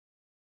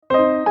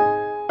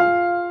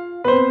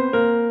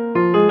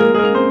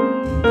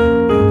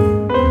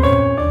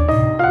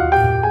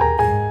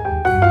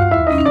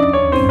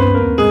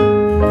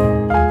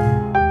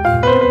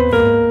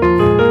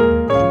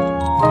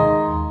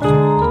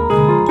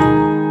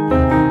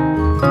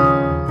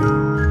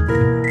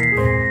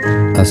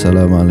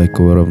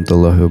Assalamualaikum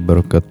warahmatullahi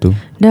wabarakatuh.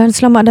 Dan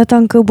selamat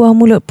datang ke Buah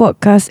Mulut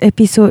Podcast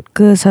episod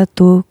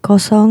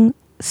ke-109.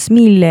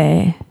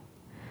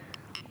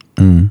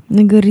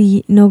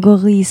 Negeri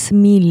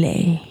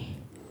Semilai.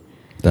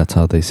 That's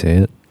how they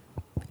say it.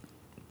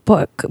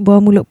 Buah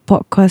Mulut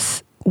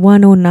Podcast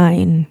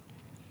 109.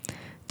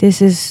 This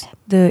is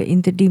the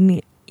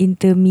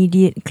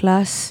intermediate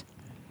class.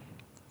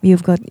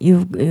 You've learned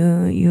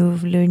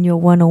your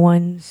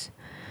 101s,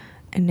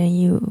 and then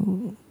you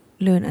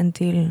learn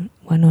until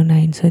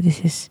 109. So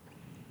this is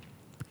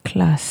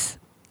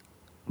class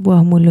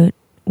Buah Mulut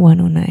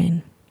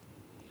 109.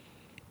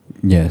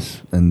 Yes,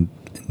 and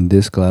in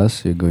this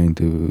class you're going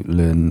to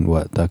learn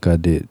what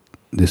Taka did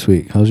this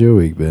week. How's your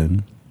week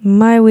been?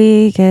 My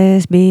week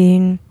has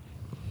been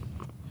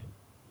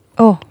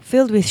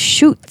filled with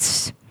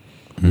shoots.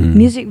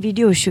 Music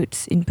video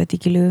shoots in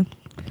particular.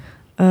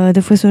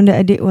 The first one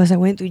that I did was I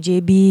went to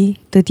JB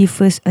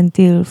 31st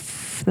until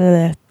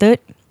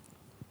 3rd.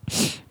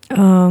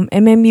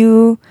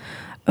 MMU,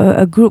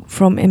 a group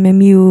from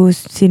MMU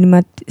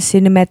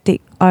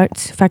Cinematic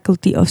Arts,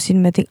 Faculty of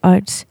Cinematic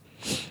Arts,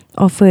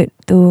 offered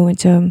to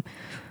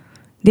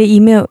they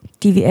emailed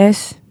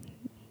TVS,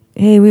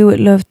 hey, we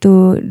would love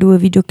to do a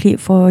video clip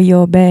for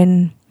your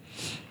band.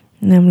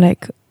 And I'm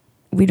like,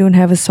 we don't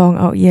have a song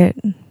out yet,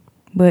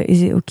 but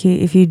is it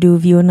okay if you do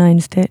Viona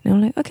instead? And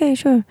I'm like, okay,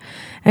 sure.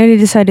 And they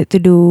decided to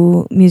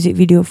do music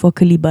video for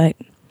Kelibat.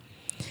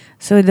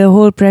 So the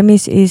whole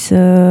premise is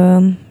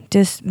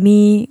just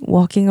me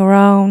walking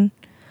around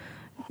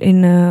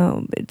in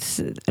it's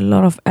a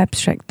lot of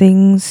abstract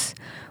things,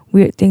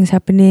 weird things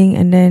happening,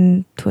 and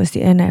then towards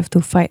the end I have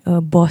to fight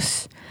a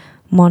boss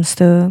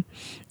monster,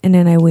 and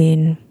then I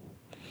win.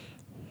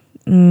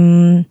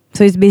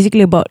 So it's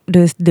basically about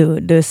the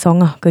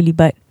song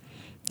Kelibat.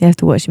 You have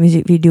to watch the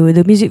music video.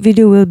 The music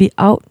video will be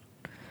out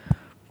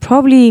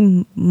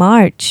probably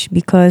March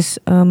because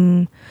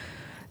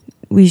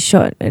we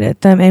shot at that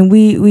time, and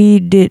we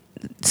did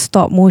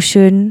stop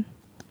motion,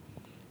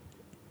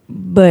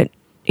 but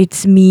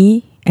it's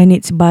me and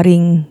it's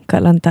baring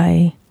kat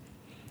lantai.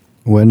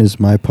 When is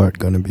my part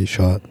gonna be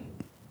shot?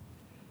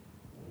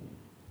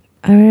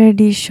 I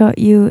already shot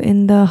you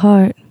in the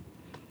heart.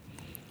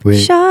 Wait.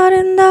 Shot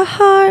in the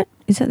heart.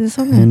 Is that the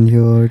song? And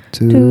you're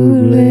too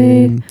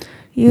late.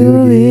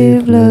 You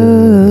give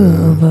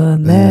love a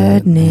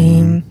bad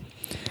name.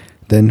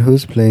 Then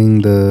who's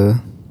playing the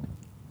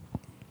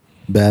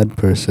bad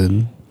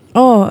person?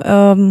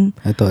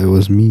 I thought it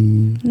was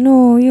me.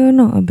 No, you're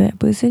not a bad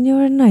person.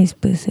 You're a nice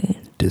person.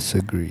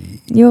 Disagree.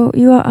 You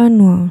are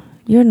Anwar.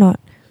 You're not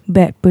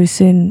bad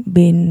person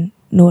bin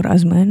Nur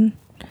Azman.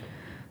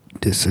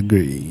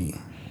 Disagree.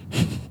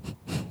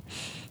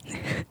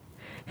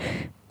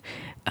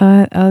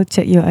 I'll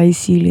check your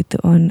IC later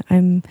on.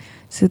 I'm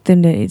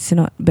certain that it's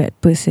not bad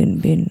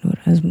person bin Nur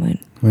Azman.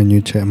 When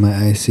you check my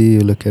IC,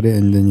 you look at it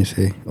and then you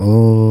say,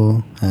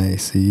 oh, I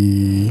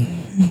see.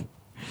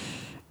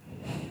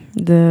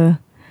 The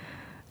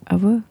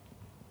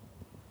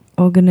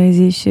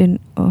Organisation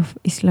of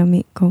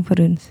Islamic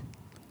Conference.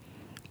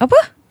 Apa?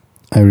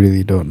 I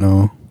really don't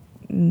know.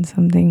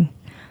 Something.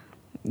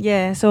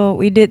 Yeah, so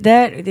we did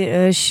that. We did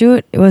a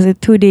shoot. It was a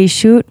 2-day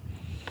shoot.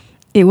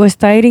 It was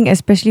tiring,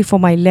 especially for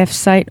my left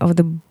side of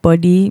the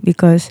body,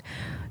 because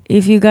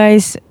if you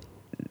guys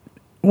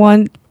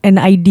want an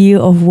idea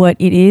of what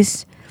it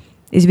is,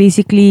 it's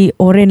basically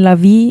Oren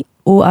Lavie,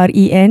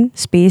 OREN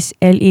space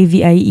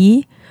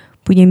LAVIE,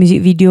 punya music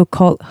video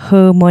called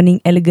Her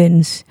Morning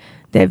Elegance.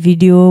 That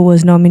video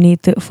was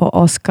nominated for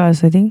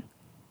Oscars, I think.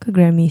 Ke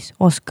Grammys.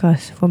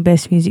 Oscars for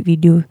Best Music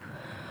Video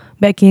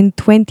back in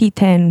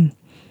 2010.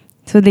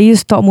 So they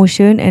used stop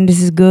motion, and this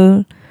is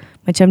girl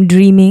macam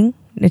dreaming,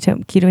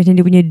 macam kira macam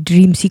dia punya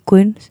dream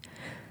sequence,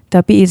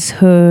 tapi it's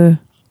her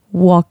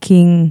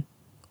walking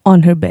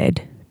on her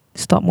bed,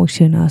 stop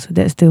motion. So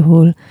that's the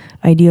whole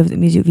idea of the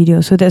music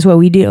video. So that's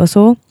what we did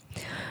also,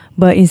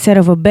 but instead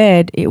of a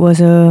bed, it was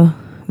a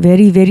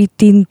very, very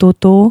thin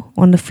toto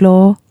on the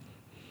floor,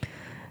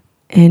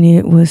 and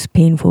it was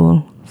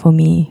painful for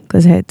me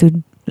because I had to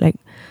like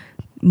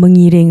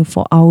mengiring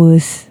for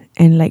hours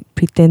and like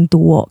pretend to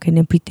walk and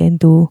then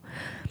pretend to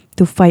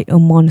fight a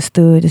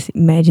monster. Just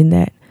imagine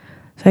that.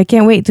 So I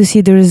can't wait to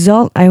see the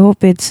result. I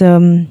hope it's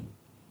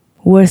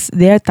worth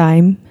their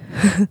time.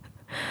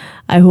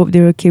 I hope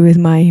they're okay with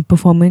my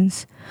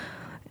performance,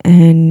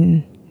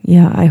 and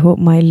yeah, I hope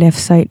my left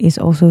side is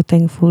also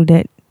thankful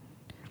that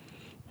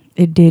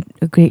it did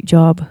a great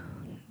job.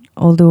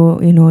 Although,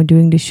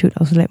 during the shoot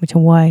I was like,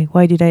 why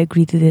did I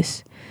agree to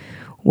this?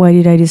 Why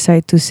did I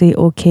decide to say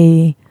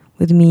okay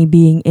with me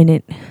being in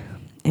it?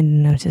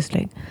 And I was just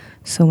like,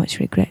 so much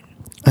regret.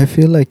 I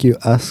feel like you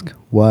ask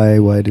why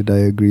did I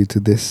agree to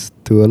this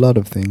to a lot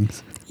of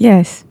things.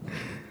 Yes.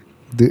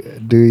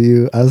 Do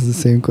you ask the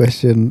same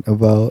question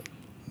about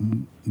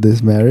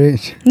this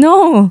marriage?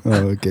 No.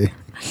 Oh, okay.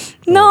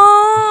 No,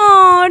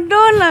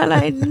 don't lie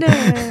like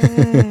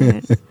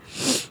that.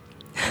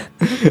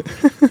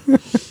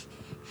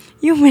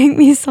 You make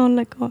me sound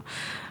like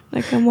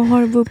I'm a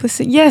horrible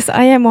person. Yes,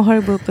 I am a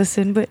horrible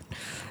person, but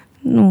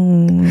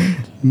No.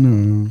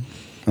 No.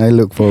 I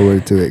look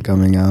forward to it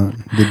coming out.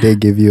 Did they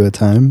give you a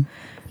time?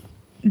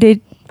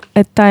 Did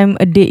a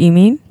date, you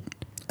mean?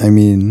 I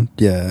mean,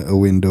 yeah, a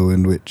window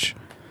in which.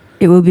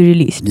 It will be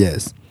released.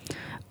 Yes.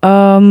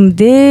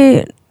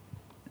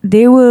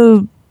 They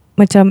will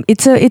macam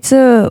it's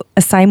a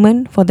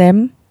assignment for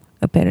them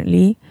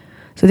apparently.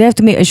 So they have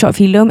to make a short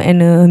film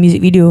and a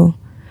music video.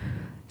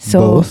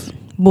 So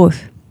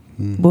both.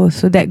 Both.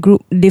 So that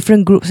group,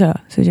 different groups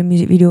lah. So the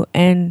music video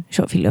and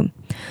short film.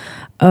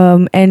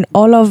 And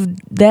all of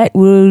that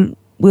will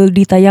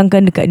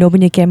ditayangkan dekat dia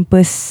punya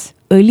campus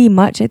early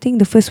March, I think,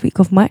 the first week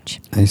of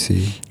March. I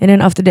see. And then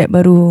after that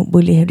baru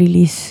boleh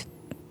release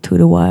to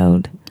the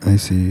wild. I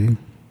see.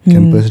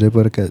 Campus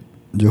daripada dekat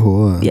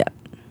Johor lah. Yeah.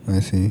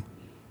 I see.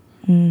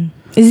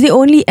 It's the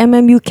only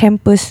MMU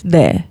campus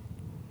there.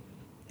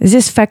 It's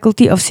just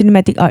Faculty of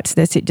Cinematic Arts.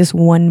 That's it. Just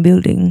one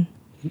building.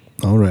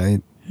 Alright.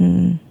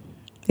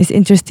 It's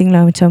interesting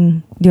lah.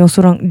 Macam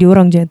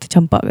diorang je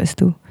tercampak kat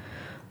situ.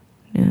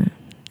 Yeah,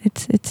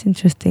 it's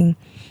interesting.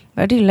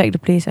 But I really like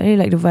the place. I really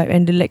like the vibe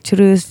and the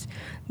lecturers.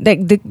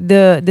 Like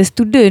the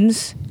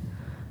students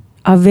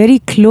are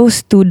very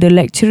close to the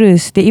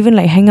lecturers. They even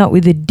like hang out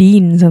with the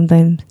dean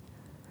sometimes.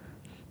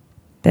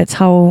 That's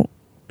how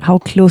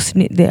close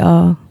knit they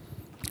are.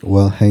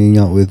 While hanging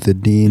out with the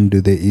dean, do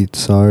they eat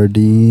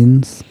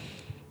sardines?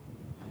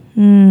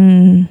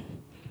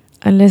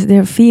 Unless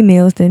they're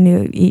females, then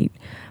they'll eat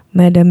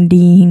Madam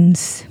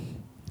Deans.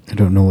 I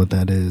don't know what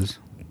that is.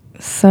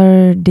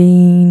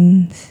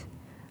 Sardines.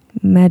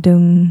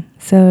 Madam.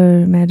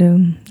 Sir,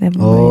 madam.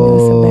 Never mind, it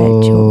was a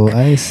bad joke. Oh,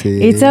 I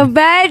see. It's a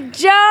bad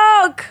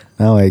joke!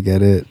 Now I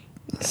get it.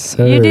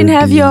 You didn't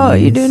have your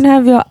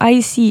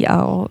IC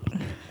out.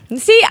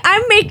 See,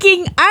 I'm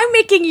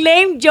making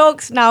lame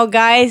jokes now,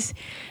 guys.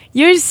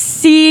 You're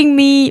seeing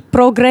me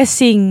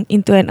progressing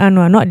into an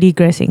Anwar, not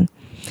digressing.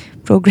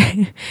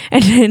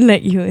 And then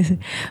like you,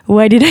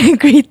 why did I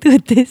agree to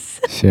this?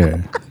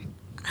 Sure.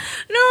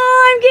 No,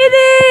 I'm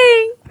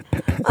kidding.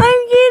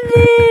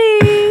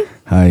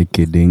 Hi,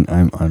 kidding.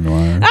 I'm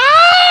Anwar.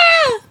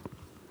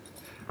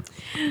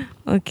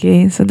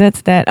 Okay, so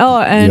that's that. Oh,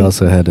 and you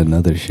also had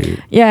another shoot.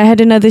 Yeah, I had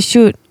another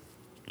shoot.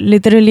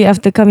 Literally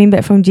after coming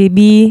back from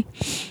JB,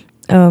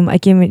 I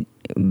came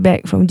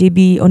back from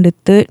JB on the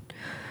 3rd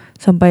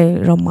sampai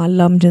around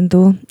malam macam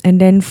tu.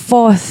 And then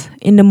 4th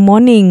in the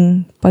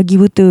morning, pagi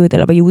buta,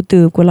 pagi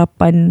buta, pukul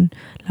 8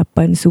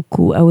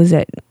 suku, I was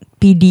at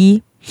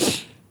PD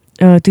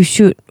to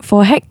shoot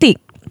for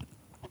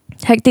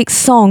Hectic's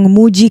song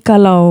Muji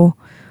Kalau.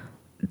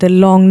 The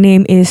long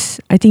name is,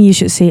 I think you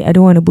should say, I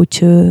don't want to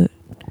butcher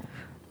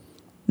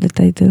the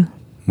title.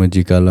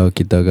 Muji kalau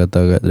kita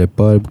kata kat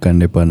mereka, bukan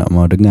mereka nak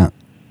mau dengar.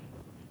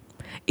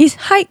 Is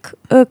Haik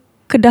a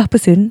Kedah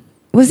person?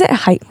 Was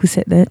that Haik who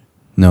said that?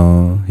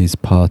 No, he's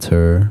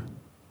Potter.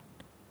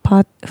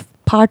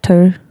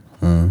 Potter.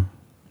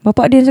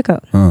 Bapak dia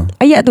cakap?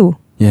 Ayat tu?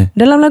 Yeah.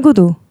 Dalam lagu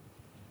tu?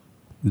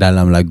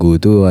 Dalam lagu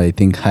tu, I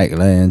think Haik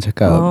lah yang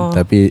cakap.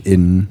 Tapi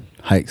in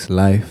Haik's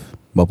life,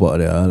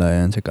 bapak dia lah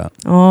yang cakap.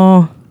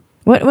 Oh.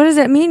 What does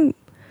that mean?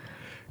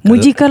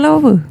 Muji kalau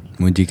apa?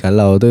 Muji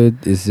kalau tu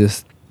is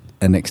just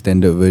an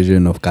extended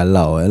version of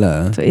kalau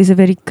lah. So it's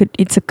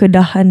a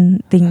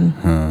Kedahan thing.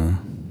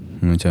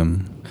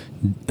 Macam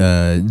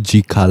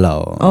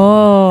jikalau.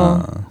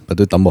 Lepas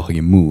tu tambah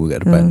lagi mu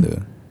kat depan tu.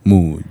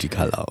 Mu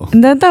jikalau.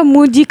 Dan tahu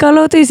muji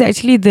kalau tu is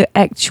actually the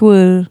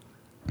actual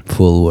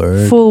full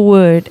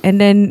word, and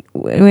then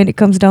when it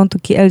comes down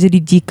to KL jadi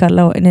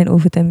jikalau, and then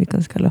over time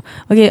becomes kalau.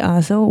 Okay,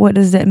 so what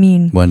does that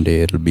mean? One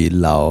day it'll be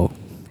lao.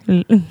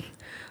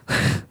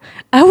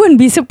 I wouldn't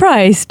be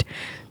surprised.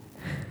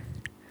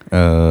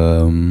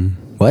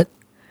 What?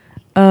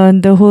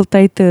 The whole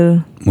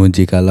title.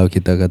 Muji kalau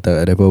kita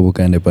kata mereka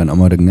bukan mereka nak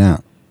mau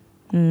dengar.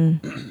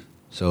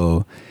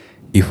 So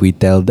if we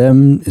tell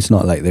them, it's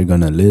not like they're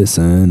gonna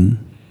listen.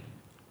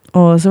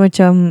 Oh, so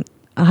macam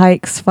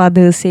Haik's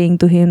father saying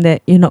to him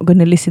that you're not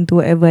gonna listen to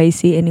whatever I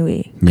say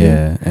anyway.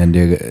 Yeah, and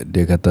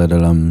dia kata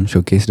dalam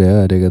showcase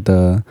dia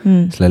kata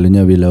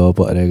selalunya bila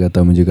bapak dia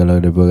kata muji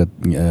kalau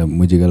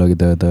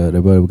kita kata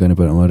mereka bukan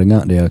mereka nak mau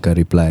dengar, dia akan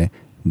reply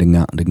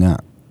dengar.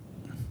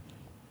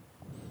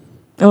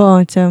 Oh,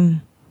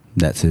 macam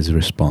that's his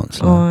response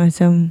lah. Oh,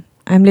 macam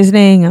I'm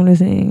listening.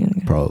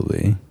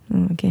 Probably.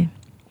 Oh, okay.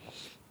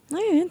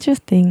 Oh,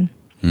 interesting.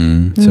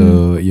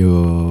 So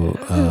you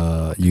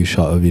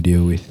shot a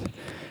video with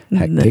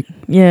Hectic?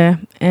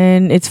 Yeah,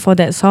 and it's for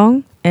that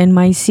song. And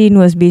my scene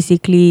was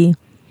basically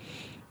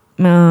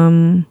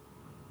in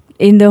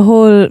the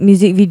whole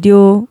music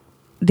video,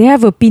 they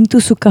have a Pintu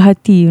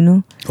Sukahati, you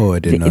know. Oh, I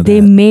didn't know they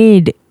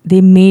that.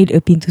 They made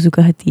a Pintu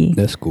Sukahati.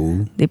 That's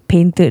cool. They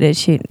painted that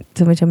shit.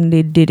 So macam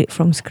they did it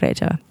from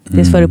scratch.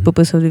 That's for the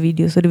purpose of the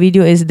video. So the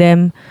video is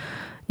them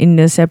in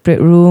the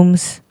separate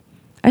rooms.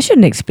 I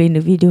shouldn't explain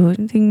the video. I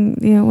think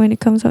when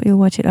it comes out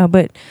you'll watch it out.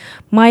 But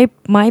my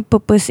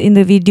purpose in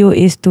the video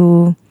is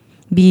to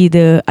be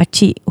the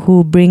Acik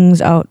who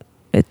brings out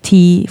a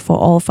tea for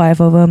all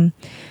 5 of them.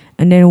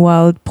 And then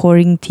while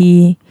pouring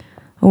tea,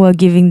 while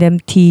giving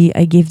them tea,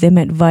 I give them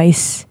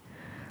advice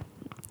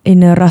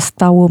in a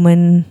Rasta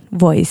woman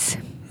voice.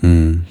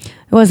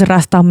 It was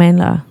Rasta man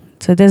lah.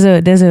 So there's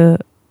a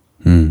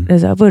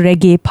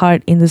reggae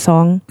part in the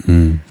song,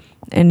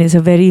 and it's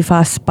a very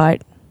fast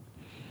part,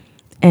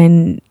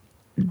 and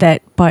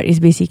that part is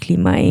basically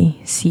my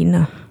scene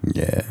lah.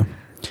 Yeah.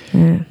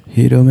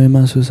 Hidup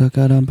memang susah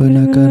kadang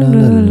pernah kadang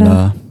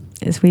lelah.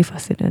 It's way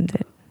faster than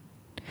that.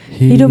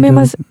 Hidup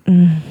memang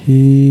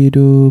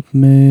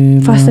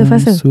Faster.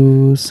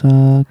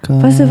 susah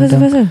kadang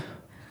Faster.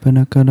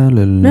 pernah kadang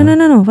lelah.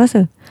 No,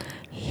 faster.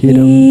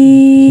 Hidup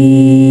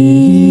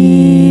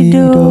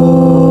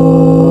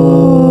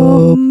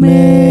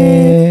memang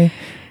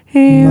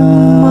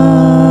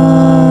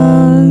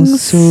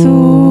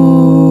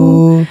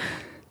susah.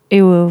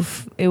 It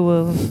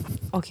will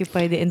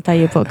occupy the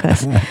entire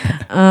podcast.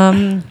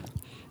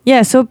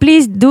 Yeah, so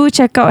please do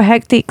check out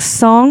Hectic's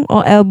song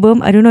or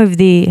album. I don't know if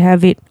they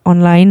have it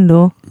online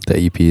though. The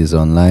EP is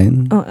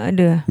online. Oh,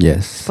 ada.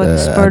 Yes,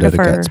 Spotify. ada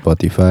dekat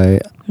Spotify.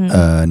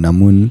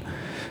 Namun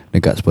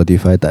dekat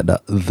Spotify tak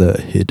ada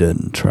the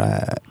hidden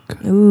track.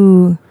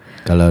 Ooh.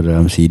 Kalau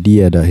dalam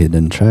CD ada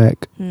hidden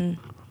track.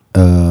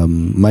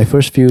 My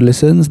first few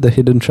listens, the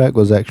hidden track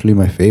was actually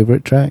my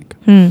favorite track.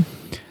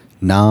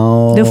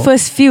 Now The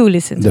first few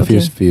listens. the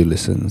first few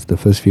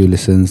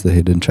listens, the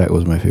hidden track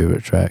was my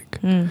favorite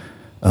track.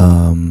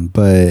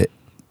 But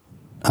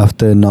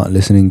after not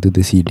listening to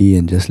the CD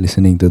and just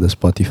listening to the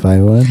Spotify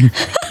one,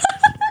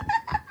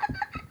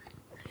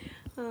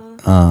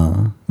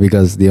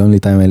 because the only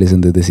time I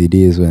listen to the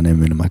CD is when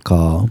I'm in my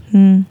car,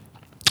 and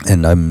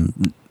I'm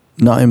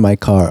not in my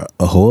car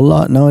a whole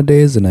lot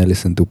nowadays, and I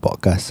listen to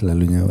podcasts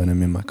selalunya when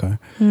I'm in my car.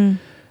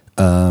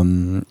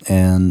 And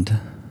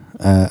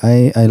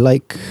I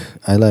like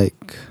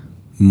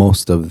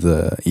most of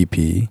the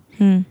EP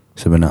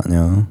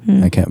sebenarnya.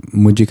 I can't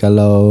muji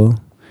kalau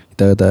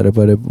kita kata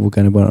daripada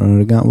bukan daripada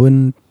orang dengar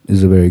pun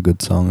is a very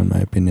good song in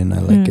my opinion.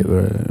 I like it.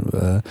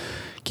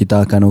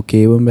 Kita akan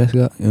okay pun best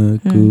kak.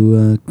 Aku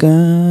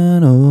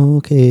akan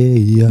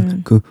okay,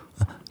 aku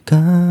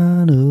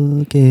akan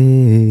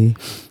okay.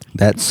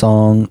 That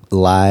song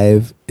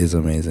live is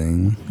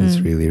amazing. It's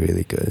really,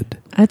 really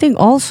good. I think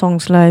all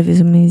songs live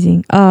is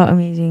amazing.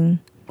 Amazing.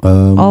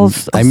 All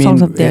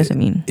songs of theirs,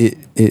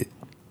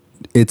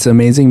 It's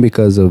amazing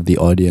because of the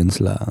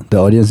audience lah.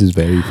 The audience is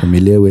very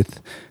familiar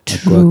with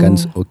Aku Akan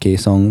Okay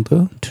song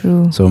tu.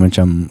 True. So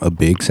macam a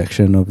big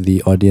section of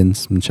the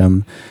audience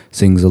macam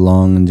sings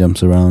along and jumps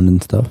around and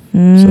stuff.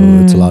 So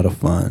it's a lot of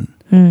fun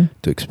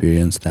to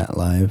experience that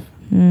live.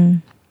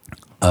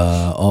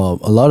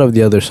 A lot of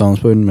the other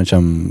songs pun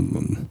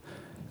macam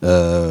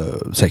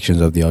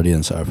sections of the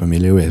audience are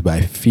familiar with, but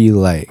I feel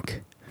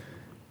like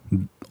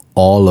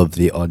all of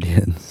the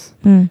audience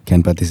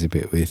can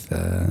participate with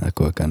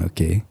Aku Akan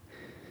Okay.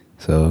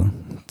 So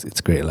it's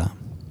great lah.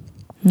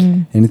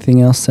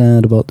 Anything else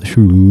sad about the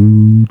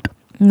shoot?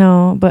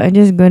 No, but I'm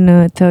just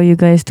gonna tell you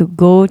guys to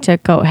go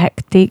check out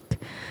Hectic.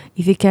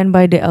 If you can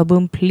buy the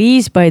album,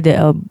 please buy the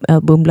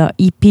album lah.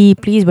 EP,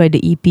 please buy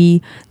the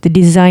EP. The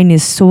design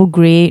is so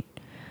great.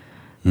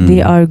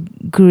 They are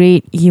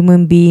great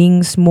human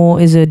beings.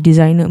 Mo is a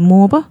designer.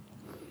 Mo apa?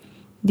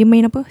 Dia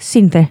main apa?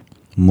 Synth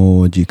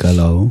Mo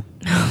Jikalau.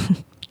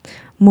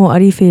 Mo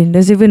Arifin.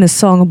 There's even a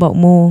song about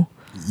Mo.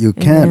 You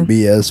can't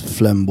be as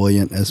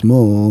flamboyant as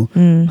Mo.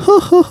 Ho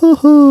ho ho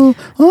ho!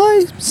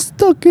 I'm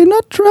stuck in a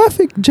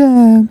traffic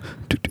jam.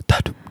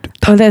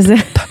 Oh, that's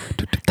the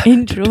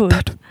intro.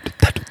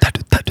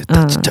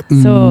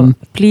 So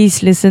please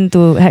listen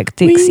to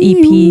Hectic's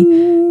EP.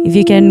 If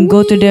you can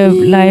go to the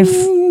live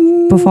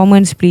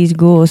performance, please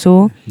go.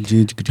 Also,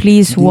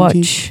 please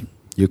watch.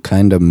 You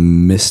kind of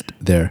missed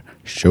their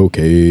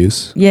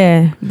showcase.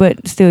 Yeah, but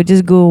still,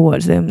 just go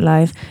watch them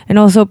live. And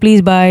also,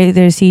 please buy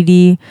their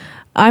CD.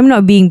 I'm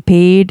not being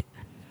paid.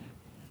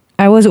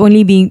 I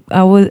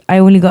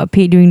only got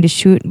paid during the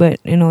shoot, but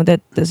you know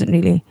that doesn't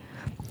really.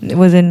 It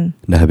wasn't.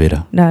 Dah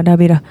beda.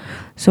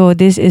 So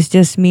this is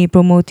just me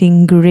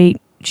promoting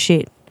great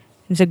shit.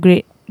 It's a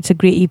great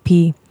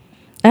EP.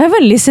 I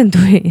haven't listened to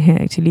it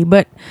actually,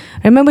 but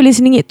I remember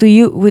listening it to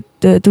it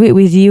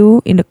with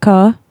you in the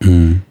car,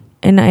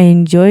 and I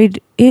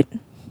enjoyed it.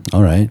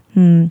 All right,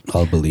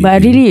 I'll believe. But I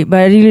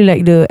really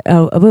like the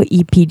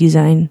EP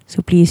design.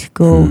 So please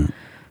go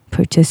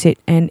purchase it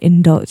and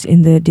indulge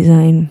in the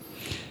design.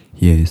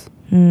 Yes.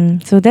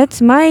 So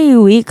that's my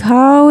week.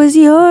 How was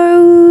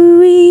your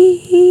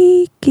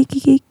week?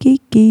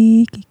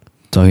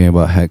 Talking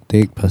about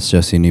Hectic,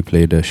 Pastor Sini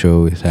played a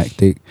show with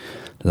Hectic.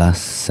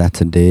 Last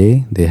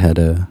Saturday, they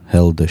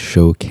held a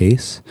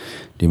showcase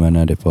di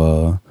mana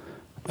mereka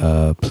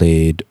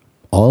played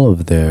all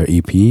of their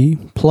EP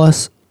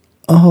plus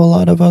a whole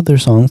lot of other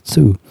songs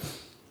too.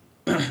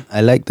 I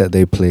like that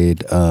they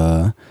played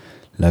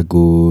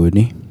lagu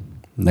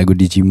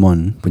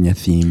Digimon punya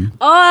theme.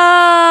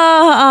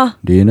 Oh,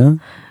 Do you know?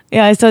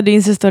 yeah, I saw the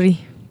Insta story.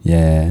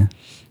 Yeah.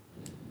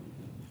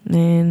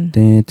 Man.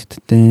 Is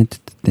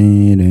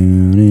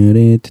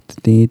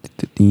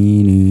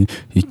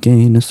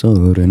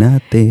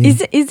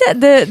that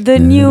the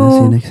new?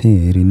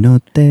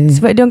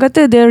 Sebab dia orang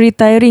kata they're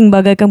retiring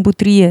bagaikan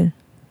puteri ya.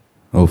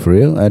 Oh, for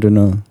real? I don't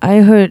know.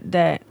 I heard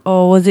that,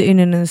 or was it in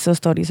an Insta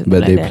story?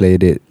 But they that.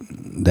 played it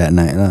that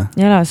night lah.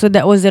 Yeah lah. So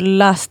that was the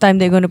last time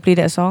they're gonna play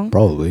that song.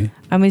 Probably.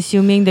 I'm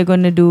assuming they're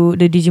gonna do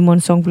the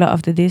Digimon song pula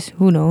after this.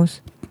 Who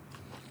knows?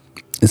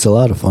 It's a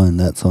lot of fun,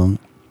 that song.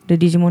 The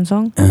Digimon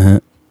song?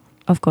 Uh-huh.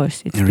 Of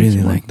course, it's I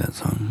really Digimon. like that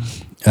song.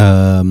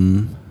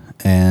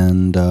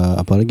 And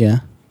apa lagi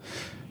ya?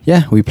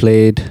 Yeah, we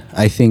played.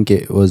 I think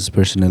it was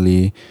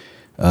personally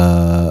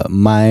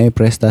my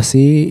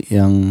prestasi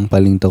yang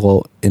paling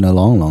teruk in a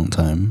long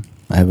time.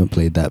 I haven't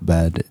played that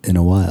bad in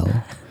a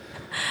while.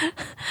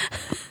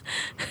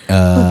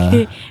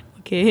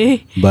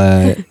 Okay.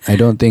 But I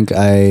don't think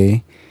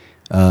I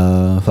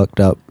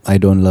fucked up I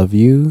Don't Love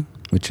You,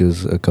 which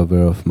is a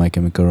cover of My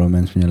Chemical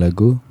Romance punya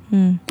lagu.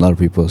 A lot of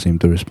people seem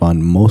to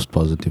respond most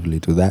positively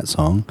to that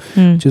song,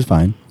 which is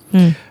fine.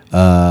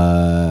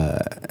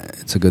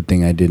 It's a good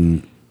thing I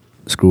didn't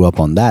screw up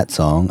on that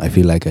song. I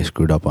feel like I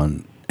screwed up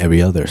on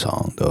every other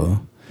song though.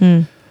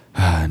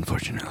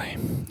 Unfortunately.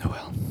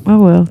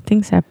 Oh well,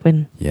 things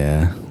happen.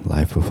 Yeah,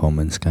 live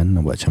performance kan,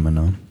 nak buat macam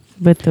mana.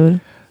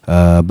 Betul.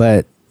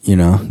 But you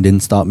know,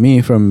 didn't stop me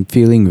from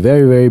feeling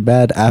very, very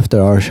bad after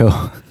our show.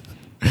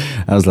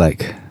 I was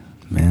like,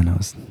 man,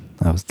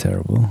 that was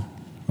terrible.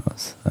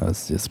 That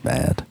was just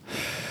bad.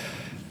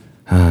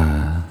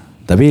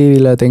 Tapi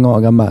bila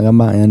tengok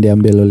gambar-gambar yang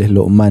diambil oleh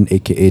Luqman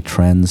aka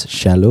Trans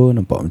Shallow,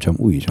 nampak macam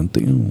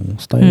cantik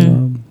style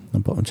lah.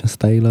 Nampak macam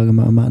style lah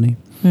gambar-gambar ni.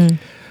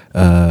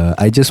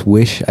 I just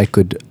wish I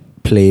could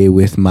play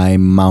with my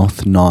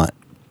mouth not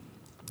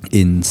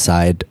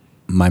inside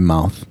my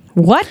mouth.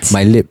 What?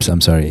 My lips,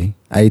 I'm sorry.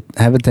 I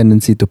have a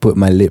tendency to put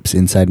my lips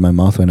inside my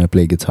mouth when I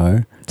play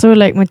guitar. So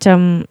like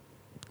macam,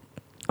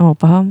 oh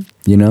faham?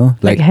 You know?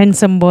 Like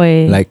handsome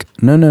boy. Like,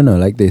 no,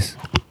 like this.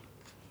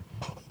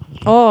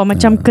 Oh,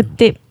 macam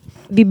ketip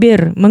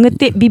bibir.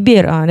 Mengetip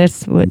bibir.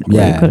 That's what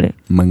you call it.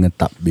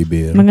 Mengetap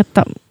bibir.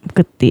 Mengetap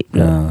ketip.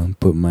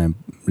 Put my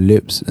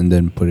lips and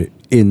then put it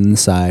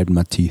inside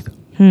my teeth.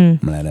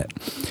 Like that.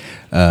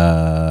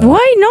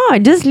 Why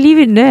not? Just leave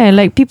it there.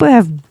 Like people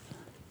have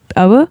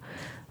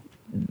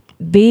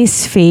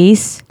bass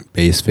face.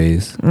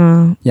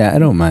 Yeah, I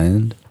don't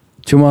mind.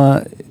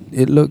 Cuma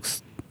it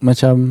looks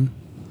macam,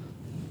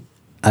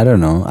 I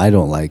don't know. I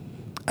don't like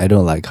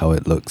how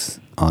it looks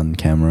on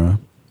camera.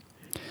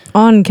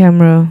 On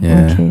camera.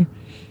 Yeah. Okay.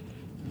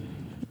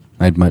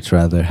 I'd much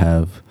rather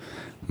have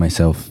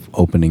myself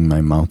opening my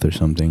mouth or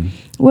something.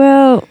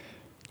 Well,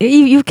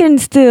 you can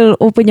still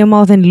open your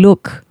mouth and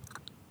look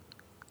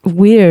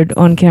weird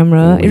on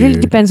camera. It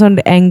really depends on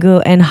the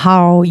angle and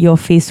how your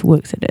face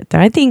works at that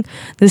time. I think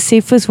the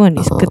safest one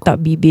is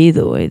ketap bibir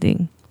though, I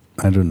think.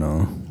 I don't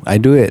know. I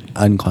do it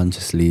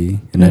unconsciously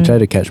and I try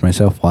to catch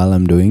myself while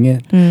I'm doing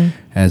it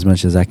as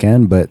much as I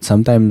can, but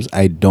sometimes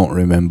I don't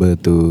remember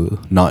to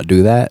not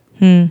do that.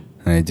 And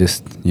I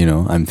just,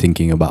 I'm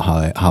thinking about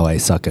how I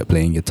suck at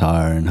playing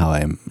guitar and how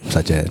I'm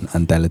such an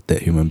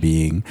untalented human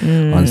being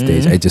on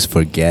stage. I just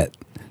forget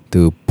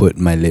to put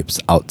my lips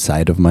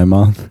outside of my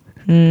mouth.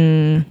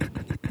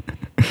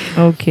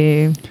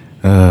 Okay.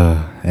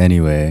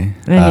 Anyway.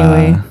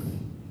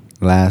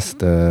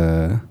 Last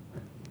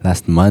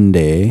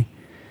Monday,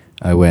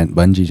 I went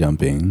bungee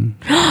jumping.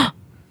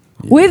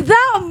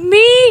 Without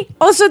me?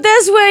 Also,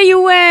 that's where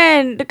you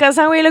went. Dekat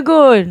Sunway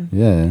Lagoon.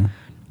 Yeah.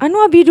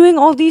 Anwar be doing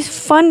all these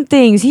fun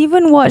things. He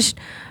even watched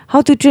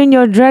How to Train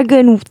Your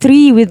Dragon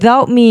 3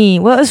 without me.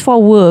 Well, it's for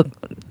work,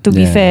 to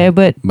be fair,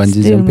 but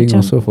bungee still, jumping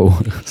macam, also for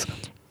work.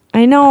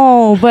 I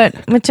know, but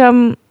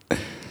macam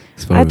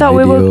I thought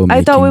we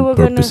were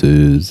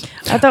purposes.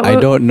 I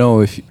don't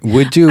know if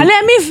would you.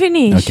 Let me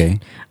finish. Okay.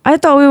 I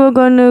thought we were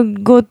gonna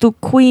go to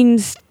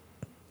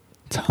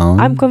Queenstown.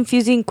 I'm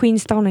confusing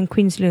Queenstown and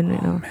Queensland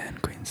right now.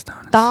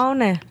 Oh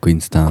man,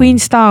 Queenstown.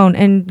 Queenstown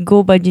and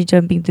go bungee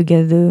jumping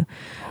together.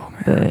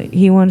 But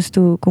he wants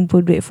to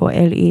kumpul duit for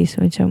LA, so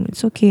macam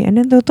it's okay. And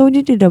then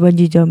tahu-tahu dia dah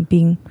bungee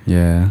jumping.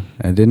 Yeah,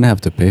 I didn't have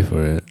to pay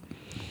for it.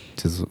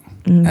 Just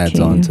adds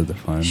on to the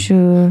fun.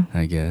 Sure.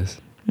 I guess.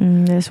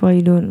 That's why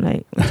you don't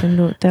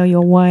don't tell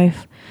your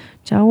wife.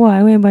 Jawa,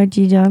 I went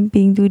bungee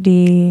jumping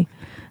today.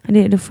 I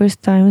did it the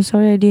first time.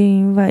 Sorry I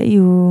didn't invite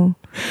you.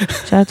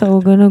 I thought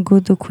we're gonna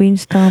go to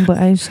Queenstown, but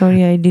I'm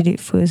sorry I did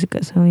it first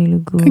kat Sunway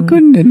Lagoon. I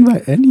couldn't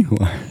invite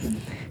anyone.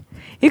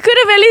 You could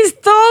have at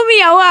least told me,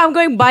 I'm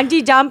going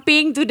bungee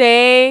jumping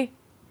today.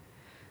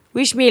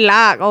 Wish me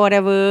luck or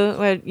whatever.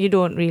 Well, you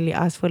don't really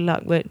ask for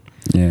luck, but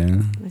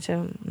yeah.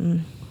 So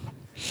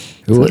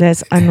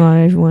that's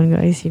Anwar, everyone,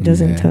 guys. He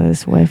doesn't tell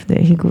his wife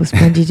that he goes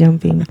bungee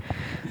jumping.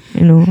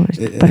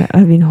 But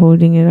I've been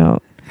holding it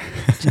out.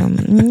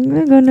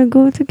 We're gonna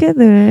go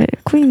together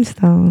at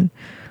Queenstown.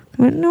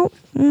 But no,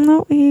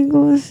 he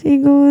goes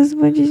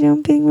bungee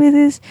jumping with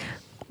his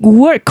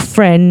work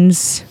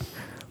friends.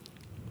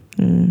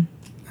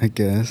 I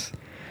guess.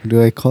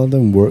 Do I call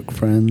them work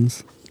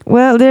friends?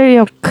 Well, they're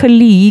your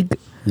colleague.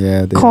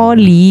 Yeah, they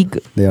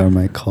are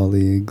my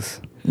colleagues.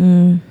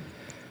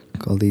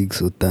 Colleagues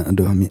utan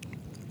aduh Amit.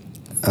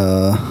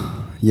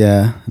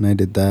 Yeah, and I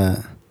did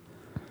that.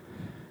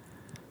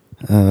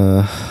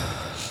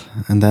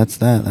 And that's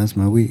that. That's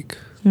my week.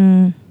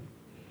 Mm.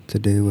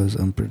 Today was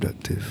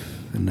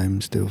unproductive, and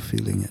I'm still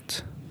feeling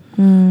it.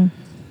 Mm.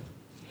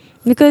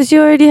 Because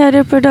you already had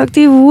a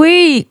productive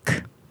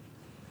week.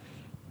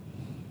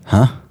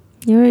 Huh?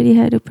 You already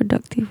had a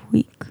productive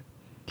week.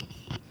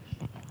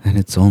 And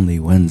it's only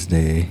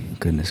Wednesday.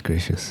 Goodness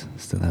gracious.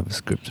 Still have a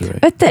script to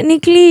write. But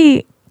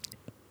technically,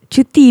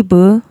 cuti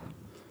ber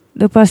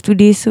the past 2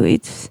 days, so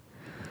it's,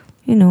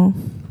 you know,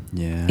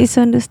 Yeah. it's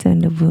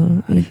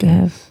understandable I if you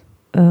have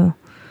guess.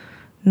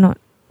 not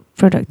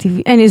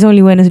productive, and it's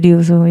only Wednesday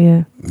also.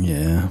 Yeah.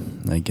 Yeah,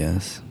 I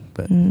guess.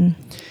 But Mm.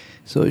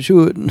 so it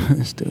should.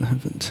 I still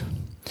haven't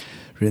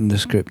written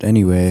the script.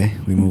 Anyway,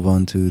 we move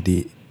on to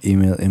the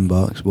email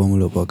inbox,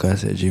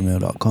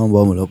 buahmulutpodcast@gmail.com,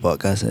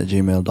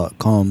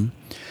 buahmulutpodcast@gmail.com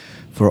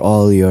for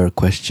all your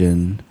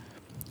question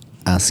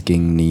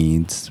asking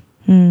needs.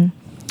 Mm.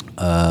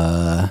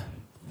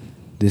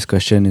 This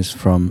question is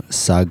from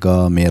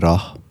Saga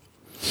Merah.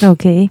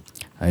 Okay.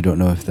 I don't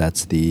know if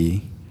that's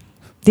the...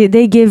 Did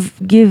they give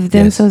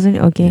themselves an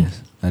okay?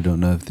 Yes. I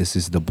don't know if this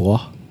is the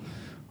buah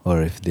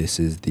or if this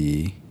is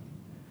the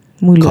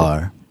Mulut.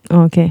 car.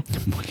 Oh, okay.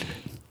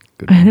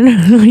 Good. I don't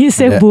know. You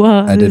said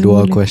buah. Ada It's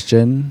dua mulut.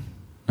 question.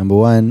 Number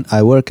one, I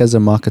work as a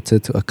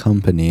marketer to a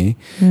company,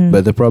 Mm.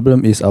 but the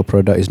problem is our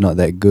product is not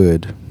that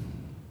good.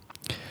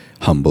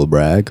 Humble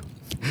brag.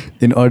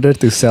 In order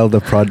to sell the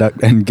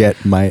product and get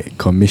my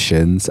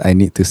commissions, I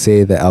need to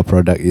say that our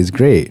product is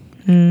great.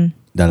 Mm.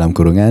 Dalam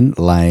kurungan,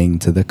 lying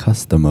to the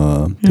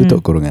customer. Tutup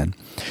kurungan.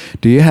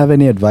 Do you have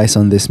any advice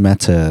on this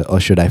matter,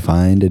 or should I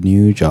find a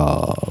new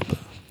job?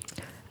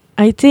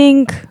 I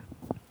think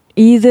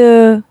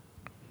either.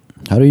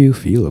 How do you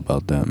feel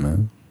about that,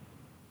 man?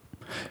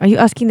 Are you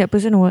asking that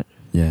person or what?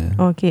 Yeah.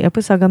 Okay, apa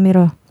Saga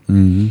Merah?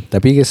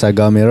 Tapi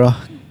Saga Merah,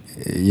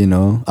 you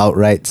know,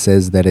 outright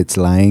says that it's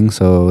lying,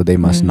 so they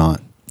must not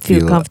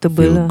Feel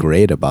comfortable feel lah.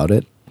 great about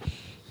it.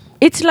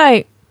 It's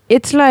like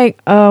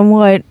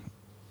what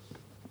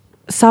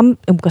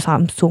bukan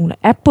Samsung, like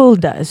Apple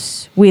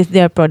does with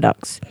their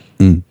products,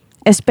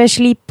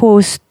 especially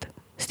post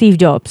Steve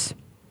Jobs.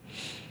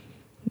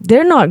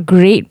 They're not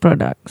great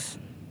products.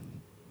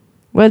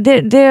 Well,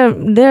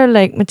 they're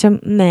like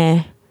macam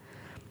meh,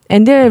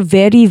 and they're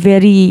very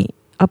very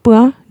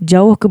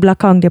jauh ke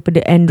belakang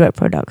daripada Android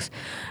products.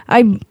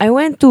 I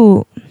went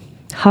to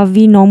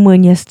Harvey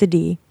Norman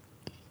yesterday,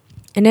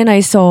 and then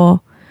I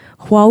saw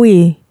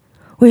Huawei.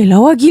 Weh,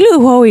 lawa gila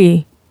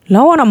Huawei.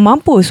 Lawa nak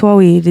mampus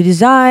Huawei. The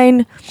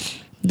design,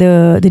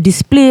 the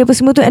display apa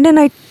semua tu. And then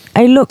I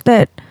looked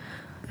at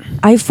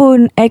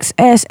iPhone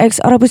XS,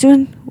 XR apa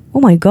semua.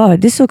 Oh my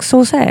god, this looks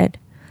so sad.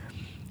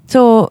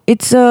 So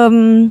it's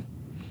macam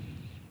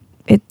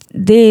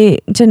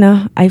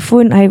mana,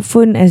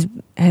 iPhone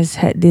has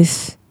had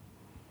this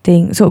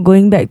thing. So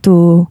going back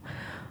to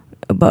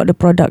about the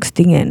products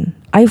thing, and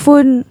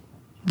iPhone,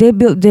 they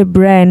built their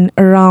brand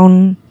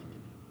around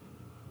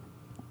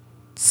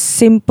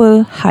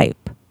simple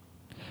hype,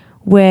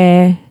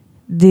 where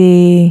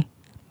they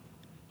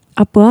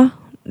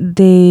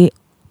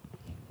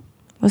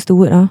what's the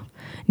word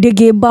dia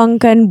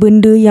gebangkan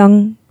benda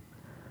yang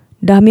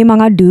dah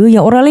memang ada,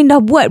 yang orang lain dah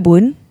buat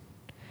pun,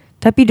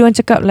 tapi diorang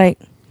cakap like,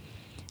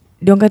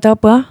 diorang kata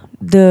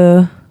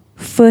the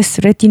first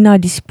retina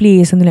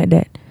display, something like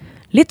that.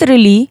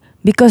 Literally,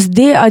 because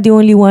they are the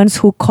only ones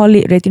who call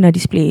it retina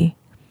display.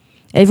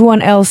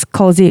 Everyone else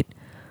calls it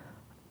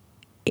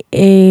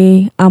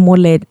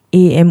AMOLED,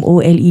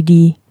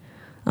 AMOLED,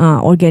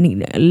 organic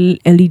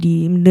LED.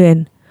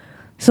 Then,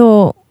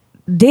 so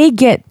they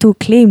get to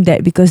claim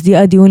that because they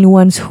are the only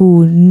ones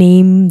who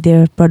name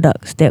their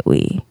products that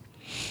way.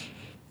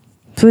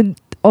 So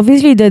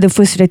obviously they're the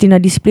first retina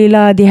display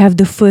lah. They have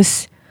the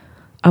first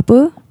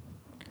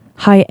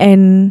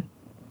high-end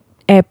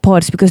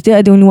AirPods because they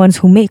are the only ones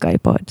who make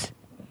iPods,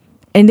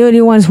 and they're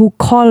the ones who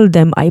call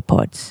them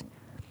iPods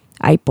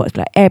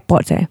like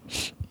AirPods.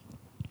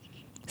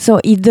 So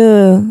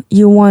either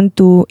you want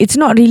to, it's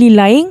not really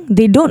lying.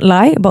 They don't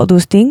lie about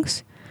those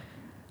things,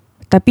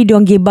 tapi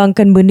diorang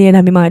gebangkan benda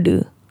yang dah memang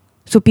ada.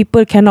 So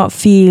people cannot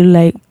feel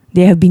like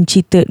they have been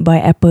cheated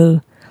by Apple,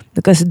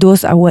 because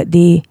those are what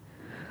the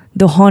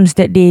horns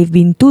that they've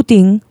been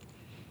tooting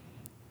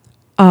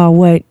are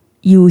what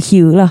you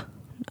hear lah.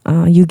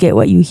 You get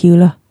what you hear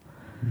lah.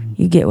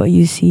 You get what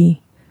you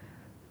see.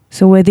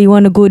 So whether you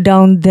want to go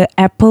down the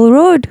Apple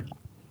road,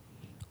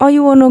 or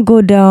you want to go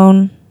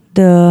down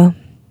the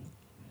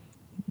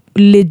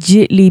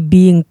legitly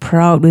being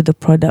proud with the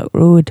product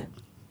road,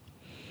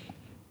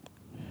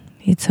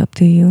 it's up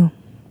to you.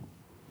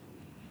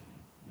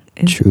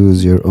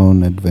 Choose your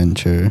own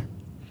adventure.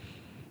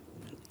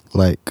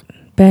 Like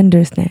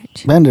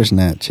Bandersnatch.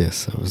 Bandersnatch,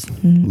 yes. I was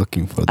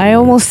looking for the I word.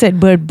 almost said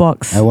Bird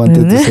Box. I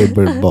wanted to say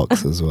Bird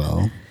Box as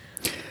well.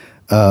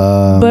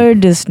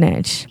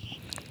 Bandersnatch.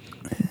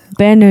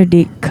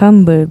 Benedict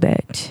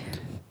Cumberbatch.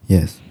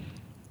 Yes.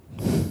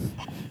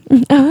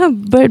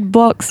 Bird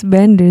Box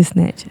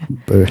Bandersnatch.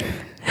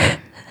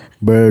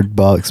 Bird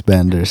Box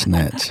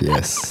Bandersnatch.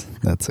 Yes,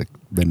 that's a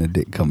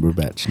Benedict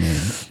Cumberbatch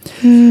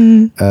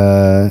name.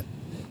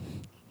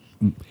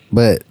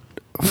 But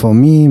For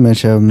me,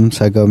 macam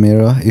saga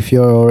merah, if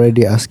you're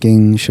already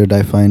asking should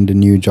I find a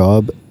new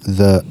job,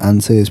 the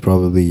answer is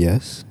probably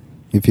yes.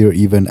 If you're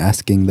even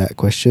asking that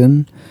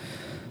question,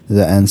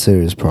 the answer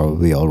is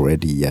probably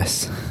already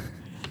yes.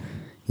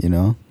 You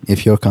know,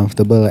 if you're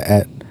comfortable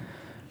at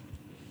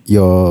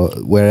your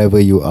wherever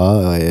you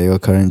are at your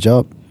current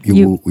job,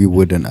 you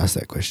wouldn't ask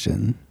that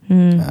question.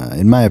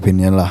 In my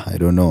opinion lah, I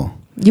don't know.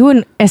 You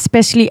wouldn't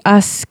especially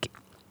ask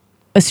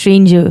a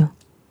stranger.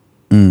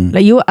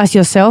 Like you ask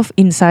yourself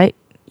inside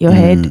your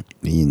head.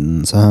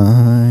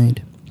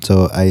 Inside.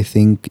 So I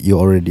think you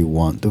already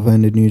want to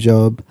find a new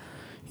job.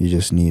 You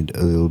just need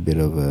a little bit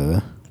of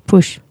a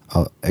Push.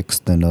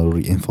 External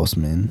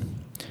reinforcement.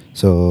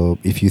 So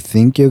if you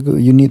think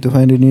you need to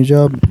find a new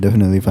job,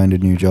 definitely find a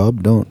new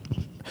job. Don't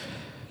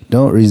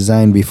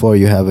resign before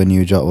you have a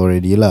new job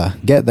already lah.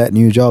 Get that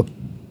new job,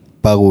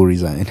 baru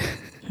resign.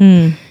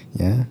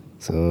 Yeah.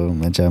 So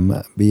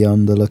macam be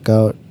on the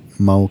lookout,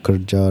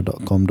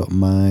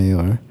 maukerja.com.my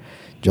or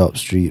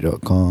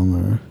jobstreet.com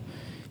or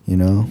you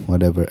know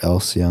whatever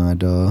else yang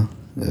ada.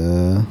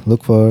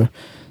 Look for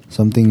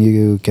something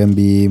you can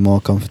be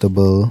more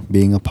comfortable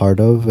being a part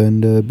of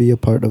and be a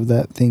part of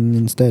that thing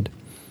instead.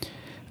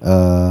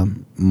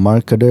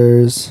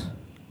 Marketers,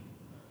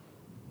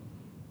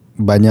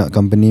 banyak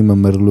company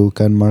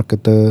memerlukan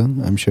marketer.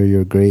 I'm sure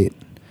you're great.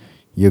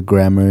 Your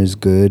grammar is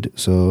good,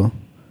 so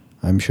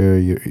I'm sure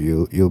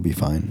you'll be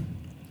fine.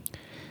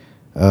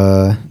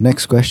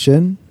 Next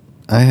question.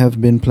 I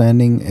have been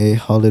planning a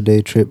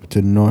holiday trip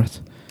to North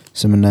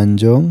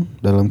Semenanjung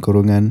dalam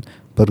kurungan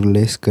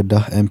Perlis,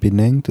 Kedah and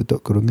Penang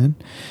tutup kurungan.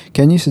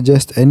 Can you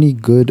suggest any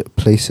good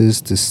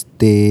places to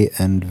stay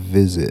and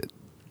visit?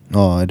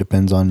 Oh, it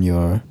depends on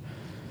your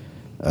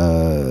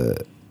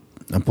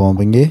apa orang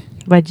panggil?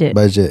 Budget,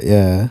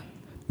 yeah.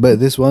 But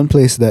this one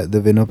place that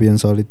the Vinopian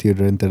Solitude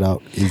rented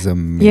out is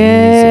amazing.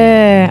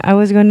 Yeah, I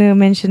was gonna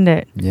mention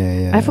that.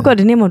 Yeah. I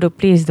forgot the name of the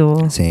place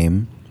though.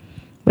 Same.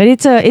 But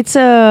it's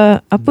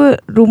a apa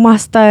rumah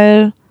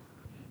style.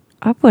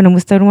 Apa nama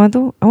style rumah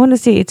tu? I want to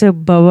say it's a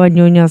Baba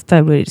Nyonya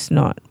style, but it's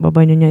not.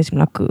 Baba Nyonya is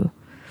Melaka.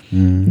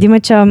 Dia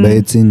macam. But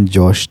it's in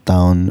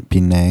Georgetown,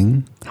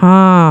 Penang.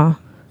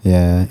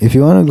 Yeah. If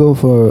you want to go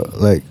for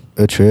like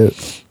a trip,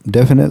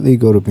 definitely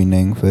go to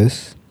Penang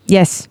first.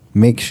 Yes.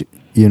 Make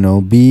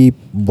be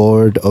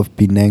bored of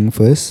Penang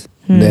first,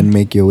 then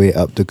make your way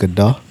up to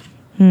Kedah,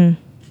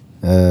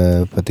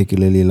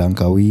 particularly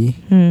Langkawi.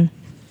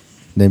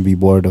 Then be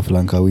bored of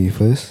Langkawi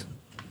first,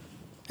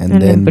 and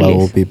then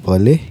bawa pergi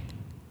Perlis,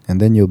 and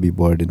then you'll be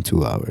bored in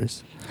 2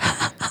 hours.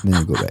 Then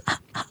you go back.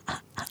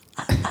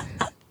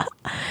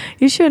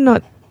 You sure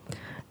not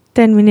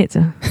 10 minutes?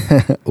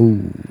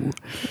 Ooh.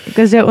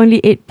 Because there are only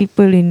 8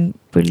 people in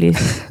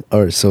Perlis.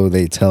 Or so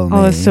they tell me.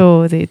 Or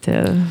so they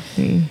tell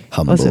me.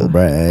 Humble also.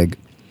 brag.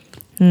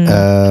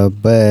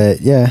 But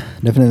yeah,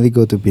 definitely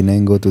go to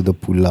Penang, go to the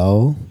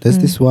Pulau.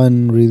 There's this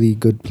one really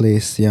good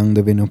place, yang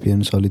the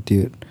Vinopian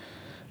Solitude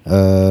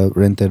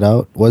rented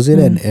out. Was it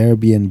an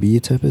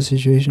Airbnb type of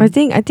situation? I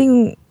think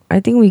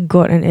we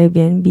got an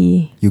Airbnb.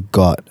 You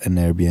got an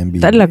Airbnb.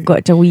 Tak adalah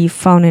got, macam we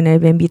found an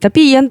Airbnb.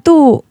 Tapi yang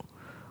tu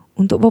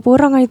untuk berapa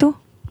orang lah itu?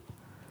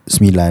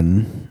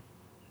 9.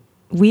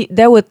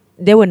 There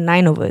were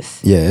 9 of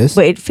us. Yes.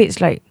 But it fits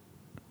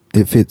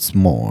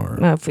more.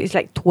 It's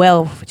like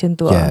 12 macam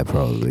tu. Yeah,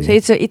 probably.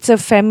 So it's a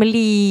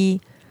family.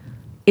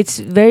 It's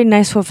very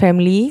nice for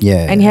family.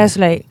 Yeah. And it has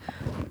like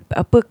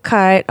apa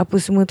kite, apa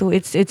semua tu.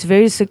 It's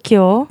very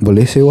secure.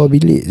 Boleh sewa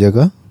bilik je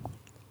ke?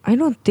 I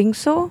don't think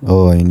so.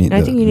 Oh, I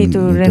think you need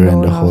to rent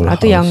the whole house.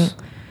 Itu yang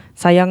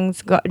sayang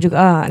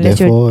juga.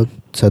 Therefore,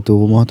 satu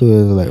rumah tu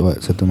like what?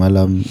 Satu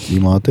malam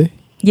 500?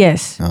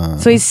 Yes.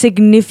 So it's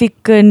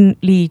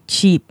significantly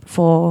cheap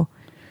for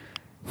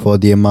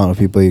the amount of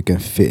people you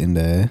can fit in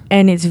there.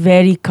 And it's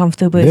very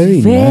comfortable. Very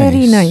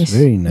nice.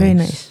 Very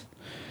nice.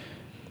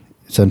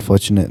 It's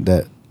unfortunate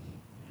that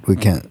we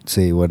can't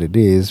say what it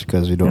is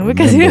because we don't remember.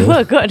 Because we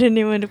forgot the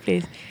name of the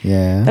place.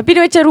 Yeah. Tapi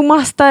dia macam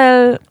rumah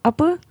style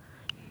apa?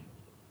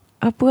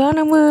 Apa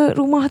nama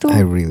rumah tu?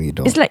 I really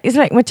don't. It's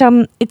like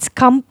macam it's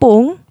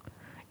kampung.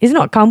 It's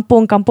not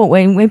kampung.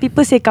 When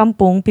people say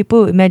kampung,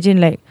 people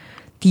imagine like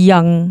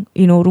tiang,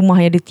 rumah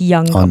yang ada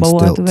tiang kat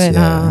bawah stilts, tu kan.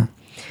 Yeah.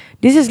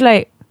 This is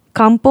like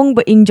kampung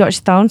but in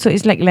Georgetown, so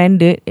it's like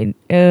landed.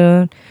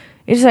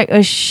 It's like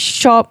a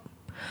shop.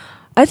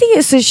 I think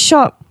it's a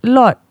shop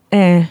lot.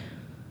 I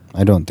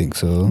don't think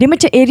so. Dia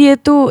macam area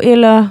tu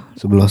ialah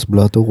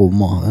sebelah tu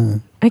rumah.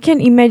 I can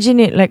imagine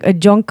it like a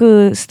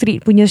Jonker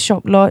Street punya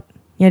shop lot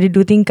yang ada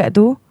 2 tingkat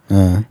tu.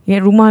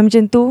 Yang rumah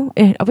macam tu.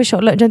 Apa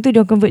shop lot macam tu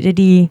dia convert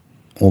jadi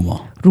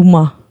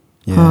rumah.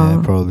 Yeah,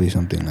 probably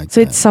something like that.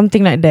 So it's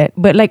something like that.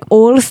 But like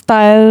old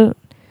style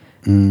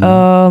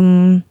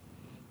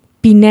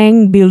Penang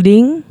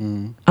building,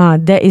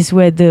 that is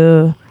where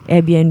the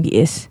Airbnb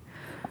is.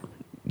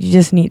 You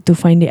just need to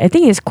find it. I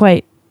think it's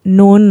quite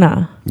known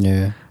lah.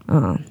 Yeah.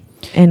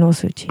 And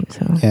also cheap.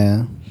 So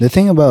yeah, the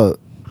thing about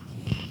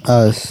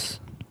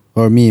us,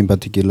 or me in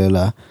particular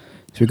lah,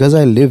 is because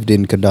I lived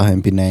in Kedah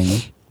and Penang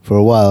for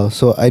a while,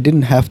 so I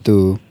didn't have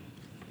to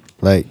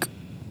like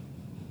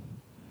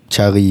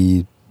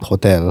cari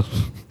hotel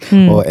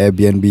or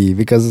Airbnb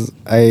because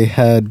I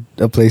had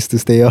a place to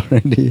stay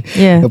already.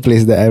 Yeah. A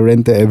place that I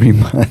rented every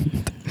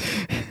month.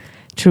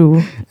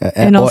 True.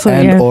 And also,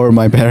 or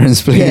my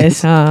parents'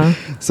 place. Yes.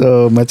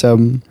 So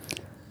macam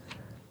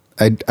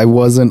I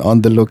wasn't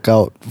on the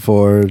lookout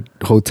for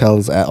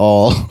hotels at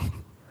all.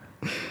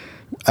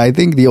 I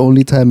think the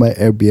only time I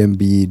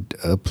Airbnb'd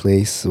a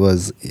place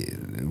was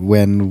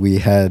when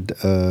we had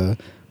a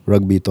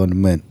rugby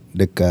tournament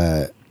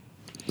dekat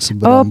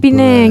Oh,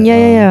 Penang.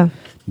 Yeah.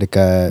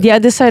 Dekat The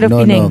other side of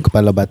Penang. No,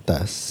 Kepala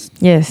Batas.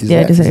 Yes, the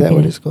other side. Is that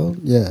what it's called?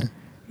 Yeah.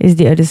 It's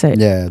the other side.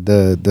 Yeah,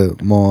 the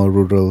more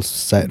rural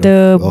side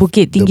The of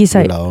Bukit Tinggi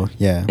side. Pulau.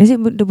 Yeah. Is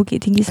it the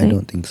Bukit Tinggi side? I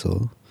don't think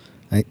so.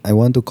 I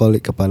want to call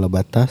it Kepala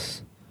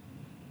Batas.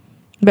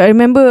 But I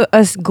remember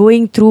us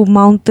going through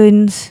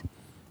mountains.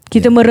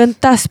 Kita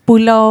merentas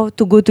pulau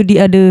to go to the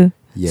other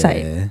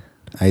side. Yeah.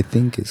 I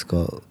think it's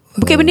called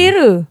Bukit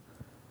Bendera.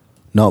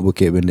 Not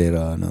Bukit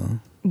Bendera, no.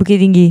 Bukit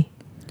Tinggi.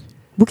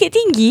 Bukit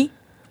Tinggi?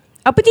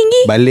 Apa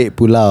tinggi? Balik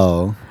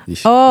Pulau.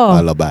 Ish, Oh.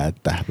 Kepala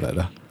Batas pula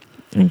dah.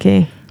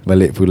 Okay.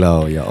 Balik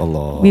Pulau, ya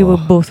Allah. We were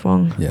both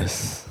wrong.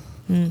 Yes.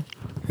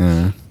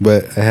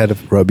 But I had a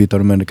rugby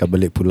tournament dekat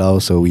Balik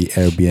Pulau, so we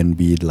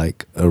Airbnb'd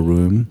like a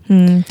room.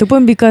 Tu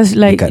pun because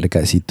like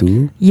Dekat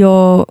situ.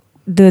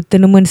 the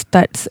tournament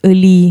starts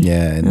early.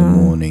 Yeah, in the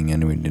morning,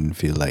 and we didn't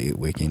feel like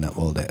waking up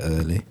all that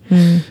early.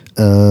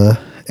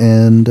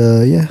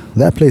 Yeah,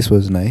 that place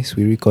was nice.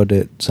 We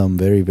recorded some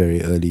very,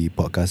 very early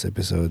podcast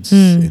episodes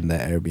in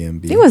that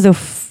Airbnb. It was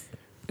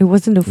it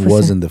wasn't the first. It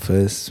wasn't the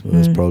first. It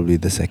was probably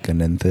the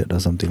second and third or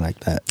something like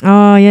that.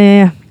 Oh,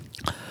 yeah.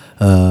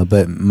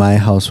 But my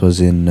house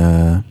was in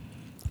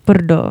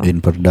Perda.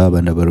 in Perda,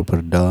 Bandar Baru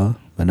Perda.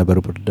 Bandar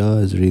Baru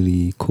Perda is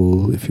really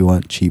cool if you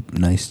want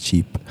nice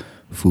cheap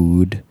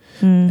food.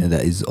 And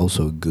that is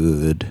also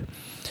good.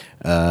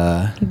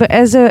 But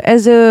as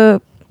a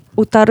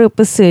utara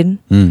person,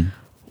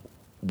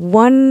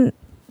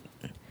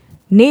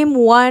 name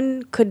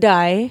one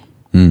kedai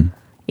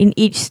in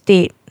each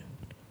state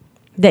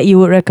that you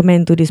would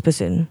recommend to this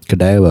person.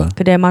 Kedai apa?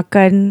 Kedai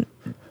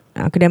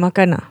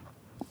makan lah.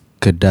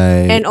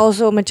 Kedai. And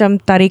also macam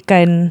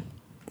tarikan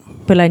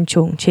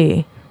pelancong,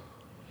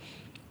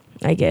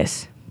 I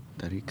guess.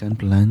 Tarikan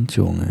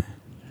pelancong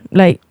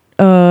Like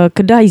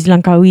kedai is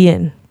Langkawi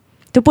kan.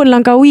 Tu pun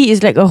Langkawi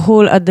is like a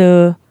whole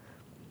other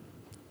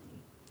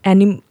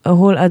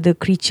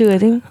creature, I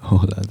think.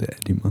 Whole other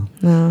animal.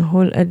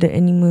 Whole other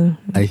animal.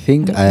 I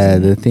think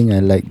the thing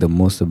I like the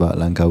most about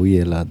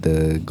Langkawi ialah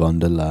the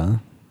gondola,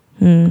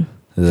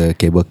 the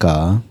cable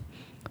car.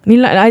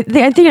 I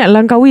think that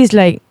Langkawi is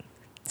like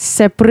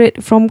separate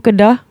from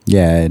Kedah.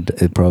 Yeah,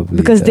 it probably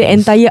because does. the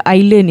entire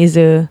island is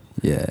a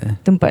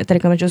tempat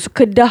tarikan pelancong. So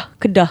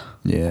Kedah.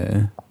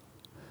 Yeah.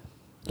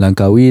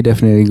 Langkawi,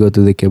 definitely go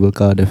to the cable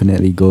car.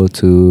 Definitely go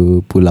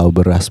to Pulau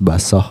Beras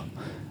Basah.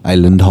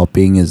 Island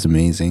hopping is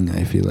amazing.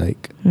 I feel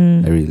like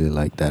I really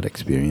like that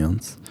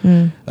experience.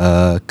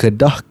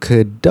 Kedah.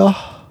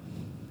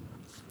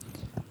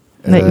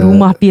 Like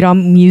rumah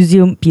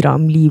museum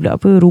Piramli pula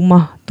apa,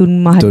 rumah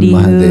Tun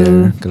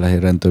Mahathir.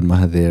 Kelahiran Tun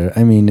Mahathir.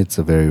 I mean, it's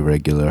a very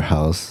regular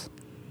house.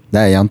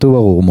 Yang tu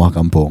baru rumah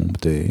kampung,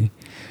 betul.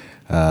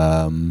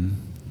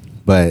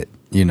 But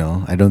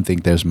I don't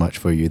think there's much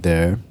for you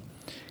there.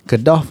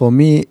 Kedah, for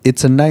me,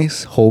 it's a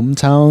nice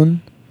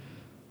hometown,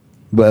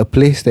 but a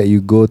place that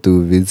you go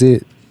to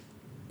visit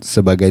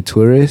sebagai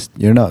tourist,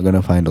 you're not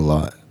gonna find a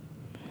lot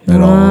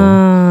at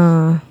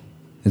all.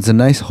 It's a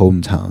nice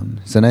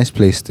hometown. It's a nice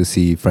place to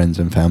see friends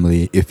and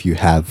family if you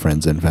have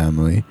friends and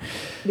family.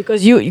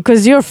 Because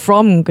you're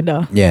from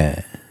Kedah.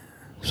 Yeah.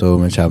 So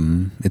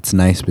macam it's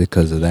nice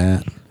because of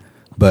that.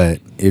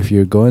 But if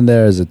you're going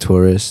there as a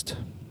tourist,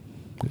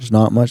 there's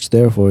not much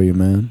there for you,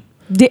 man.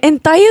 The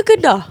entire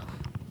Kedah.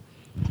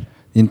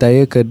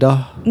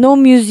 No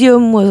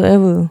museum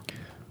whatsoever.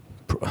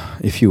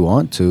 If you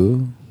want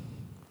to.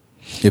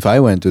 If I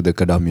went to the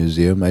Kedah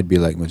Museum, I'd be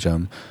like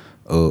macam,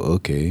 oh,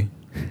 okay.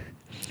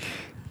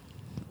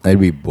 I'd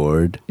be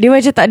bored. Dia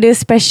macam tak ada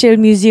special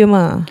museum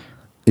ah.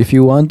 If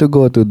you want to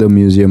go to the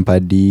Museum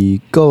Padi,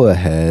 go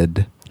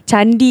ahead.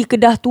 Candi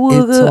Kedah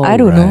tua it's ke? I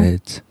don't know.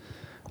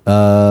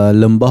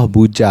 Lembah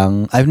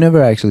Bujang. I've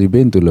never actually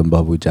been to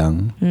Lembah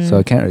Bujang, so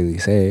I can't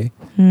really say.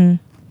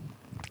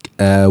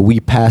 We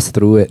pass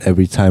through it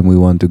every time we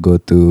want to go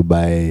to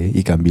buy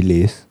ikan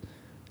bilis.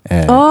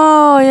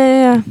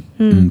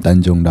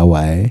 Tanjung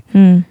Dawai.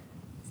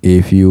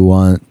 If you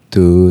want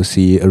to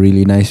see a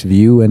really nice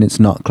view and it's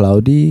not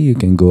cloudy, you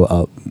can go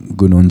up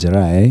Gunung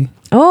Jerai.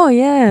 Oh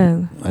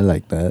yeah, I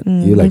like that.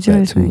 You like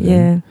that too?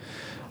 Yeah.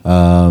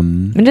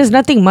 And there's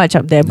nothing much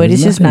up there, but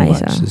it's just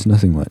nice. There's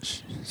nothing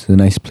much. It's a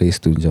nice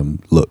place to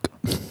look.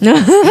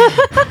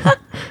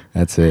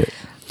 That's it.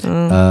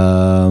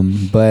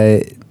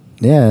 But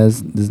yeah,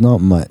 there's not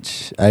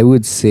much. I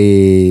would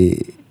say,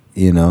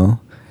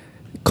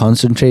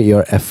 concentrate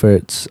your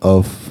efforts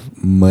of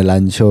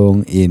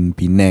melancong in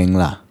Penang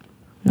lah.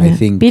 Yeah. I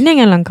think Penang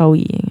and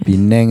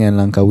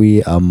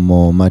Langkawi are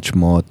much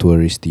more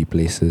touristy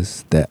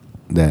places that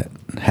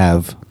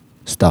have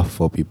stuff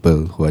for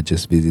people who are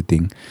just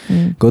visiting.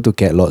 Go to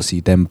Cat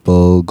Lotsi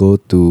Temple. Go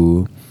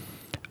to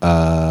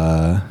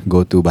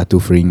Batu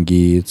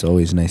Feringhi. It's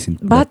always nice in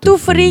Batu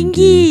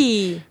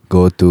Feringhi.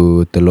 Go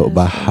to Teluk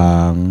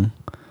Bahang.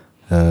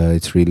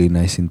 It's really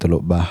nice in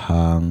Teluk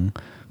Bahang.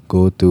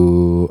 Go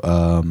to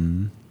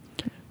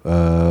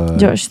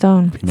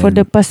Georgetown Penang, for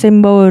the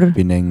Pasembur.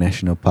 Penang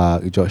National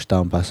Park.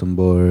 Georgetown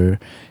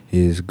Pasembur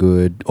is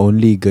good.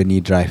 Only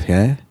Gurney Drive,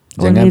 yeah.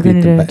 Jangan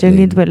pergi tempat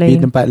lain. Pergi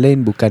tempat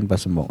lain bukan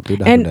Pasembur.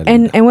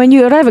 And when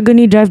you arrive at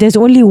Gurney Drive, there's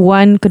only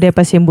one kedai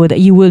Pasembur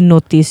that you will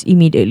notice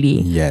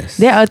immediately. Yes.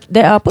 There are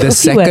the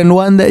second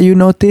one that you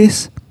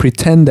notice,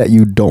 pretend that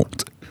you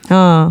don't.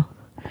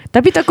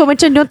 Tapi takut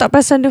macam dia tak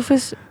perasan the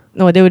first.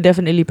 No, they will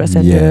definitely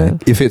perasan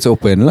if it's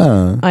open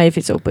lah. If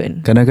it's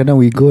open. Kadang-kadang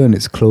we go and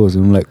it's closed.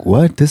 I'm like,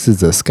 what? This is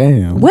a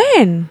scam.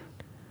 When?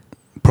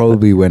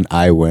 Probably when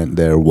I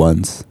went there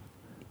once.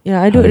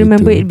 Yeah, I don't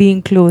remember it being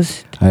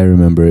closed. I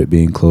remember it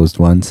being closed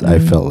once. I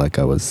felt like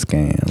I was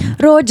scammed.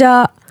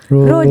 Rojak.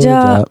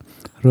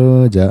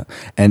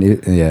 And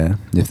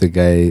if the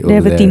guy they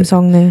have a theme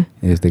song there.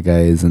 If the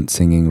guy isn't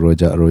singing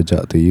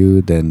rojak to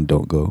you, then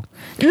don't go.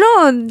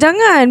 No,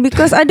 jangan,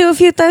 because ada a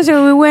few times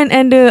when we went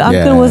and the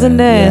uncle wasn't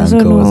there. Yeah,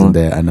 uncle wasn't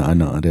there.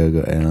 Anak-anak dia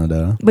got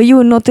another. But you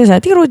will notice, I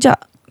think Rojak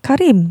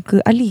Karim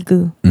ke Ali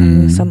ke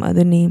some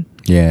other name.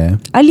 Yeah.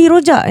 Ali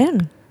Rojak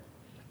kan?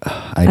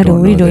 I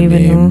don't know the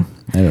name.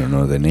 I don't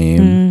know the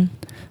name.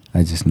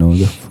 I just know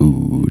the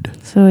food.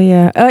 So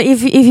yeah,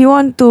 if you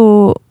want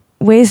to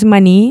waste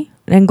money,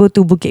 then go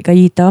to Bukit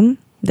Kayu Hitam.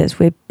 That's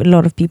where a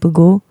lot of people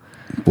go.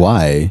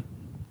 Why?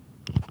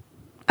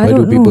 Why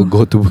do people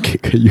go to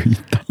Bukit Kayu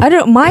Hitam? I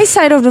don't know. My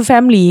side of the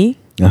family,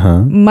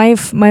 my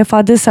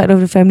father's side of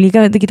the family,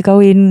 kan waktu kita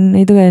kahwin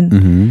itu kan,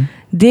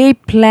 they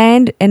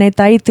planned an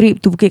entire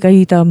trip to Bukit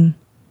Kayu Hitam.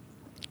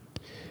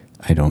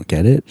 I don't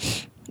get it.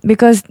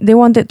 Because they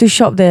wanted to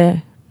shop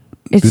there.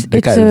 It's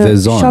a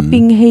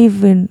shopping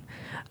haven.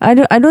 I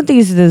don't think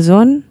it's the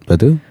zone.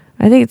 Betul?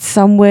 I think it's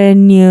somewhere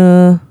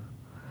near,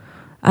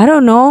 I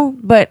don't know,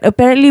 but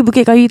apparently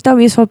Bukit Kayu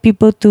Hitam is for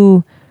people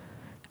to,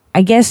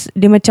 I guess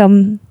dia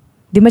macam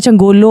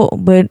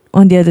golok, but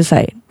on the other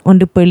side, on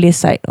the Perlis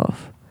side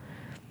of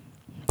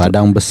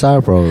Padang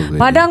Besar probably.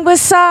 Padang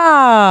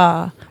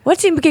Besar.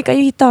 What's in Bukit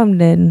Kayu Hitam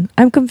then?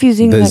 I'm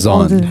confusing. The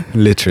zone,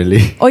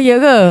 literally. Oh yeah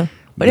ke?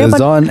 The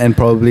zone and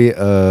probably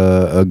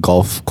a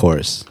golf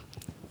course.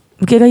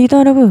 Bukit Kayu Hitam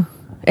ada apa?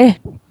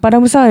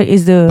 Padang Besar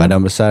is the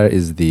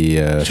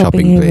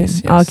shopping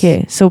place. Yes.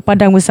 Okay, so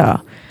Padang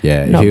Besar.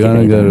 Yeah, if you're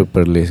gonna go to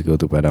Perlis, go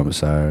to Padang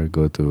Besar.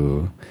 Go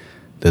to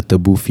the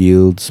Tebu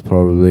Fields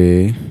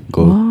probably.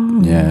 Go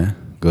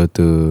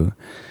to.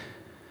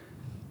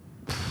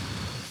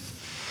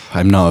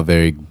 I'm not a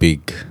very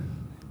big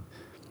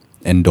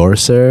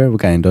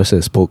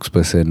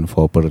spokesperson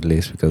for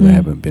Perlis because I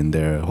haven't been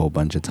there a whole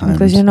bunch of times.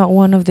 Because you're not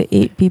one of the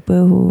 8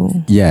 people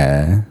who.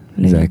 Yeah,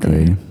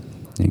 exactly.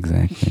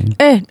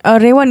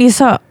 Rewan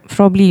Ishak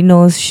probably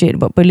knows shit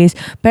about Perlis.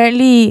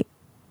 Apparently,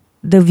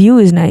 the view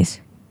is nice.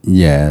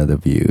 Yeah, the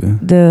view.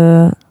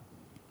 The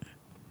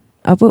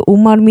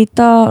Umar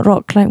Mita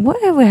rock climb.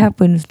 Whatever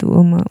happens to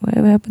Umar?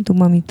 Whatever happened to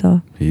Umar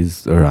Mita?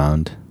 He's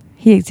around.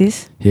 He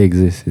exists? He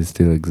exists. He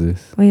still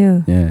exists. Oh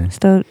yeah. Yeah.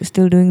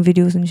 Still doing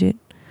videos and shit.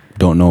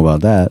 Don't know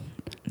about that,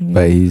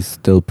 but he's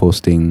still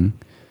posting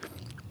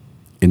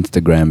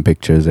Instagram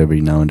pictures every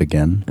now and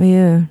again. Oh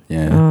yeah.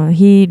 Yeah.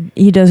 He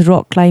does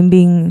rock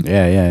climbing.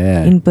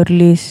 Yeah. In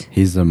Perlis.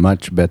 He's a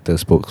much better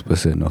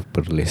spokesperson of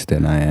Perlis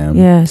than I am.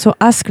 Yeah. So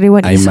ask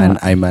Rewan Ishak.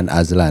 Ayman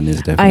Azlan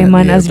is definitely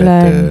a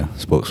better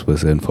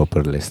spokesperson for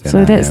Perlis than I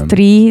am. So that's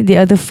 3.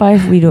 The other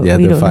 5 we don't. The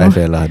other 5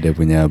 know. ialah dia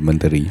punya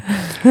menteri.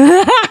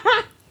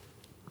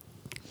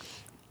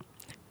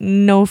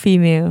 No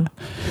female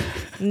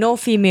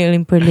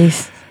in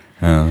Perlis.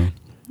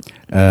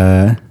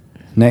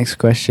 Next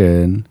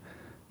question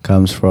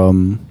comes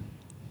from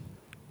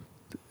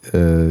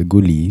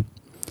Guli.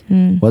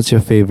 What's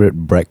your favorite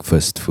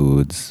breakfast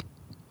foods?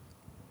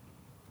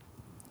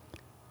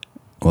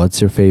 Do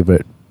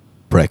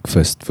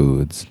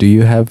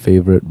you have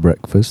favorite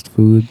breakfast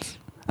foods?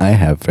 I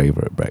have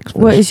favorite breakfast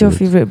foods. What is your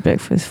favorite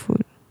breakfast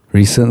food?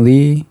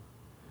 Recently,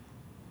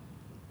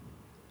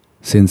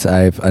 since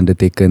I've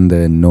undertaken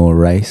the no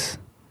rice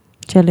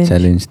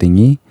challenge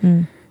thingy,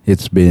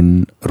 it's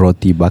been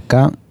roti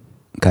bakar,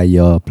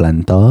 kaya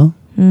plantar,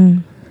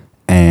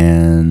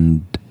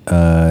 and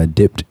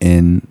dipped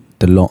in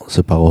telur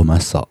separuh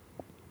masak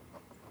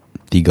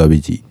 3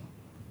 biji.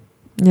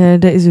 Yeah,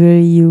 that is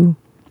very you.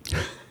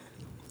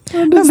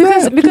 No,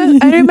 because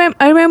I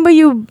remember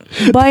you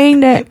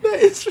buying that.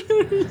 That is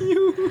very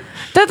you.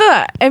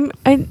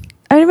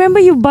 I remember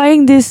you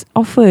buying this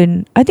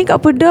often. I think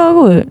kat Pedah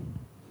kot.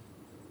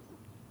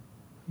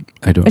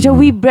 I don't Macam know.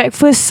 we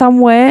breakfast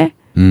somewhere,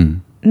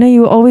 then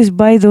you always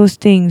buy those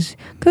things.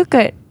 Ke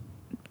kat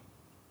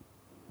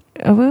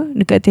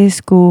dekat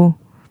Tesco.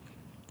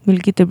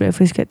 Bila kita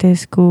breakfast kat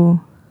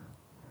Tesco.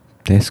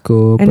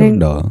 Tesco And then-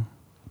 Pedah.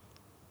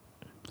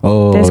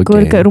 Oh, Tesco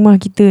okay. dekat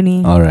rumah kita ni.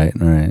 Alright.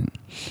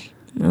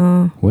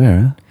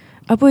 Where?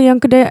 apa yang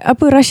kedai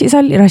apa Rashid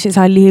Saleh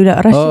pula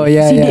Rashid Oh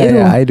yeah, Siddiq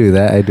tu. I do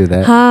that. I do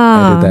that. Ha.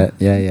 I do that.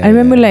 Yeah. I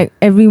remember like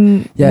every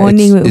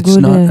morning we'll it's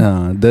go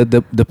not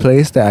there. the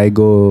place that I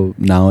go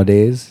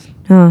nowadays.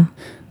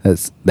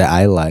 That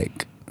I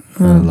like.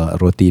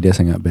 Roti dia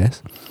sangat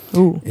best.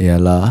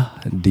 Ialah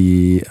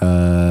di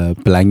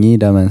Pelangi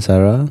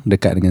Damansara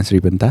dekat dengan Sri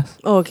Pentas.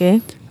 Oh,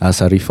 okay.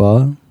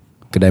 Sarifah,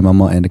 kedai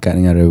mamak yang dekat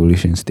dengan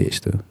Revolution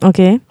Stage tu.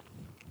 Okay.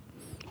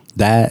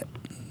 That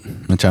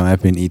macam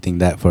I've been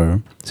eating that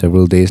for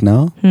several days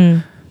now.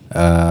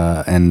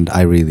 And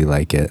I really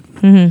like it.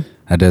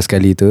 Ada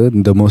sekali tu,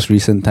 the most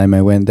recent time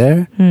I went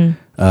there,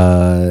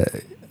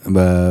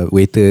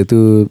 waiter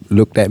tu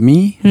looked at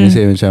me and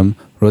say macam,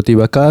 roti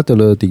bakar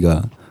telur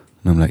 3.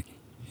 And I'm like,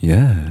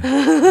 yeah.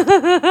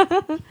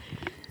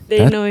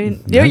 They know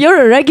it.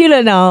 You're a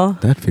regular now.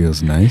 That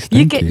feels nice.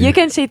 You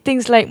can say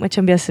things like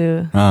macam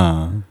biasa.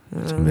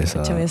 Macam biasa.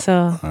 Macam biasa.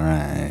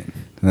 Alright.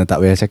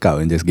 Tak payah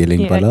cakap, just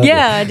geling kepala.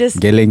 Yeah, just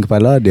geling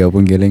kepala, dia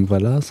pun geling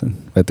kepala.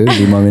 Lepas tu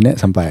 5 minit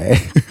sampai.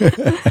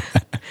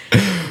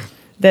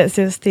 That's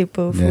your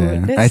staple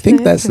food. Yeah. I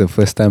think that's the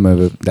first time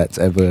that's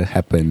ever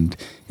happened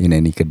in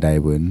any kedai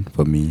pun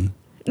for me.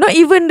 Not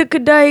even the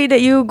kedai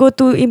that you go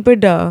to in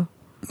Perda.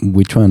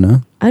 Which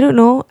one? I don't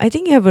know. I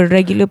think you have a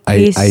regular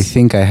place. I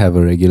think I have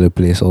a regular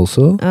place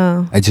also.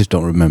 I just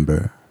don't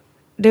remember.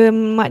 The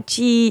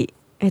makcik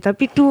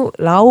tapi tu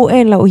lauk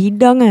lauk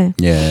hidang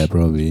Yeah,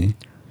 probably.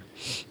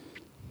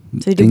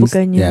 So dia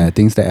bukannya. Yeah,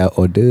 things that I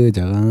order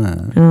jarang lah.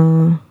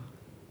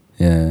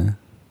 Yeah,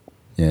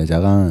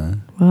 jarang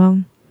lah.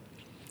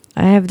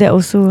 I have that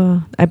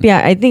also. I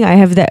think I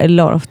have that a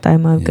lot of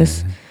time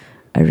because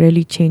I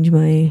rarely change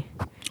my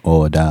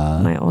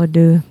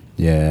order.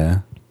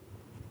 Yeah.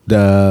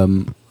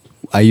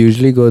 I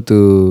usually go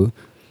to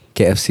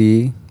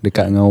KFC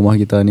dekat dengan rumah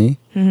kita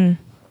ni.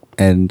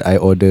 And I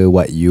order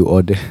what you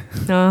order.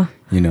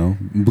 You know,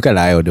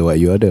 bukanlah I order what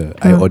you order.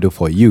 I order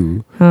for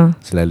you.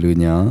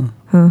 Selalunya.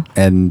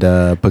 And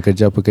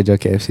pekerja-pekerja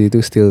KFC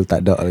tu still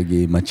tak ada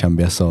lagi macam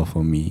biasa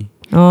for me.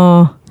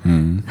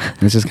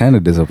 Which is kind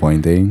of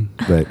disappointing.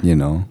 But you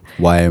know,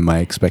 why am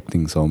I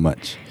expecting so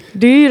much?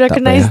 Do you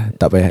recognize?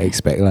 Tak payah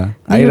expect lah.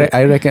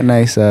 I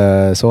recognize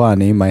Soa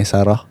ni, my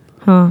Sarah.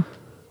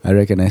 I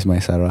recognize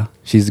my Sarah.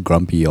 She's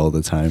grumpy all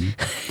the time.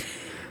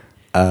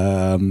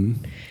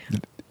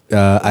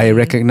 I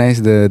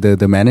recognize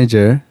the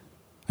manager.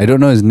 I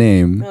don't know his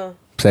name.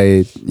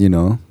 Saya,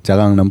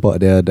 jarang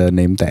nampak dia ada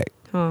name tag.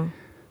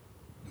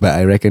 But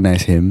I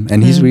recognize him.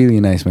 And he's really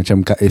nice.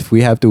 Macam if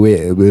we have to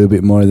wait a little bit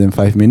more than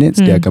 5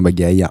 minutes, dia akan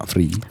bagi ayak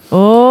free.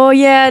 Oh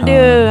yeah,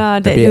 dia.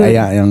 Tapi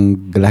ayak yang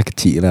gelas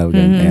kecil lah,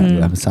 bukan ayak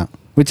gelas besar.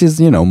 Which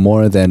is,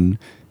 more than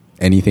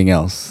anything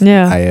else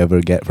I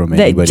ever get from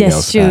anybody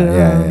else.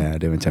 Yeah.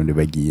 Dia macam dia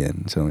bagi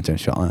kan. So macam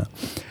shock lah.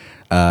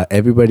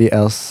 Everybody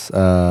else,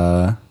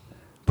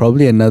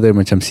 probably another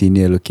macam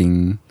senior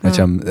looking,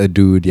 macam a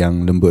dude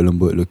yang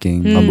lembut-lembut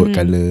looking, rambut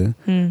colour.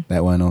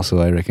 That one also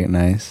I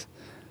recognize.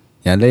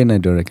 Yang lain I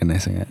don't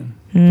recognize sangat.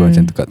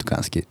 Macam tukar-tukar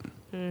sikit.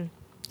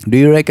 Do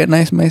you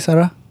recognize my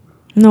Sarah?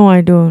 No,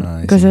 I don't.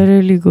 Because I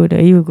really go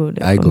there. You go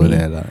there. I go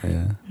there lah,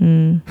 yeah.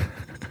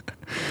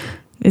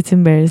 It's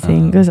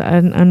embarrassing because I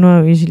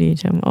know usually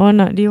macam,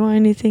 do you want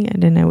anything?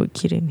 And then I would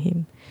kirim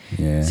him.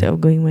 Yeah. Instead of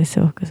going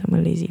myself because I'm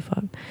a lazy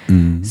fuck.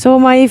 So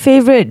my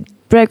favourite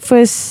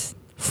breakfast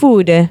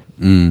food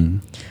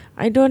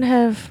I don't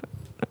have.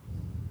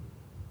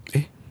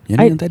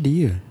 Yang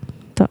tadi je.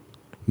 Tak.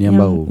 Yang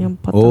bau. Yang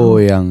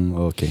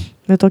patah. Okay.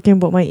 You're talking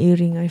about my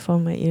earring. I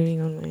found my earring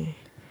on my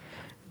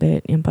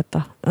bed yang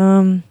patah.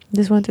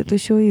 Just wanted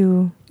to show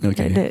you.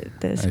 Okay.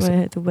 That's why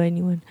I had to buy a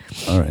new one.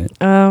 Alright.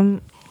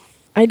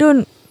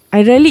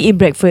 I rarely eat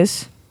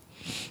breakfast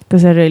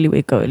because I rarely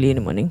wake up early in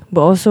the morning.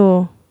 But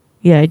also,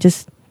 I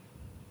just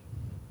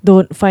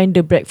don't find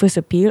the breakfast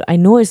appeal. I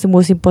know it's the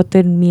most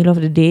important meal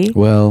of the day.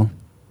 Well,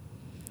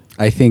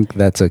 I think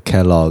that's a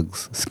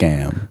Kellogg's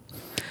scam.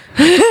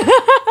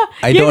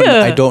 I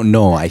don't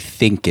know. I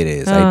think it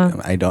is.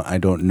 I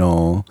don't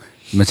know.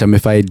 Macam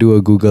if I do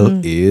a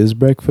Google, is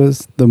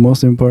breakfast the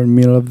most important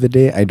meal of the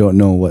day? I don't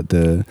know what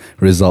the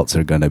results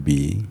are gonna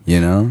be.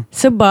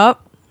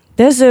 Sebab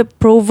there's a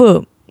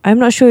proverb. I'm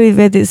not sure if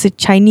it's a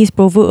Chinese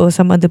proverb or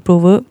some other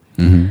proverb.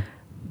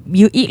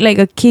 You eat like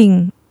a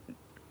king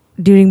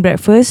during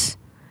breakfast.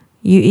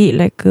 You eat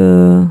like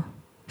a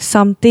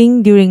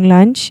something during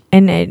lunch,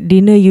 and at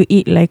dinner you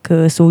eat like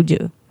a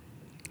soldier.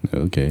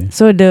 Okay.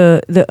 So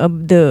the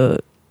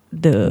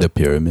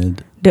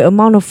pyramid. The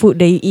amount of food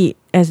that you eat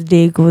as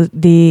day goes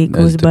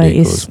by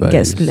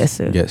gets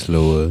lesser. Gets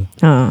lower.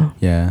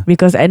 Yeah.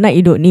 Because at night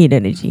you don't need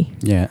energy.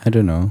 Yeah, I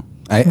don't know.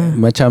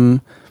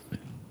 Macam,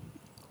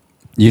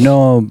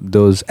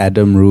 those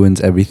Adam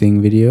ruins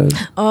everything videos?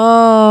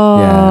 Oh.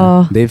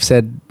 Yeah. They've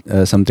said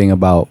something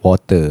about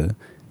water.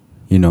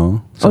 You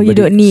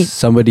don't need.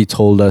 Somebody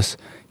told us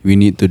we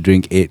need to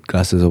drink 8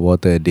 glasses of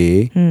water a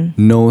day.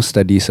 No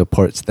study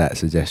supports that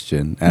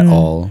suggestion at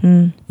all.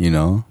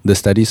 The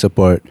study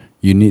support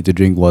you need to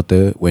drink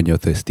water when you're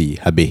thirsty.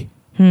 Habis.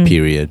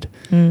 Period.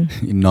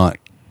 Not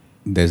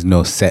there's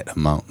no set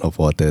amount of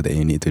water that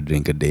you need to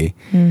drink a day.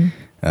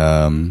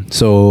 Mm.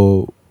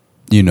 So,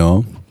 you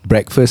know,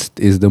 breakfast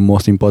is the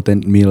most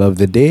important meal of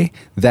the day.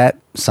 That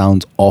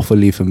sounds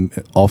awfully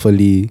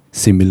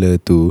similar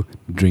to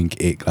drink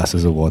 8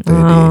 glasses of water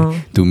a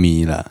day to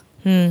me lah.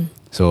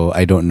 So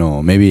I don't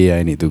know. Maybe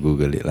I need to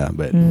Google it lah,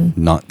 but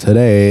not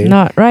today.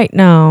 Not right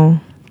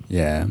now.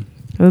 Yeah.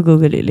 We'll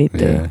Google it later.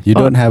 Yeah. You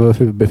don't have a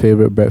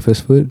favorite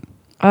breakfast food?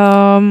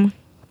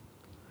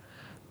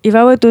 If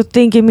I were to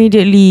think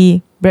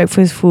immediately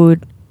breakfast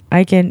food,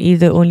 I can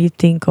either only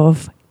think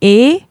of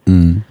A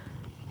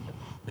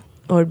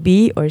or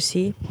B or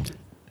C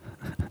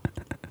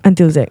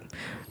until Z.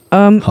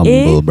 Humble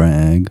A,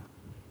 brag.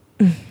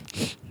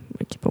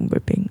 I keep on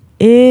burping.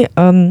 A,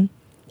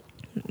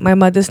 my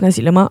mother's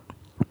nasi lemak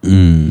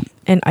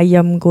and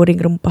ayam goreng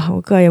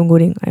rempah ke ayam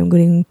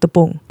goreng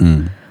tepung.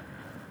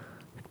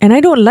 And I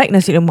don't like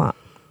nasi lemak.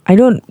 I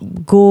don't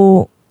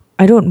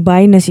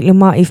buy nasi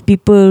lemak. If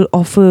people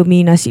offer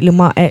me nasi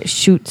lemak at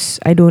shoots,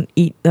 I don't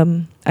eat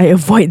them. I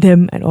avoid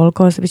them at all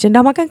costs. Macam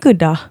dah makan ke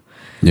dah?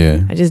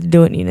 Yeah. I just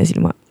don't eat nasi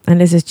lemak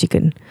unless it's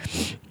chicken.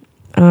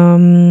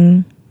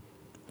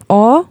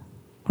 Or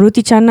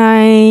roti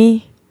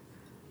canai.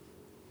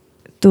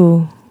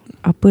 Tu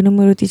apa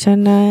nama roti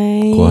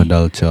canai? Kuah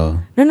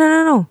dalca.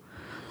 No.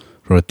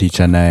 Roti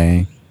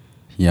canai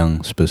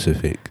yang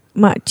specific.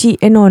 Makcik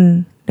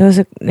Enon. There's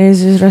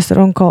this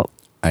restaurant called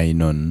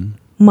Ainon.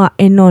 Mak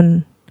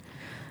Enon.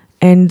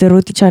 And the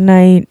roti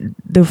canai,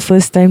 the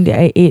first time that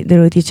I ate the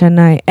roti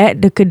canai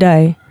at the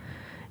kedai,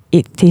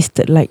 it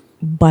tasted like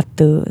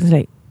butter. It's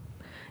like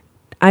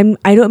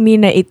I don't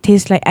mean that it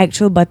tastes like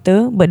actual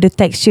butter, but the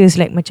texture is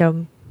like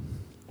macam,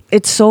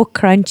 it's so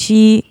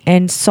crunchy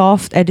and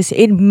soft at the same.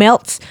 It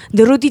melts.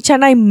 The roti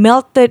canai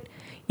melted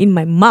in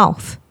my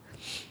mouth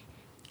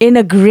in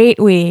a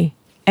great way,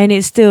 and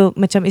it still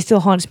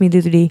haunts me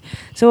till today.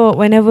 So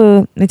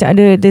whenever macam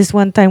ada this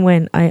one time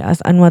when I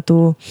asked Anwar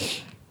to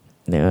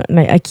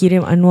like I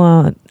kirim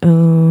Anwar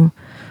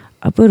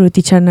apa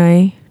roti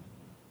canai,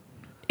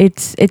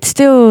 it's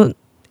still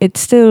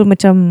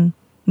macam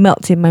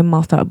melts in my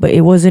mouth tak, but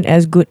it wasn't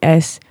as good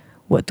as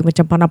waktu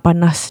macam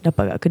panas-panas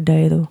dapat kat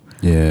kedai tu.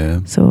 Yeah.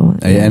 So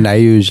And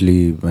I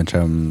usually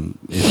macam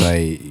if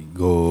I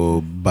go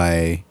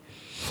buy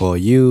for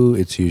you,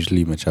 it's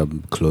usually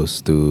macam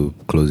close to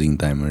closing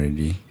time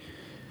already.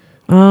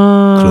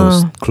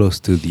 Close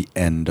to the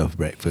end of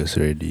breakfast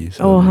already.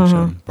 So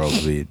macam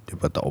probably dia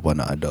tak apa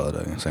nak ada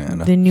dah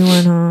sangat dah. The new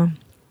one, huh?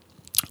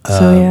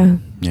 So yeah,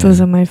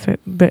 those are my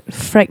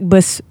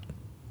Fragbus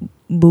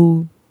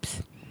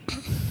boobs.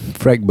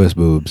 Fragbus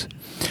boobs.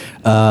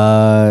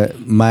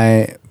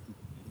 My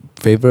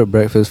favorite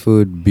breakfast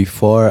food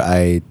before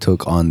I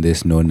took on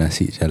this no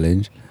nasi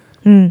challenge.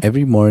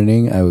 Every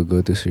morning I would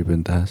go to Sri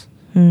Pentas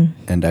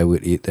and I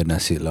would eat the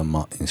nasi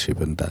lemak in Sri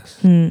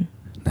Pentas.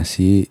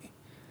 Nasi,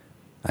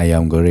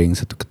 ayam goreng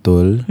satu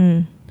ketul,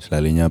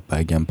 selalunya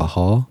bahagian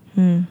paha,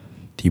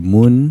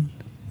 timun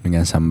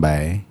dengan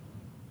sambai,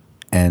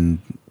 and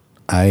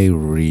I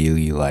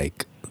really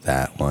like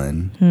that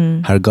one.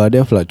 Harga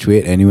dia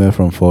fluctuate anywhere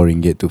from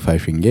RM4 to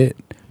RM5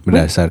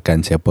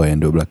 berdasarkan siapa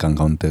yang duduk belakang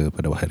kaunter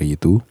pada hari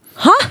itu.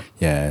 Huh?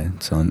 Yeah,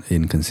 it's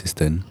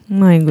inconsistent.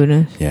 My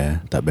goodness.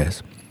 Yeah, tak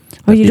best.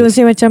 Oh, you don't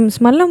say macam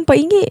semalam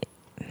RM4?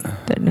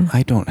 Tak ada.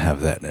 I don't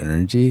have that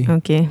energy.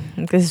 Okay,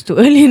 because it's too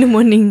early in the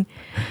morning.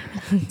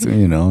 So,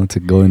 to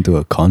go into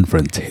a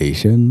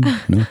confrontation.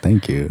 No,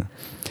 thank you.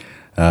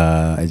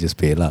 I just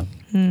pay up.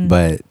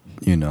 But,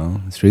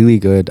 it's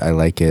really good. I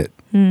like it.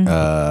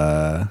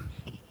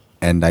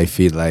 And I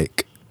feel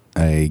like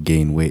I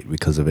gain weight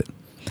because of it.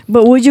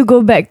 But would you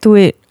go back to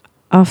it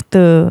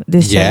after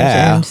this challenge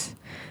ends?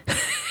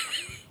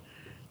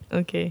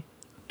 Okay.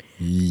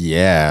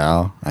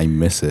 Yeah, I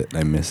miss it.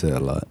 I miss it a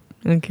lot.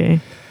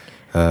 Okay.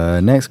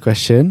 Next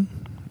question.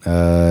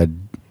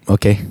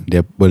 Okay,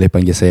 dia boleh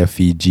panggil saya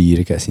Fiji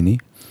dekat sini.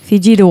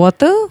 Fiji the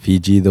water?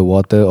 Fiji the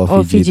water or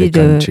Fiji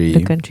the country?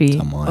 The country.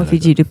 Or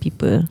Fiji the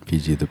people?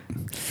 Fiji the...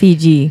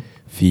 Fiji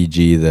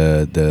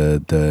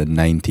the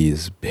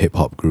 90s hip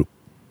hop group.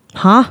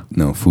 Huh?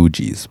 No,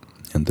 Fugees.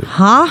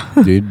 Huh?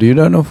 Do you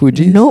not know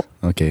Fugees? Nope.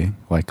 Okay,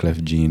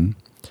 Wyclef Jean.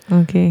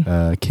 Okay.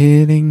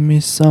 Killing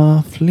me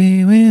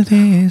softly with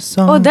his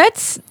song. Oh,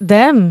 that's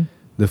them.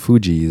 The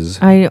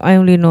Fugees. I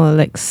only know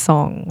like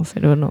songs. I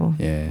don't know.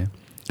 Yeah.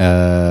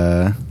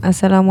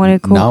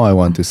 Assalamualaikum. Now I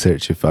want to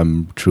search if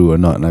I'm true or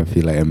not, and I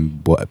feel like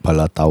I'm buat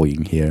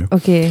palatawing here.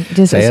 Okay,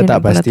 just saya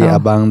tak pasti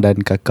abang dan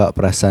kakak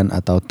perasan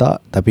atau tak,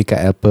 tapi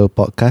kat Apple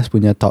Podcast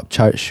punya top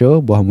chart show,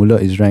 Buah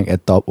Mulut is ranked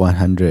at top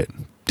 100.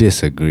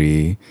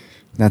 Disagree.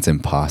 That's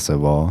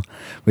impossible.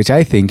 Which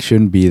I think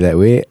shouldn't be that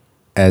way,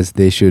 as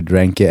they should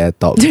rank it at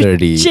top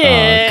 30.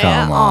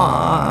 Come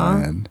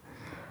on.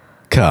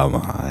 Come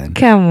on.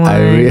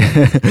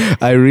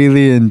 I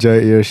really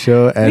enjoyed your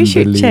show and we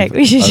should check.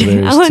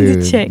 I want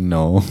to check.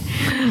 No.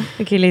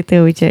 Okay,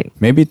 later we check.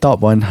 Maybe top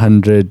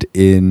 100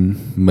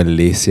 in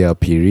Malaysia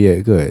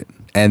period. Good.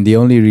 And the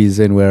only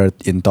reason we're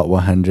in top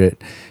 100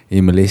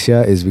 in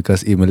Malaysia is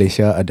because in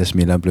Malaysia ada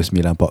 99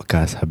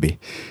 podcast habis.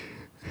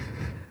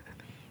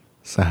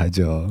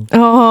 sahaja.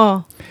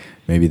 Oh.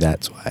 Maybe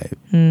that's why.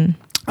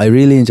 I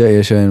really enjoy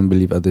your show and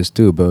believe others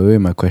too. But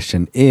wait, my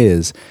question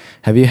is,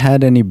 have you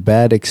had any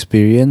bad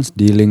experience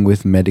dealing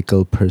with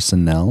medical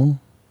personnel?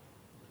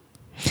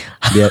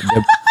 Dia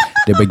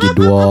bagi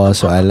dua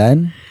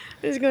soalan.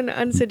 I'm just gonna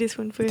answer this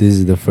one first. This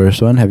is the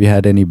first one. Have you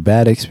had any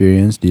bad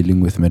experience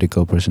dealing with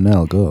medical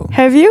personnel? Go.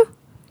 Have you?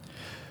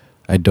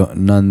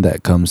 None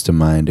that comes to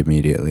mind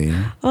immediately.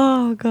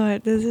 Oh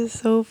god, this is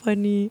so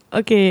funny.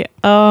 Okay,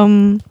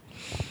 I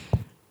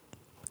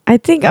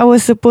think I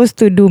was supposed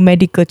to do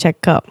medical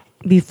checkup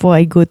before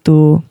I go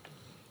to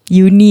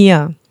uni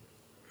lah.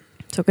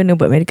 So kena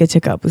buat medical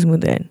checkup apa semua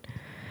tu kan.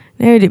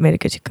 Then I did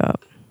medical checkup.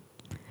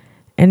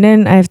 And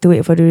then I have to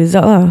wait for the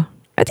result lah.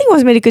 I think it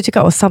was medical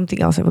checkup or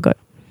something else, I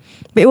forgot.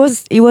 But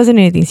it wasn't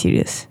anything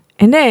serious.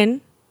 And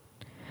then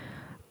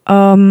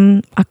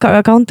akak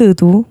kat counter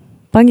tu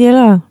panggil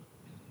lah.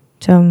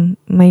 Macam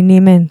my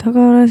name kan,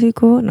 Taka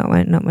Rasiko, not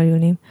my real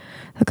name,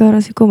 Taka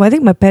Rasiko. But I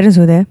think my parents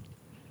were there.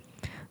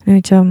 And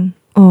macam,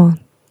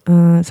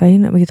 saya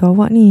nak beritahu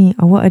awak ni,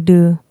 awak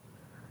ada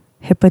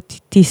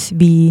hepatitis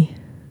B.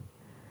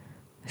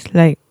 It's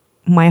like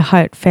my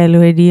heart fell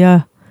already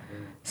lah.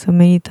 So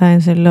many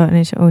times, a lot.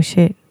 And I said, oh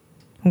shit,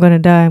 I'm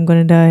gonna die.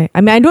 I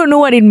mean, I don't know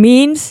what it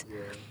means.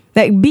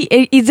 Like B,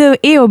 either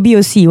A or B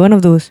or C, one of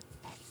those.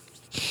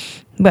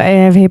 But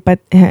I have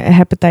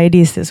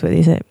hepatitis, that's what they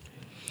said.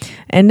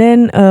 And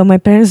then my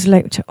parents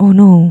like, oh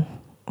no,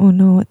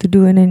 what to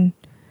do? And then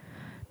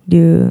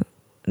dia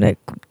like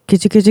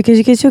kecoh.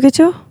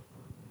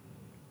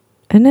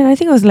 And then I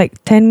think it was like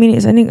 10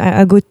 minutes. I think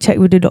I go check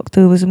with the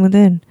doctor or something.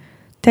 Then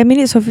 10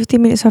 minutes or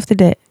 15 minutes after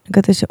that,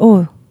 kata cik,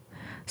 oh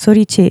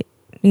sorry cik,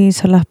 ni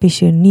salah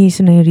patient, ni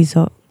sebenarnya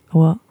result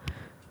awak.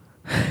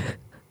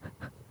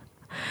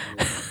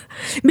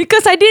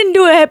 Because I didn't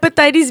do a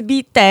hepatitis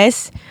B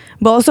test.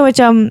 But also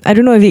macam, I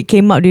don't know if it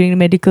came out during the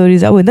medical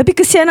result pun. Tapi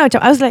kesian lah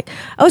macam, I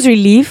was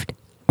relieved.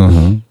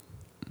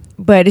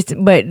 But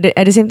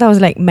at the same time I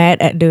was like mad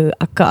at the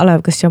akak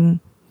lah. Because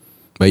macam,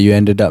 but you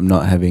ended up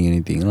not having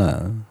anything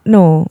lah.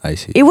 No, I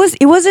see. It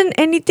wasn't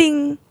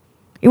anything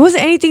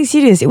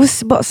serious. It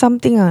was about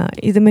something lah,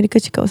 either medical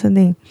checkup or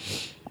something.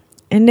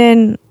 And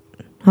then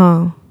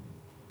dia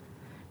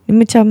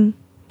macam,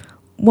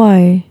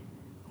 why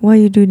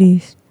you do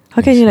this? How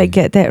can you like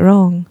get that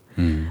wrong?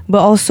 But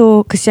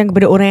also kesian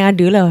kepada orang yang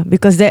ada lah,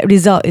 because that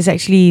result is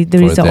actually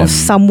the result of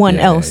someone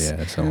else.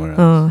 Yeah, someone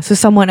else. So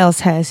someone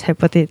else has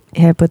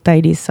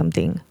hepatitis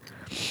something.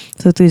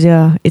 So tu je.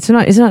 It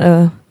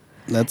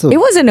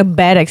wasn't a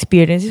bad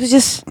experience. It was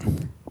just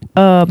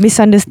a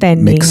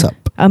misunderstanding.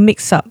 A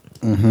mix up.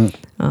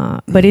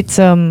 But it's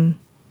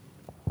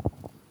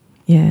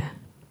yeah.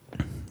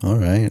 All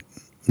right.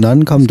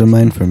 None come to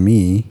mind for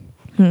me.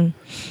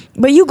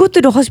 But you go to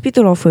the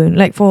hospital often,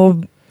 like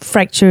for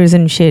fractures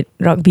and shit,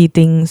 rugby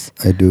things.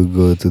 I do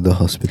go to the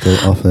hospital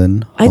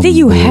often. I think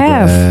you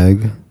have.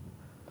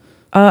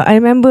 I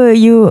remember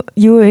you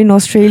were in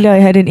Australia,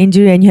 you had an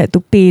injury and you had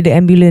to pay the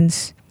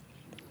ambulance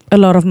a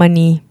lot of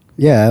money.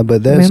 Yeah,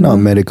 but that's not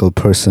medical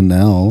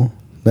personnel.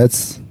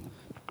 That's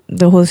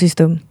the whole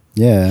system.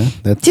 Yeah,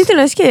 that's cerita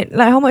lah sikit,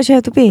 like how much you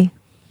have to pay?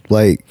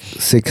 Like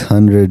 600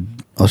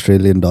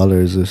 Australian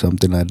dollars or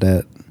something like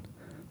that.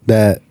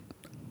 That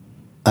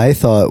I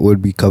thought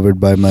would be covered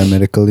by my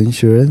medical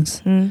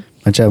insurance.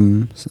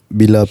 Macam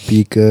bila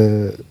pergi ke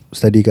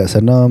study kat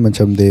sana,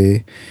 macam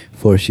they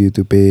force you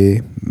to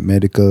pay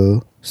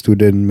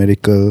student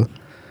medical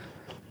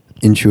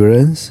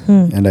insurance.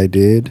 And I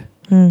did.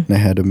 And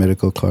I had a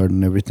medical card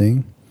and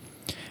everything.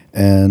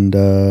 And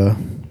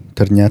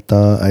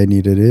ternyata I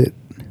needed it.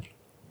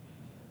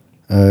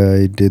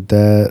 I did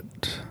that.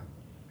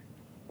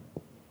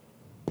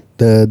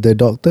 The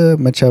doctor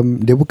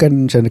macam, dia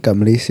bukan macam dekat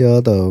Malaysia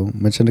tau.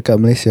 Macam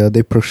dekat Malaysia they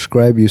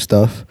prescribe you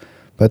stuff.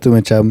 Lepas tu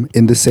macam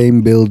in the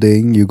same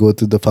building you go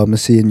to the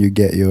pharmacy and you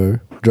get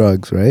your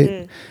drugs,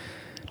 right?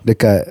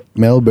 Dekat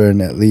Melbourne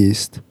at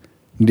least,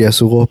 dia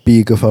suruh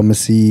pergi ke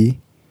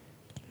pharmacy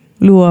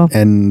luar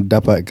and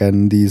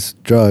dapatkan these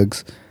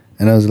drugs.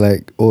 And I was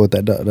like, oh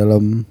tak ada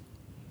dalam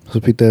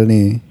hospital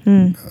ni.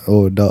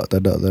 Oh tak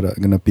ada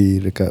kena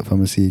pergi dekat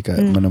pharmacy kat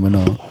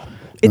mana-mana.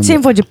 It's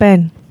same for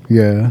Japan.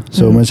 Yeah,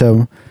 so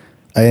macam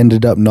I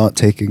ended up not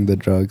taking the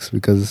drugs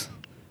because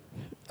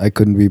I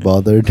couldn't be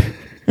bothered.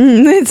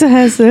 It's a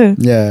hassle.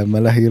 Yeah,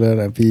 malah kira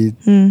nak pergi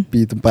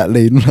tempat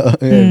lain lah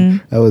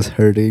kan. I was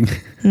hurting.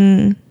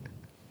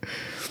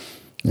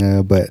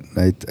 Yeah, but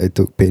I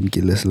took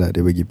painkillers lah.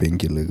 Dia bagi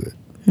painkiller good,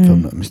 if I'm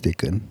not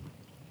mistaken.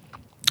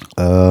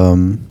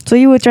 So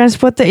you were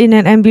transported in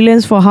an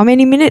ambulance for how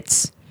many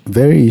minutes?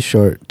 Very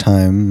short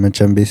time.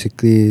 Macam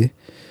basically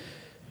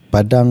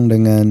Padang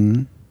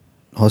dengan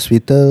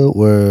hospital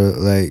were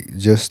like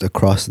just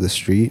across the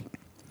street,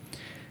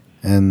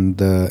 and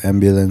the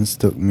ambulance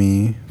took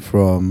me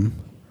from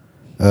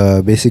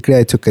basically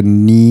I took a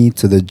knee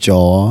to the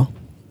jaw,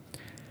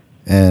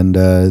 and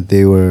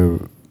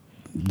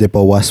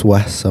depa was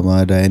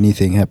sama ada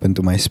anything happened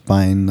to my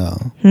spine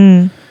now.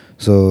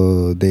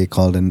 So they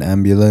called an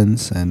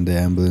ambulance, and the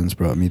ambulance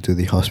brought me to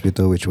the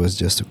hospital, which was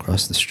just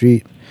across the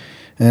street.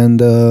 And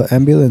the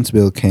ambulance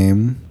bill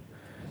came,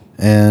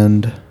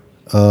 and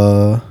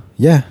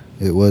yeah,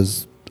 it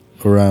was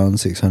around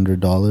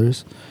 $600.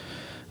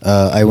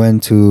 I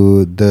went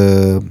to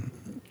the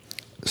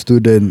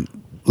student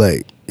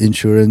like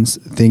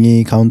insurance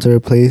thingy counter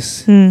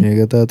place.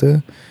 Yang kata tu,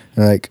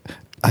 like,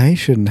 I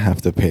shouldn't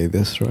have to pay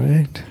this,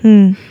 right?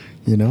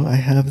 You know, I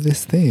have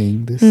this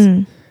thing, this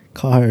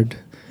card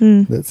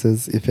that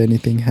says if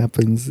anything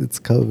happens, it's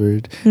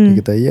covered.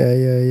 Dia kata,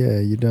 yeah,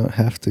 you don't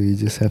have to. You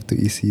just have to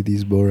isi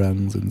these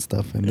borangs and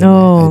stuff. And then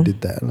I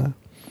did that lah.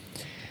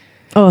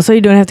 Oh, so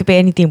you don't have to pay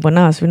anything pun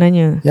lah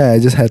sebenarnya. Yeah, I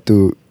just had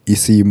to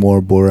isi more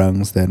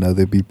borangs than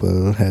other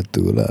people had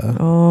to lah.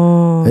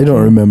 Oh, I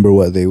don't remember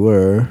what they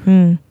were.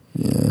 Hmm.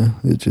 Yeah,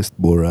 they're just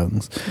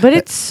borangs. But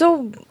it's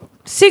so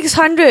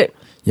 600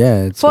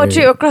 Yeah, it's for a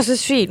very- trip across the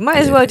street. Might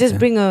as well just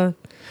Yeah. bring a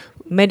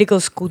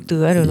medical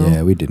scooter. I don't know.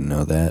 Yeah, we didn't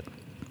know that.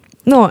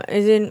 No,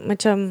 as in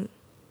macam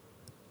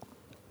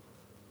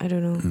I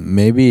don't know.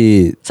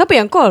 Maybe Siapa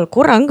yang call?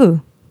 Korang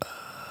ke?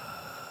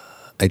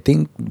 I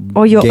think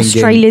Or your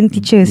Australian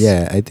teachers?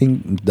 Yeah, I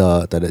think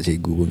tak ada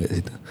cikgu pun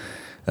kat situ.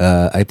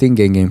 I think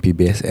geng-geng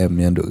PBSM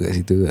yang duduk kat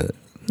situ.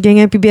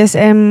 Geng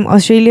PBSM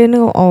Australian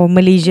or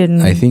Malaysian?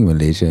 I think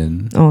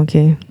Malaysian. Oh,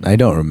 okay. I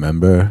don't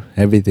remember.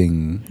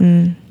 Everything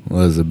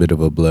was a bit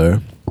of a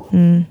blur.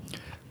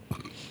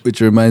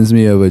 Which reminds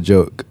me of a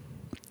joke.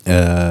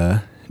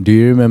 Do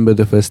you remember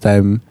the first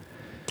time,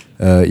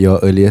 your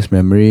earliest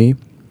memory?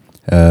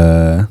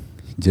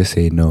 Just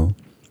say no.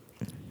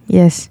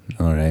 Yes.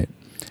 Alright.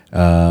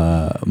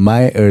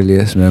 My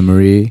earliest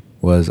memory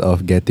was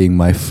of getting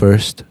my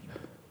first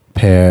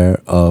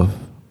pair of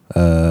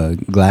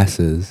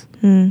glasses.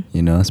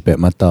 You know, spek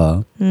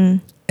mata.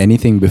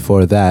 Anything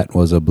before that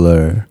was a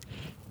blur.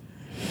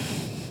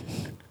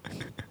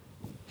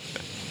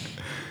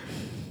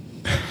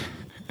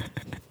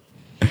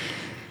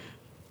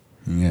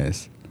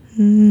 Yes.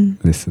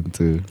 Listen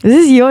to. Is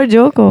this your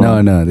joke or?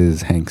 No, this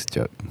is Hank's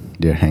joke.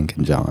 Dear Hank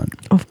and John.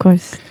 Of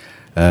course.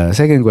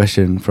 Second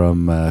question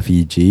from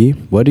Fiji.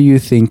 What do you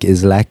think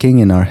is lacking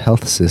in our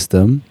health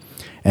system,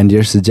 and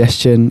your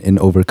suggestion in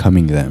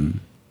overcoming them?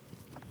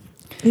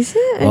 Is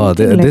it Oh,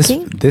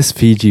 anything lacking? this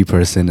Fiji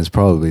person is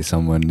probably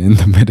someone in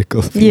the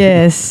medical field.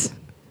 Yes.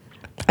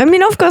 I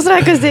mean, of course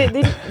lah, because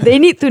they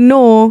need to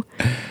know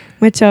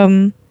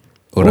macam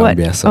Orang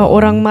biasa.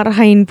 orang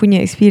Marhain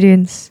punya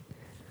experience.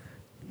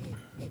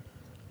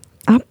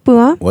 Apa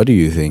ah? What do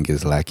you think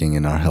is lacking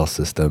in our health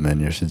system,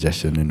 and your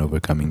suggestion in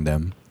overcoming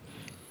them?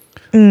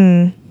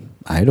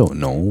 I don't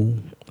know.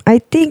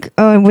 I think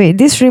wait,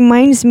 this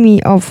reminds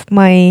me of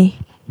my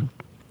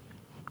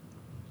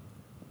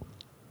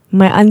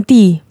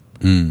auntie.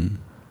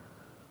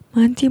 My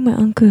auntie, my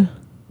uncle.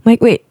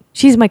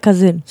 She's my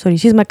cousin. Sorry,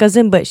 she's my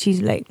cousin, but she's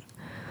like,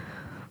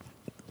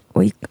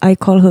 I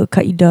call her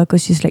Kaida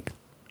because she's like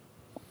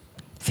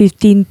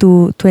 15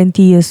 to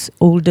 20 years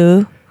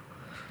older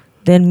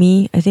than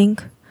me, I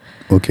think.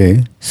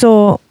 Okay.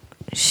 So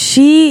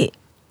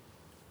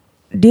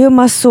dia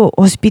masuk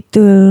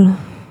hospital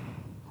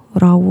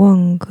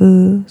Rawang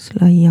ke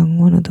Selayang,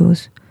 one of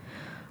those.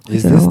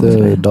 Is this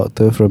the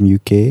doctor from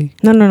UK?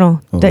 No.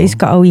 That is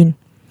Kak Awin.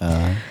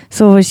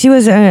 So she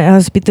was at a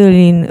hospital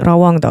in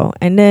Rawang tau.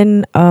 And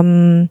then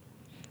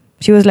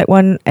she was like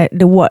one at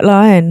the ward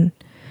lah, and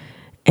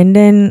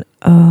then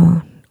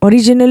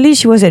originally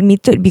she was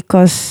admitted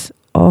because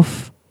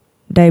of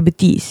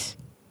diabetes.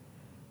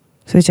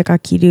 So macam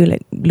kaki dia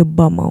like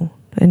lebam tau.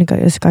 And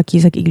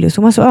kaki sakit gila.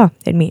 So masuk lah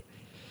admit.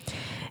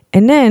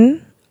 And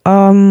then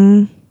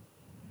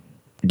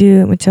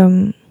dia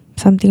macam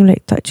something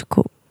like tak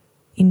cukup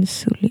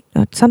insulin,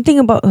 something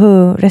about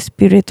her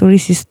respiratory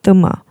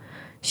system ah.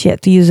 She had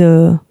to use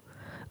a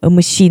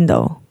machine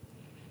tau,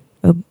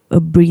 a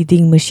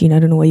breathing machine. I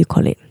don't know what you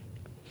call it.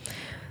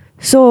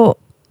 So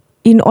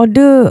in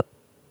order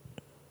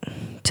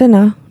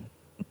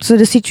so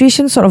the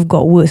situation sort of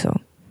got worse tau.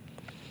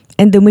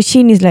 And the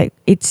machine is like,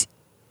 it's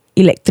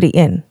electric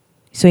kan,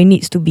 so it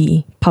needs to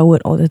be powered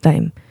all the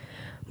time.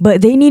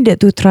 But they needed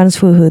to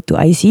transfer her to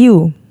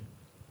ICU.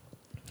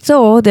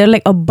 So there are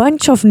like a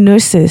bunch of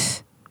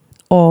nurses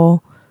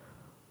or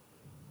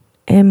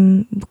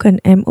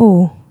bukan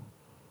MO,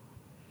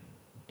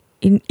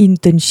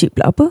 internship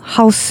lah, apa,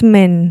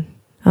 houseman,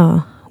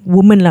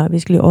 woman lah,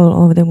 basically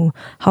all of them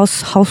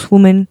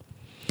housewoman.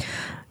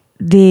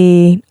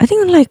 I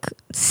think like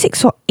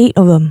 6 or 8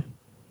 of them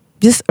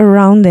just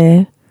around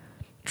there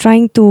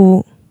trying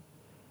to,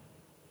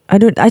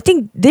 I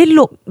think they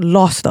look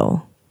lost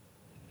though.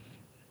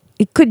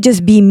 It could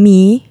just be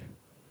me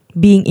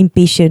being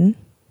impatient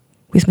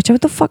with macam,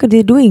 what the fuck are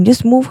they doing?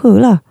 Just move her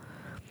lah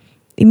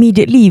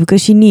immediately,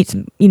 because she needs,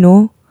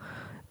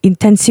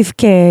 intensive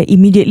care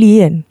immediately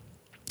kan,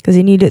 because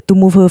they needed to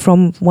move her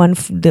from one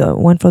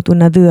floor to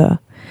another.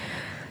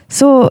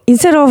 So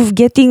instead of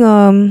getting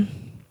a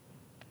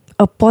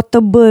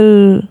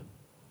portable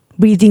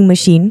breathing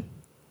machine,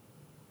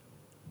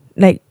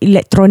 like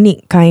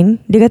electronic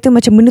kind, dia kata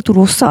macam benda tu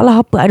rosak lah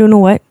apa, I don't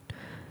know what.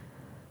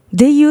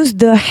 they used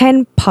the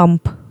hand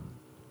pump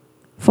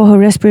for her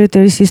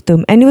respiratory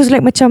system, and it was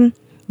like macam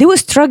they were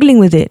struggling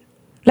with it.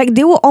 Like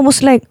they were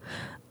almost like,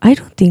 I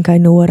don't think I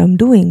know what I'm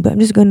doing, but I'm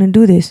just gonna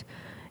do this.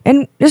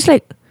 And just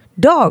like,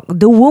 dog,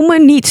 the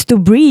woman needs to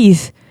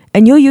breathe,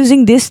 and you're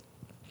using this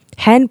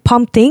hand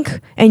pump thing,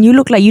 and you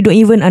look like you don't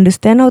even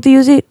understand how to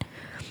use it.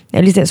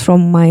 At least that's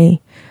from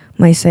my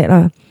side.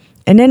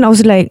 And then I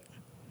was like,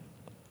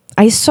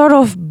 I sort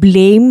of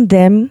blame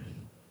them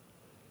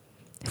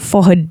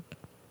for her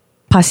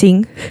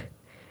passing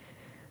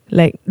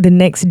like the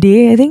next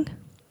day, I think,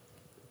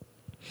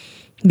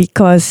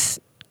 because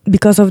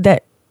of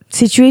that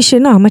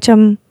situation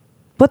macam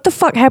what the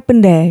fuck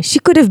happened there? She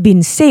could have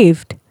been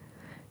saved.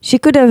 She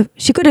could have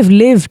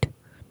lived.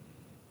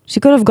 She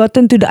could have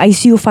gotten to the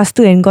ICU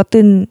faster and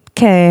gotten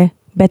care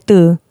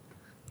better.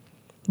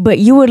 But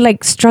you were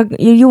like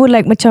you were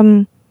like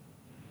macam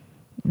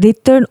they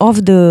turned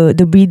off the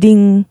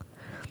breathing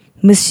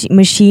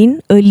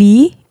machine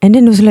early, and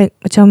then it was like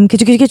macam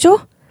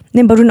kecoh.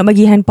 Then baru nak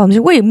bagi hand pump.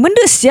 Wait,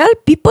 benda sial,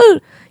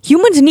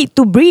 humans need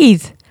to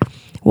breathe.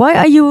 Why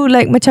are you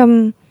like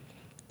macam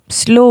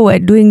slow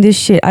at doing this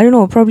shit? I don't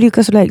know, probably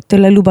because like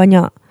terlalu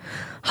banyak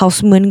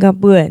houseman ke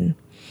apa kan.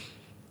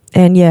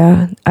 And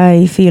yeah,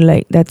 I feel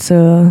like that's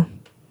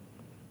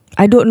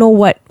I don't know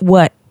what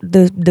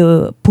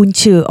the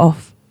punca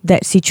of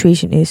that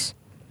situation is.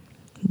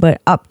 But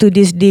up to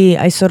this day,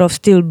 I sort of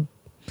still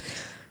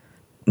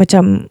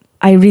macam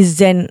I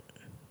resent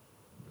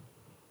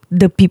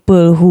the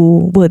people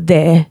who were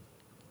there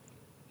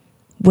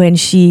when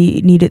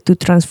she needed to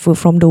transfer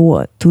from the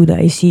ward to the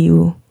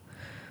ICU.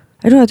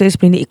 I don't know how to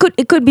explain it.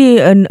 It could be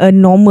a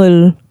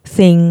normal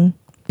thing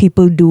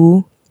people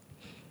do.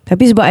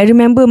 Tapi sebab I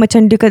remember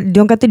macam dia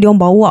kata dia orang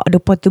bawa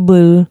the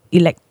portable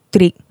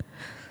electric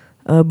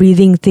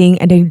breathing thing,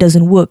 and then it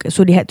doesn't work,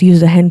 so they had to use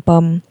the hand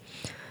pump.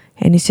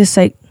 And it's just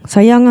like,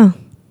 sayang lah.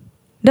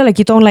 Dah lah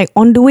kita orang like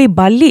on the way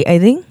balik, I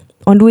think.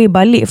 On the way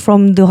balik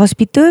from the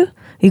hospital,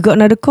 we got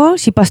another call,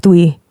 she passed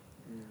away.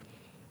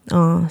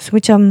 So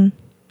macam,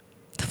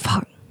 the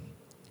fuck?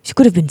 She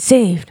could have been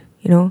saved,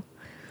 you know?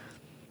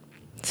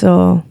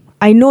 So,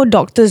 I know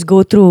doctors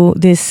go through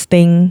this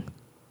thing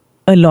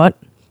a lot.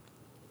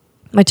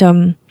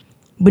 Macam,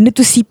 benda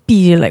tu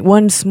CP je, like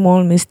one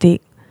small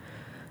mistake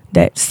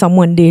that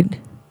someone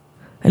did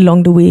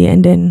along the way,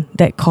 and then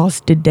that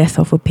caused the death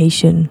of a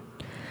patient.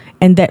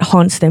 And that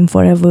haunts them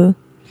forever.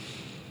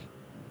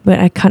 But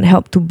I can't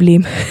help to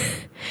blame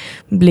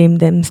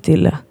them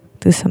still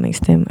to some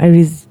extent. I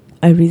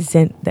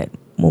resent that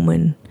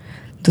moment,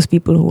 those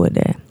people who were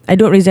there. I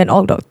don't resent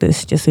all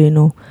doctors, just so you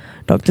know.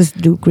 Doctors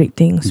do great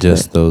things.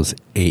 Just those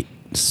 8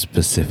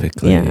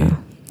 specifically. Yeah,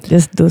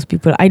 just those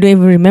people. I don't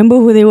even remember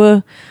who they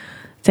were,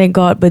 thank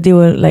God. But they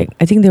were like,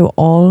 I think they were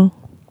all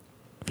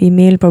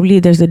female. Probably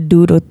there's a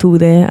dude or 2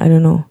 there. I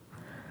don't know.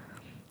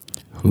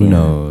 Who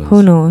knows?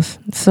 Who knows?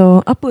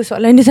 So, apa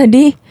soalan dia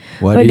tadi?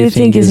 What do you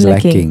think is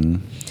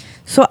lacking?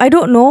 So, I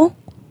don't know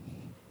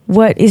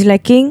what is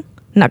lacking.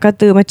 Nak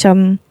kata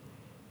macam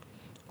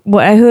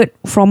what I heard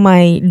from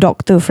my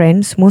doctor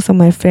friends. Most of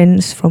my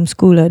friends from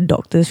school are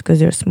doctors because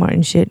they're smart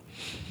and shit.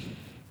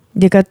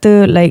 Dia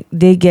kata like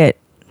they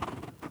get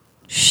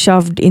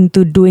shoved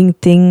into doing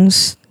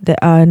things that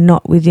are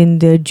not within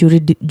their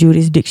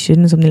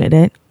jurisdiction, something like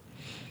that.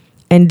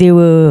 And they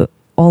were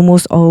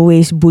almost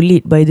always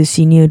bullied by the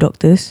senior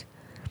doctors.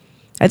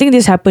 I think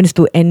this happens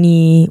to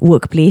any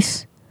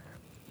workplace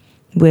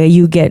where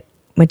you get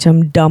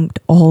macam dumped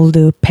all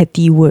the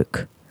petty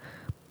work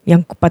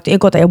yang patutnya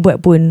kau tak payah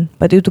buat pun.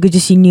 Patutnya tu kerja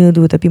senior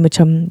tu, tapi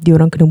macam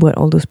diorang kena buat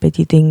all those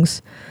petty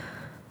things.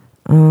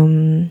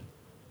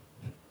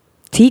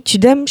 Teach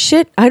them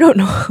shit? I don't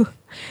know.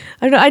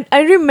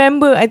 I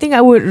remember, I think I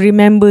would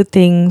remember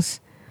things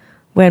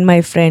when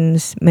my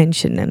friends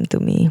mention them to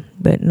me,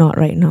 but not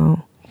right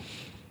now.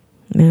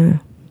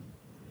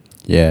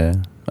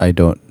 Yeah, I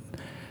don't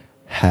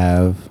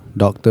have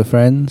doctor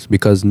friends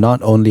because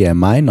not only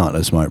am I not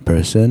a smart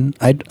person,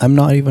 I'm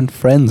not even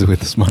friends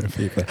with smart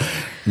people,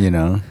 you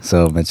know.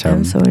 So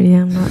macam, I'm sorry,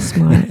 I'm not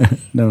smart.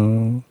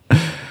 No.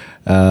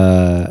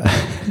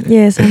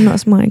 Yes, I'm not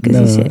smart because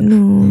no, you said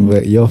no.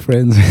 But you're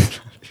friends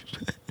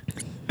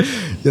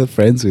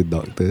with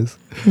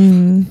doctors.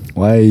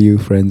 Why are you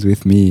friends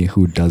with me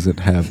who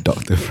doesn't have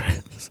doctor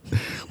friends?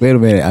 Wait a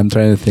minute, I'm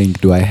trying to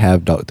think, do I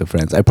have doctor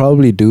friends? I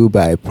probably do,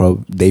 but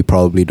they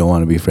probably don't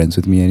want to be friends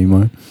with me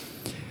anymore.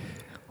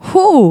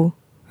 Who?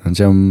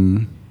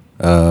 Macam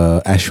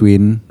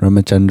Ashwin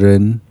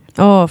Ramachandran.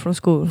 Oh, from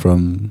school.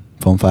 From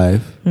Form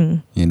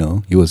 5. You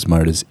know, he was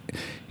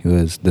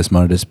the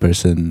smartest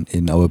person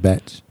in our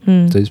batch.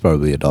 So he's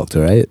probably a doctor,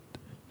 right?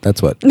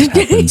 That's what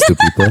happens to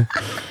people.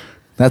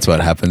 That's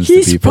what happens to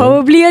people. He's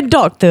probably a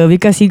doctor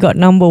because he got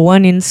number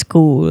 1 in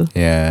school.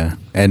 Yeah.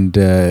 And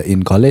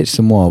in college,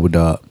 semua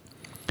budak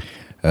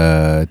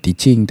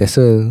teaching,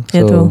 TESOL.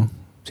 So,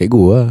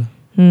 cikgu lah.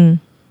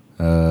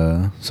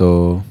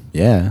 So,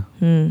 yeah.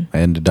 I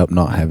ended up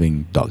not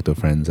having doctor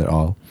friends at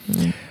all.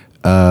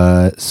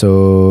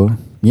 So,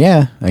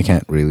 yeah, I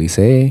can't really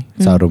say.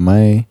 It's out of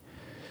my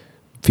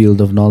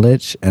field of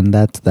knowledge, and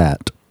that's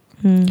that.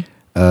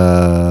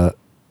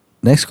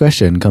 Next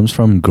question comes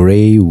from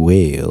Grey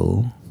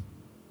Whale.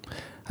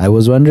 I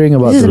was wondering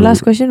about This is the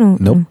last question? Or?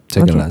 Nope,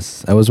 second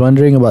last. I was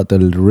wondering about the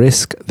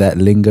risk that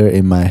linger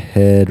in my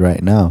head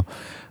right now.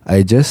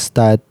 I just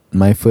started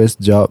my first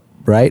job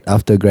right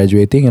after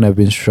graduating, and I've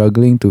been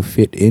struggling to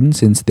fit in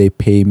since they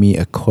pay me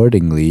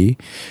accordingly,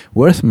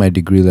 worth my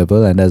degree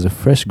level, and as a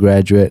fresh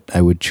graduate,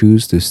 I would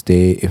choose to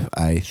stay if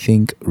I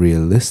think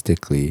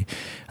realistically.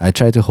 I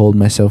tried to hold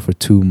myself for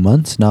 2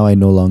 months. Now I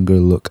no longer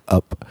look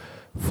up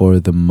for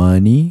the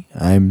money.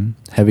 I'm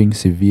having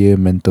severe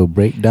mental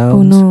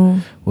breakdowns. Oh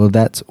no. Well,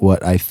 that's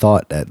what I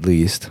thought, at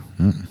least.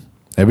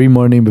 Every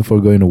morning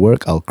before going to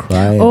work, I'll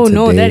cry. Oh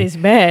no, that is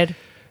bad.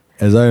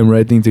 As I am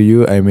writing to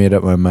you, I made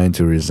up my mind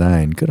to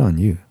resign. Good on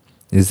you.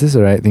 Is this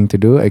the right thing to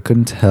do? I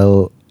couldn't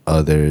tell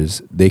others.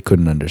 They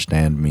couldn't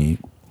understand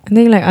me. I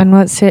think like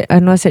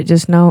Anwar said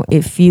just now,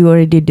 if you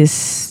already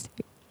decided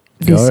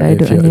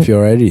If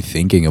you're already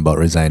thinking about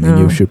resigning,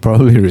 you should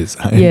probably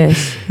resign.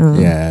 Yes.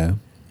 Yeah.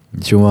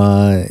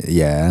 Cuma,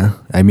 yeah.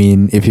 I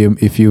mean, if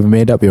you've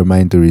made up your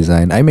mind to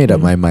resign, I made up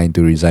my mind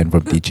to resign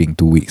from teaching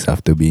 2 weeks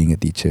after being a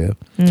teacher.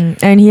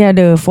 And he had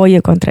a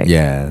 4-year contract.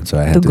 Yeah, so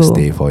I had to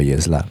stay 4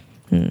 years lah.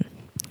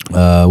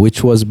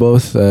 Which was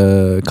both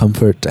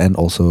comfort and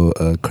also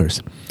a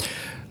curse.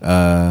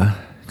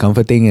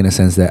 Comforting in a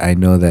sense that I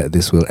know that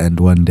this will end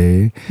one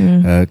day.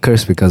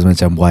 Curse because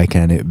macam, why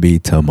can't it be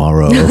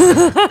tomorrow?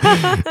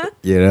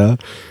 You know?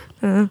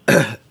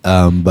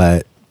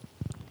 But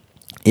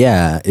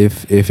yeah,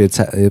 if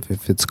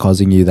it's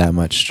causing you that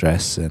much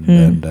stress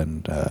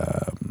and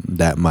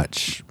that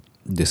much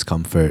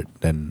discomfort,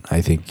 then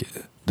I think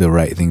the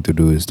right thing to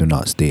do is to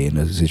not stay in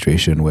a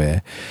situation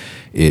where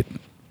it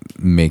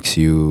makes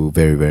you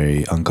very,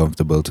 very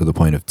uncomfortable to the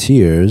point of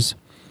tears.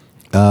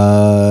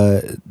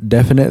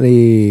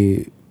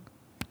 Definitely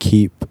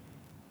keep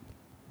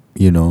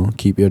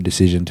your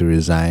decision to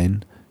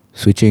resign.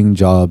 Switching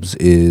jobs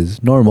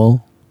is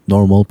normal,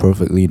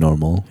 perfectly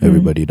normal.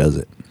 Everybody does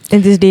it.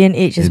 In this day and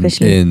age,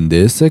 especially. In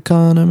this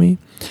economy,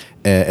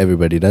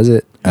 everybody does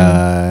it.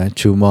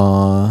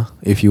 Cuma,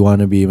 if you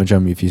want to be,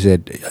 if you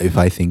said, if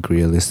I think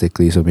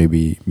realistically, so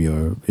maybe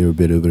you're a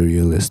bit of a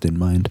realist in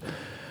mind.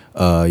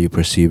 You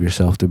perceive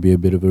yourself to be a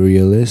bit of a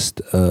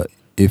realist.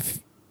 If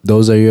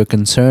those are your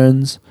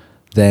concerns,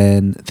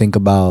 then think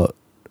about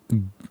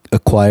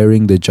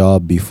acquiring the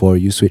job before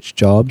you switch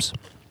jobs.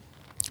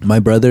 My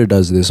brother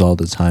does this all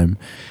the time.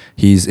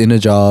 He's in a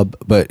job,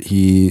 but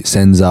he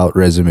sends out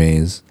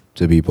resumes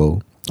to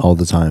people all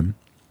the time.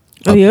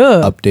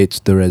 Updates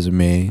the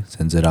resume,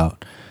 sends it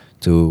out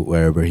to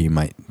wherever he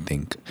might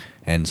think.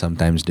 And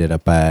sometimes dia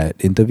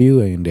dapat interview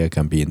and dia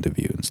akan be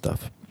interview and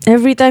stuff.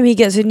 Every time he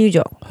gets a new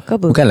job.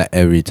 Bukan like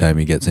every time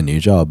he gets a new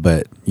job,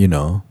 but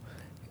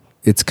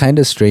it's kind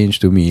of strange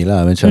to me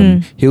lah.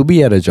 Macam he'll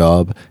be at a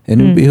job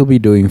and he'll be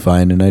doing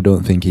fine, and I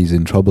don't think he's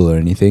in trouble or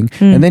anything.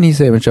 And then he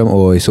say macam,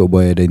 oh, esok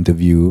boy ada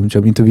interview.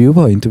 Macam interview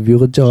apa? Interview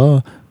kerja.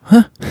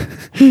 Huh?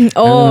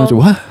 Oh. Macam,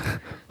 what?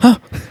 Huh?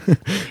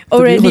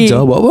 Already. Interview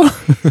kerja buat apa?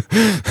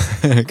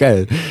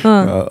 Kan?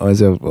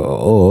 Macam,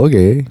 oh,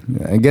 okay.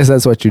 I guess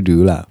that's what you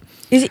do lah.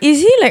 Is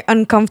he like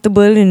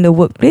uncomfortable in the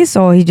workplace,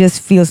 or he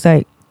just feels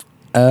like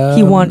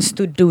he wants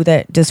to do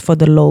that just for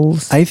the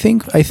lols? I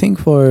think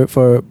for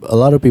a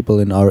lot of people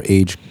in our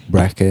age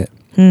bracket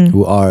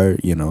who are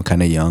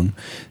kind of young,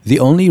 the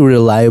only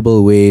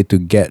reliable way to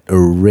get a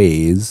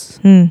raise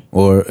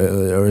or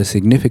a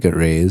significant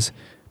raise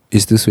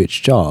is to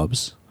switch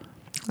jobs.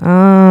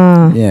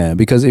 Yeah,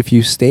 because if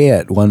you stay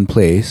at one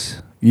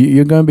place,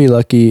 you're gonna be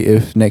lucky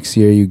if next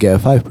year you get a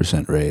 5%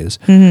 raise.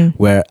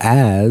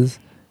 Whereas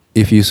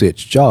if you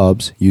switch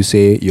jobs, you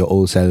say your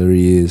old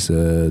salary is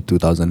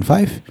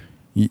 2005.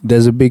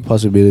 There's a big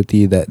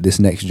possibility that this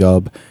next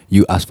job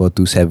you ask for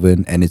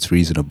 27 and it's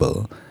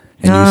reasonable,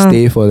 and you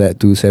stay for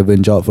that 27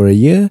 job for a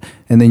year,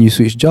 and then you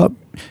switch job.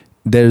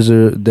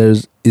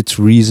 It's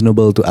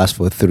reasonable to ask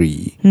for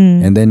 3,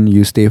 and then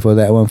you stay for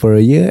that one for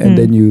a year, and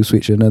then you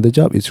switch another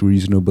job. It's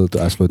reasonable to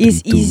ask for 3.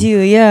 It's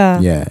easier,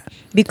 yeah. Yeah.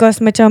 Because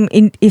macam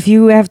if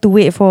you have to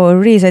wait for a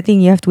raise, I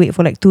think you have to wait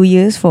for like 2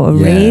 years for a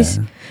raise,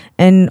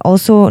 and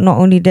also not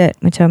only that,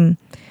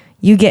 macam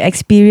you get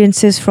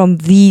experiences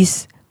from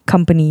these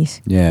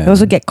companies. Yeah. You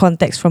also get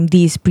context from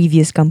these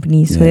previous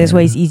companies. So that's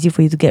why it's easy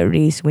for you to get a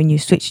raise when you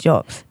switch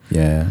jobs.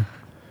 Yeah.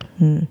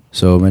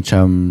 So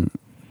macam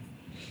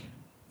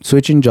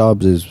switching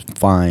jobs is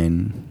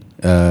fine.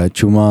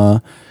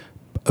 Cuma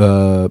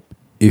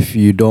if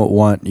you don't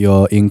want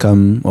your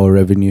income or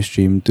revenue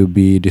stream to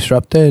be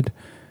disrupted,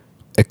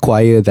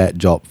 acquire that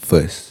job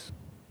first.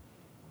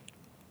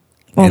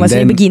 Oh,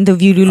 maksudnya pergi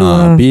interview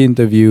dulu. Be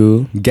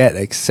interview, get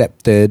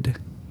accepted.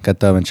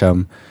 Kata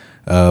macam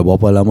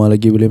berapa lama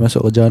lagi boleh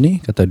masuk kerja ni?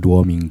 Kata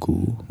 2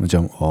 minggu.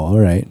 Macam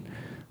alright.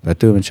 Lepas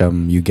tu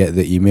macam you get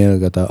the email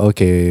kata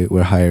okay,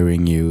 we're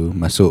hiring you,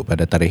 masuk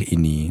pada tarikh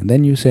ini.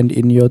 Then you send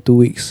in your 2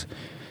 weeks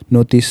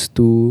notice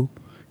to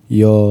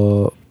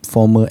your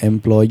former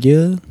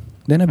employer.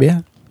 Then habis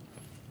lah.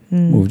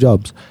 Move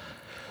jobs.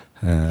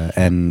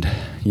 And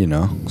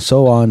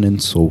so on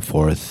and so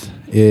forth.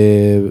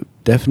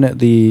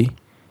 Definitely,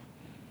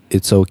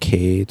 it's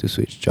okay to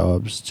switch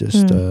jobs.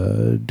 Just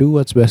do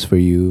what's best for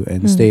you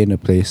and stay in a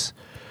place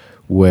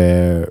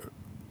where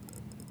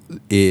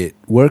it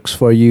works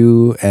for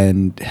you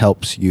and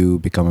helps you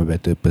become a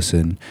better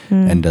person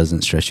and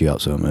doesn't stress you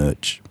out so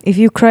much. If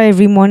you cry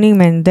every morning,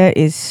 man,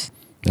 that's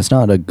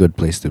not a good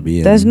place to be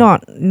in. It's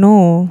not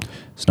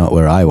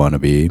where I want to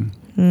be.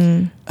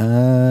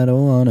 I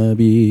don't want to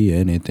be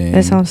anything.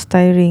 That sounds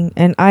tiring.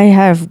 And I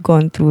have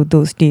gone through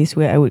those days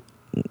where I would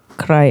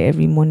cry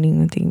every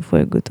morning, I think, before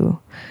I go to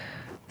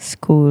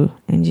school,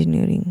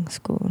 engineering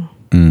school.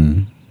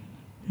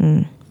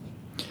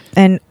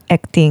 And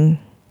acting.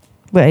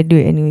 But I do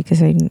it anyway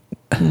because I need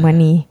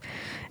money.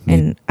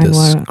 And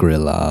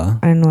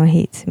Anwar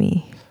hates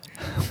me.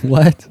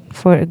 What?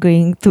 For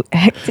agreeing to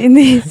act in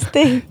this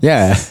thing.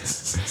 Yeah.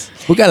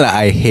 Bukanlah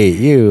I hate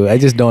you. I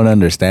just don't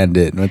understand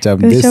it.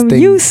 Macam this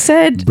thing you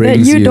said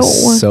brings that you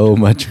don't want so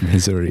much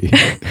misery.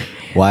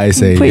 Why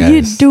say but yes? But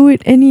you do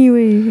it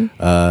anyway.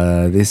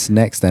 This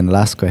next and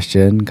last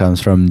question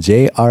comes from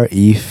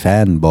JRE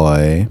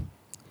Fanboy.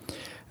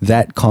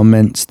 That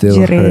comment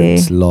still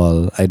hurts,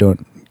 lol. I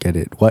don't get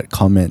it. What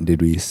comment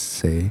did we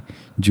say?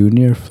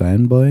 Junior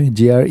Fanboy?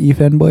 GRE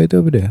Fanboy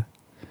tu apa dia?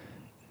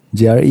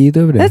 GRE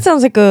tu apa dia? That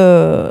sounds like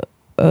a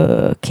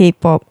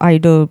K-pop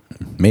idol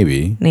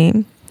maybe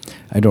name.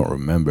 I don't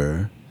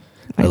remember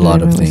a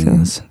lot of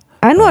things. So.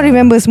 Anwar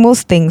remembers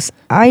most things.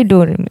 I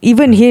don't.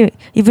 Even he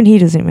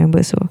doesn't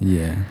remember. So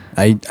yeah,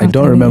 I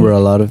don't remember a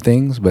lot of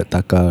things, but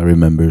Taka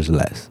remembers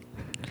less.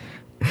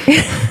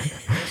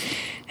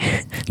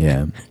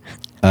 Yeah.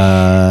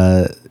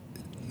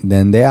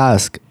 Then they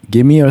ask,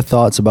 give me your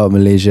thoughts about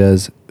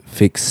Malaysia's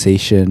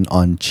fixation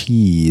on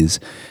cheese.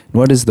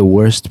 What is the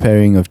worst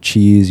pairing of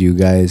cheese you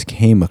guys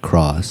came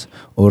across?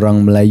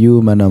 Orang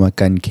Melayu mana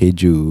makan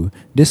keju?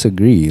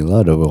 Disagree. A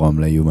lot of orang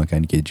Melayu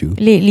makan keju.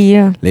 Lately,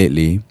 yeah.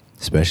 Lately,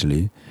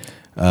 especially.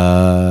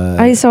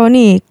 I saw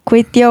ni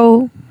kway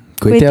teow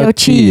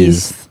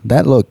cheese.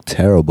 That looked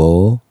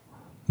terrible.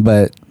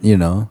 But,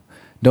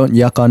 don't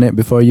yuck on it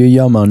before you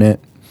yum on it.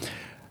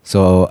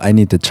 So I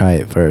need to try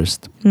it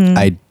first.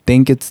 I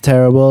think it's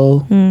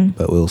terrible,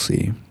 but we'll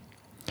see.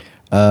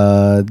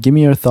 Give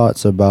me your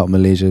thoughts about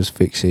Malaysia's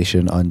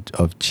fixation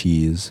of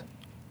cheese.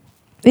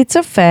 It's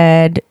a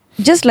fad,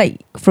 just like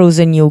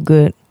frozen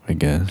yogurt, I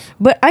guess.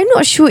 But I'm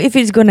not sure if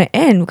it's gonna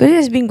end because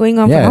it's been going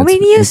on for how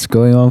many years? It's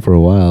going on for a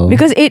while.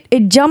 Because it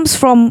jumps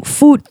from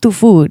food to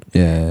food.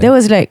 Yeah. There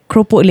was like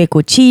keropok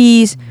leko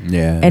cheese.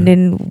 Yeah. And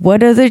then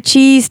what other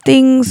cheese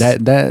things?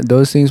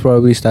 Those things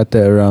probably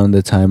started around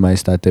the time I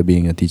started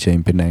being a teacher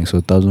in Penang, so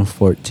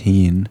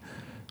 2014.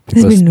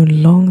 It's been a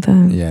long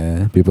time.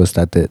 Yeah, people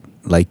started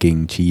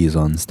liking cheese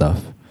on stuff.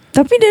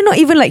 Tapi they're not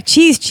even like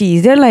cheese.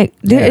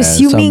 They're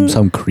assuming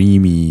some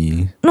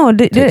creamy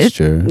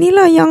texture. Ni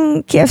lah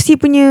yang KFC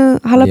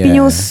punya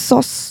jalapeno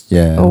sauce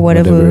or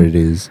whatever it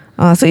is.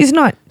 So it's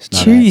not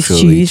cheese.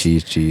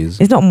 Cheese.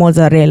 It's not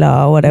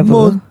mozzarella or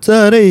whatever.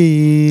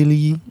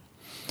 Mozzarella.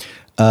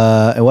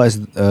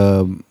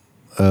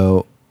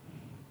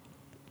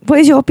 What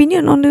is your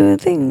opinion on the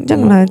thing?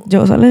 Janganlah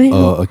jawab soalan ni.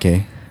 Oh,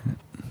 okay.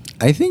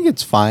 I think it's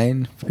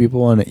fine. If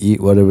people want to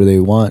eat whatever they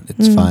want,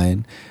 it's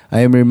fine.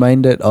 I am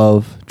reminded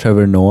of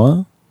Trevor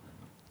Noah.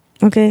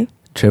 Okay.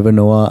 Trevor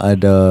Noah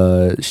ada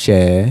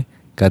share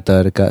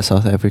kata dekat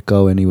South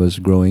Africa when he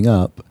was growing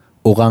up,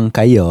 orang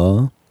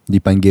kaya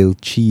dipanggil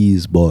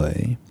cheese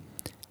boy.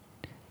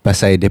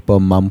 Pasal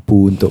mereka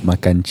mampu untuk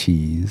makan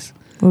cheese.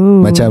 Ooh.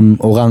 Macam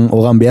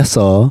orang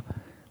biasa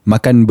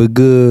makan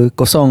burger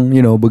kosong,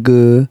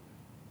 burger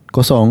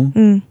kosong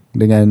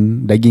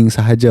dengan daging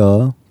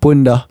sahaja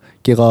pun dah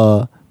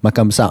kira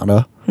makan besar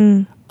dah.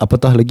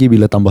 Apatah lagi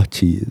bila tambah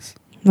cheese.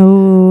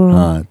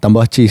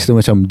 Tambah cheese tu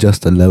macam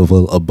just a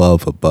level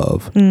above.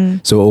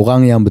 So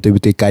orang yang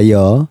betul-betul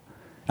kaya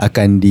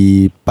akan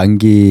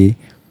dipanggil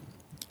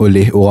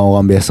oleh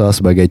orang-orang biasa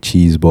sebagai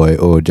cheese boy.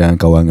 Oh,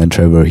 jangan kawan dengan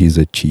Trevor, he's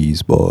a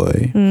cheese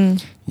boy.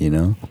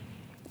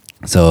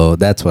 So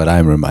that's what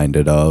I'm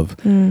reminded of.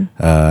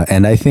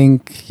 And I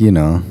think,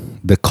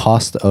 the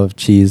cost of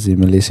cheese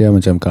in Malaysia,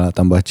 macam kalau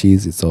tambah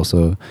cheese, it's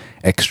also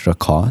extra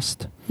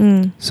cost.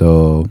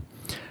 So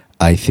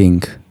I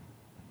think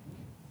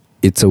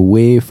it's a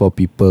way for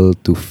people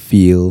to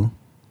feel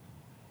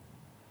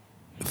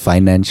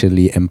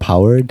financially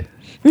empowered.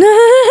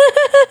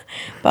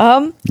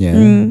 Faham?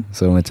 Yeah.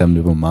 So macam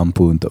dia pun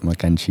mampu untuk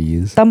makan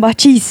cheese. Tambah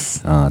cheese.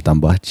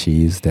 Tambah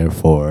cheese.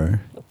 Therefore,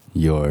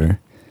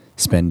 you're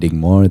spending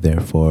more.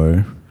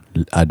 Therefore,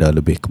 ada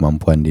lebih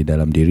kemampuan di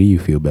dalam diri.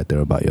 You feel better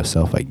about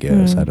yourself, I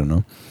guess. I don't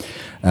know.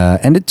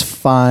 And it's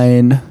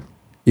fine.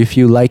 If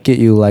you like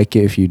it, you like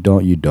it. If you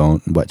don't, you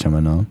don't. Buat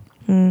macam mana?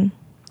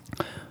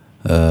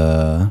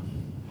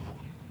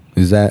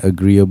 Is that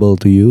agreeable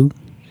to you?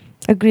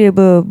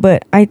 Agreeable,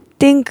 but I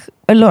think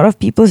a lot of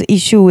people's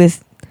issue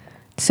with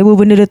semua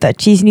benda letak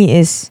cheese ni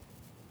is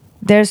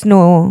there's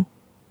no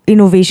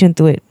innovation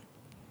to it.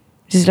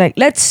 Just like,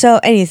 let's sell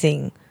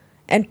anything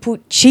and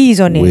put cheese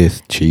on it.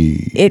 With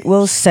cheese. It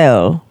will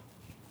sell.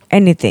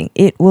 anything,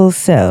 it will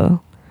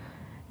sell.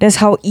 That's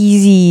how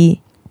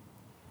easy.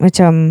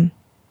 Macam,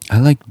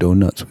 I like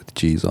donuts with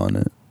cheese on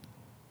it.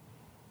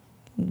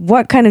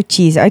 what kind of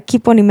cheese? I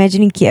keep on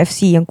imagining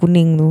KFC yang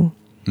kuning tu.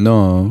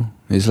 No,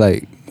 it's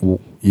like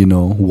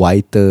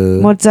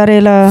whiter,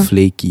 Mozzarella,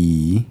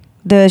 flaky.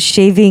 the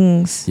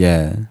shavings.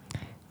 Yeah.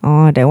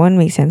 Oh, that one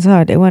makes sense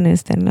lah. That one I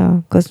understand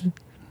lah. Because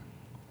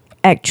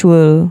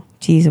actual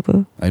cheese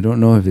apa. I don't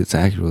know if it's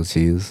actual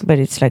cheese, But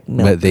it's like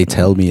milk. but they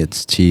tell me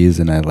it's cheese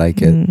and I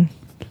like it.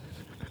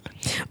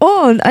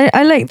 Oh,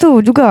 I like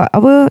tu juga.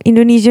 Apa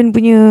Indonesian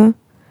punya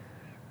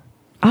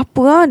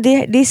apa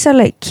they sell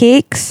like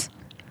cakes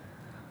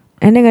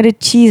and then ada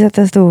cheese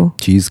atas tu.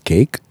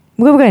 Cheesecake?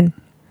 Bukan.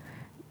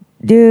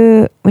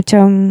 Dia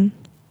macam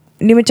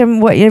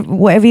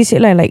whatever you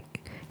said lah, like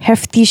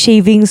hefty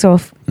shavings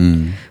of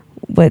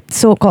what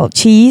so-called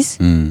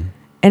cheese, and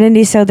then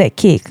they sell that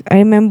cake.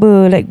 I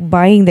remember like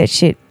buying that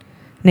shit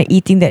and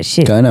eating that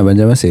shit. Kat mana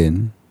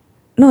Banjarmasin?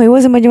 No, it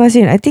wasn't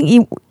Banjarmasin. I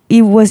think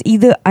it was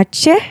either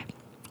Aceh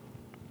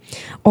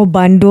or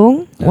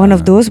Bandung, one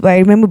of those. But I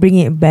remember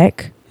bringing it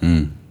back.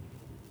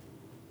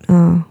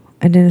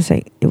 And then it's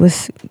like it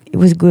was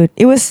good.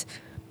 It was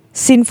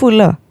sinful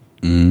lah.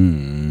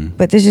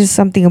 But there's just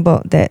something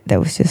about that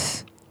was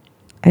just,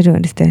 I don't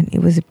understand.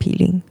 It was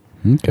appealing.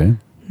 Okay.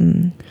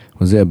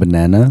 Was it a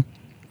banana?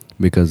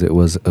 Because it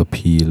was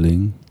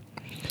appealing.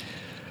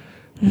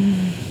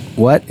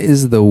 What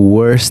is the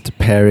worst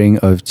pairing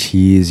of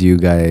cheese you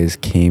guys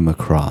came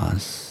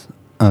across?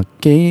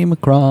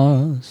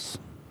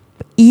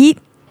 Eat?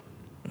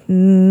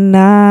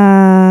 Nah.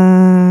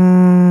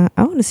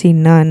 I want to say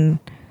none.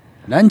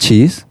 Naan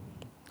cheese?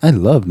 I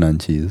love naan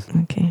cheese.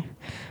 Okay.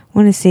 I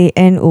want to say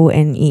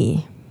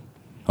None.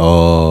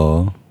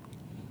 Oh,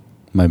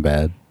 my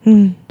bad.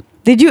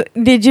 Did you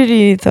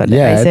really thought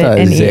that I said thought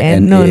it said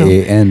N-A-N? No.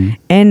 N-A-A-N.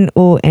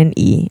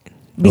 None.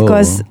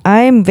 Because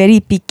I'm very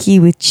picky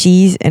with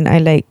cheese and I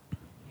like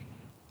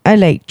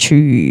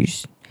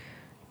cheese.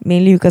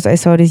 Mainly because I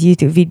saw this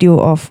YouTube video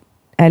of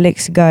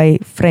French guy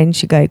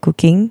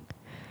cooking.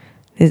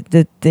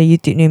 The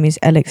YouTube name is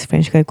Alex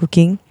French Guy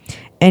Cooking.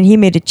 And he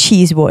made a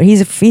cheese board.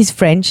 He's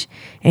French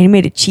and he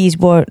made a cheese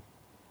board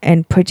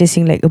and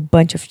purchasing like a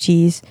bunch of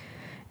cheese.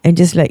 And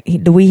just like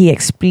the way he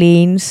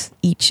explains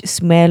each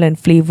smell and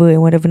flavor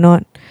and whatever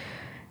not.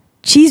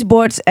 Cheese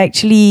boards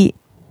actually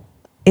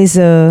is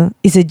a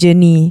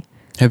journey.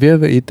 Have you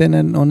ever eaten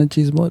on a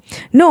cheese board?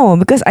 No,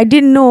 because I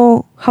didn't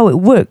know how it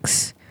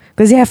works.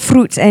 Because they have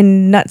fruits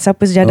and nuts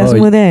apa sejadah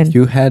semua then.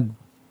 You had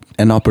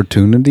an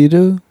opportunity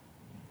to?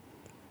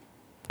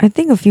 I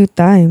think a few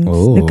times.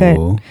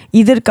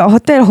 Either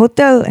dekat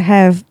hotel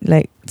have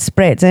like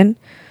spreads and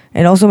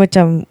also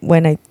macam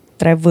when I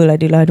travel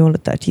adalah ada orang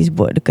letak cheese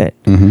board dekat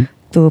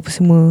tu apa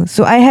semua.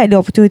 So I had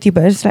the opportunity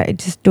but I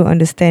just don't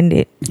understand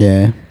it.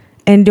 Yeah.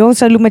 And they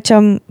also selalu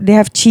macam they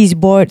have cheese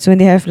boards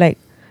when they have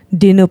like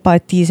dinner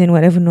parties and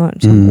whatever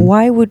not. So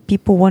why would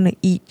people want to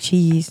eat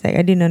cheese? Like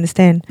I didn't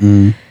understand.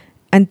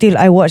 Until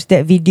I watched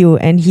that video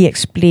and he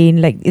explained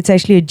like it's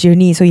actually a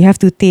journey. So you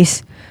have to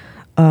taste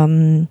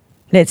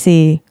let's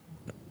say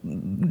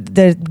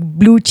the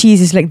blue cheese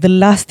is like the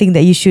last thing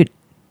that you should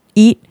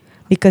eat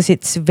because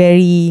it's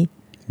very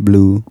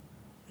blue.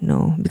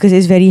 No, because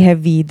it's very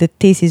heavy. The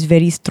taste is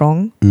very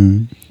strong.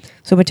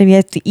 So macam you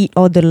have to eat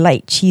all the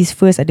light cheese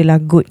first.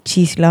 Adalah goat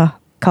cheese lah,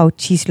 cow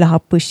cheese lah,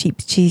 apa sheep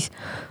cheese,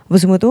 apa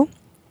semua tu.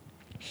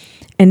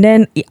 And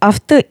then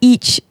after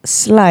each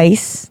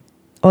slice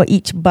or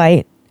each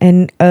bite,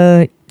 and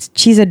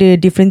cheese ada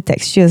different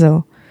textures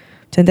tau.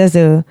 Macam there's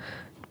the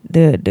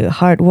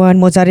hard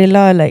one,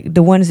 mozzarella, like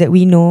the ones that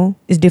we know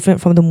is different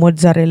from the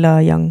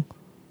mozzarella yang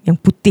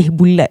putih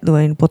bulat tu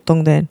yang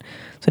potong tu kan.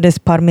 So there's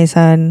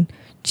parmesan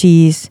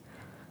cheese.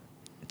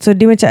 So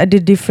dia macam ada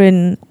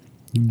different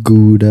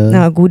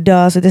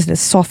Gouda. So there's the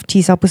soft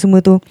cheese apa semua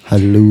tu.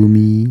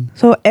 Halloumi.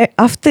 So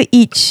after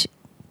each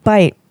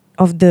bite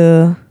of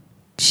the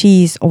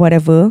cheese or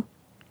whatever,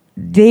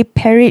 they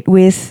pair it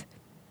with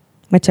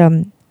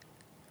macam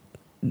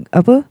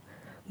apa?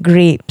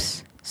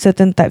 Grapes.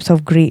 Certain types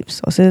of grapes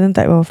or certain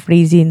type of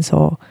raisins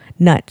or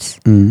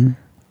nuts.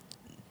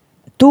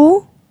 Tu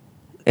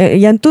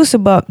yang tu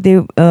sebab they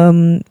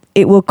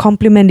it will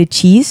complement the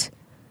cheese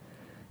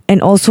and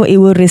also it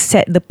will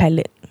reset the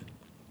palate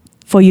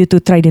for you to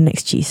try the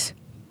next cheese.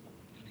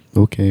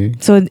 Okay.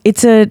 So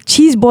it's a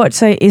cheese board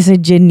side is a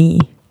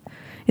journey.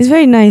 It's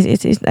very nice.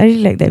 It's I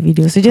really like that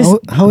video. So just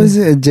how is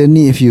it a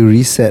journey if you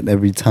reset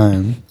every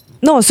time?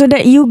 No, so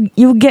that you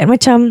get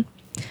macam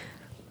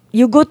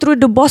you go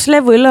through the boss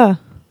level lah.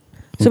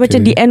 So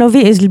macam the end of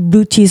it is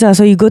blue cheese lah.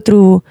 So you go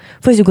to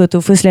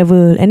first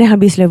level and then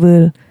habis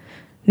level.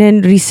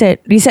 Then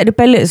reset the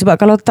palate. Sebab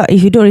kalau tak,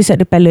 if you don't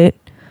reset the palate,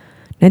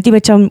 nanti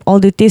macam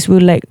all the taste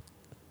will like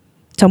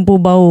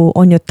campur bau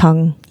on your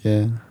tongue.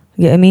 Yeah.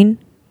 You get what I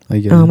mean? I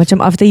guess.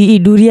 Macam after you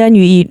eat durian,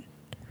 you eat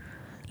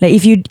like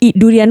if you eat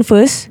durian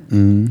first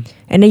and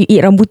then you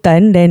eat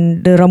rambutan,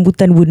 then the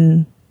rambutan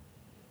wouldn't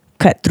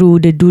cut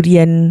through the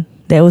durian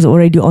that was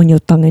already on your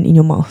tongue and in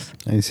your mouth.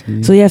 I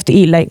see. So you have to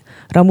eat like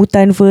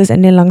rambutan first,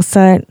 and then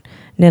langsat,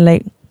 then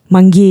like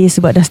manggis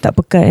sebab dah start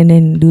pekat, and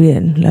then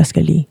durian last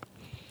kali.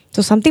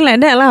 So something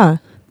like that lah.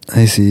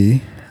 I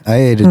see. I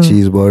ate a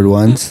cheese board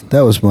once.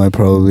 That was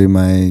probably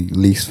my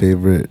least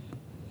favorite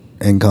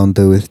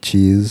encounter with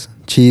cheese.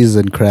 Cheese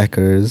and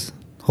crackers.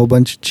 Whole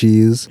bunch of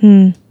cheese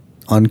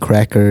on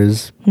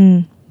crackers.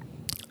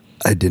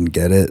 I didn't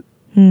get it.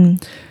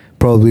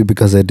 Probably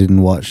because I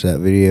didn't watch that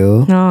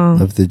video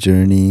of the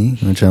journey.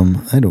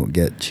 Macam, I don't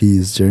get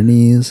cheese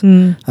journeys.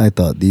 I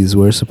thought these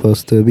were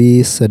supposed to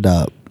be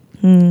sedap.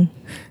 And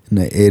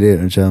I ate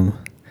it. Macam,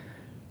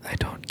 I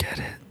don't get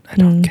it. I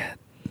don't get.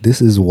 This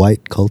is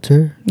white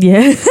culture?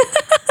 Yeah.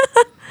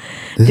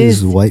 This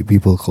is white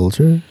people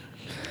culture?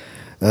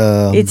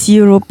 It's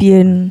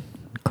European,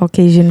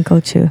 Caucasian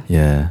culture.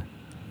 Yeah.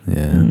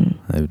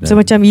 So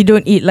macam you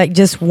don't eat like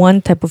just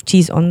one type of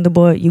cheese on the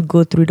board. You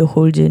go through the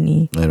whole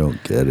journey. I don't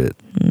get it.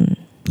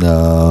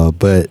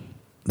 But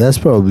that's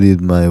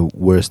probably my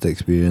worst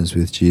experience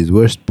with cheese.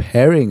 Worst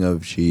pairing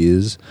of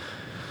cheese,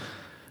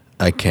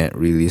 I can't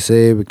really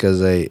say because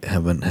I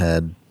haven't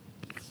had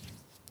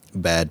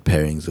bad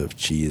pairings of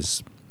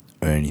cheese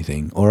or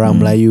anything. Orang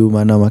Melayu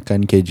mana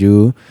makan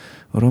keju?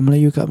 Orang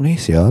Melayu kat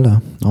Malaysia lah.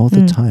 All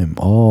the time.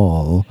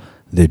 All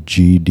the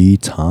GD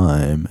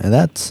time. And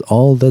that's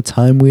all the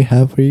time we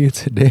have for you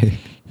today.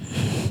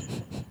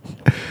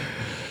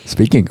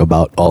 Speaking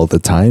about all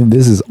the time,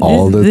 this is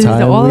all the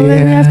time we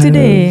have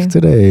today.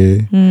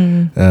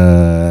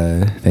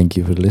 Thank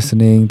you for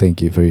listening.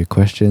 Thank you for your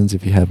questions.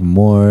 If you have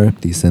more,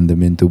 please send them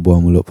into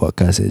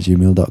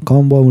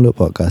buahmulutpodcast@gmail.com,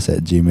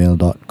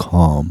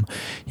 buahmulutpodcast@gmail.com.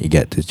 You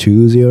get to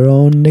choose your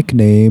own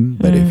nickname,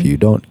 but if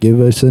you don't give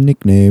us a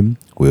nickname,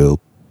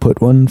 we'll put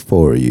one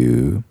for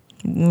you.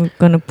 We're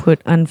gonna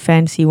put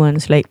unfancy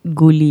ones like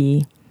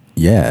Guli.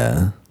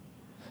 Yeah.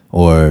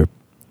 Or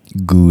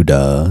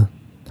Gouda,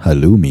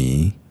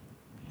 Halloumi,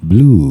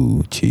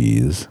 blue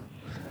cheese.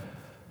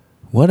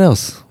 What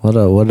else?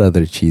 What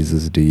other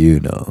cheeses do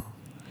you know?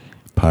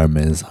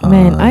 Parmesan.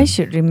 Man, I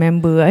should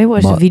remember. I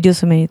watched the video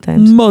so many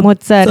times.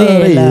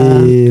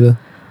 Mozzarella.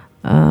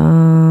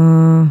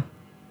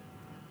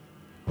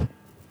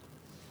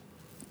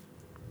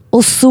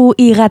 Osso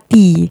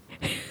irati.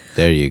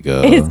 There you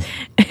go.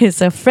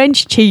 It's a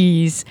French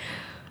cheese.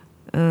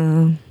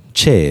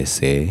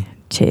 Chese.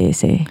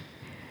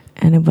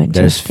 And a bunch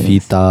There's of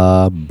things.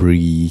 feta,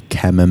 brie,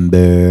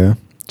 camembert,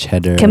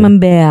 cheddar,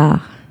 Camembert.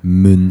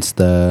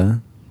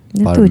 Munster,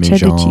 Itu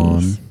cheddar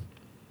cheese.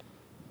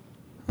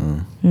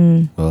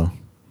 Parmesan. Well,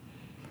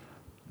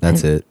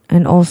 that's it.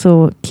 And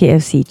also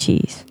KFC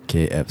cheese.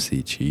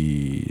 KFC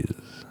cheese.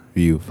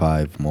 View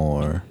 5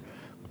 more.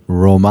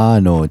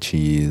 Romano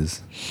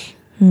cheese.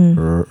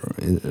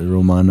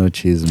 Romano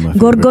cheese is my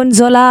favorite.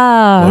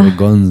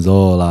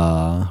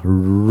 Gorgonzola.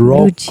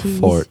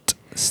 Roquefort.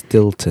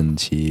 Stilton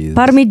cheese.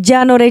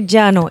 Parmigiano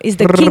Reggiano is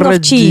the king of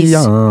cheese.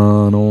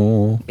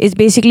 It's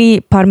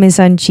basically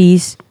Parmesan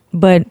cheese,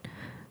 but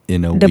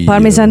the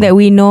Parmesan that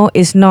we know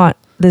is not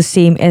the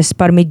same as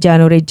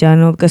Parmigiano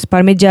Reggiano, because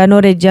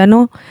Parmigiano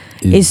Reggiano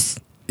is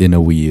in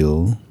a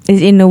wheel.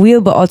 Is in a wheel,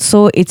 but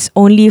also it's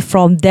only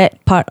from that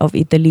part of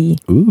Italy.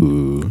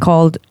 Ooh.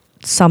 Called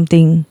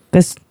something,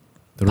 because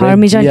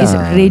Parmesan is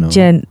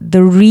region.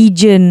 The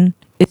region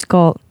is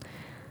called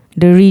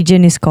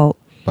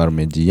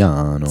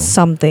Parmigiano.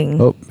 Something.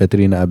 Oh,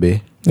 battery na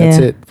abe. That's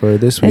it for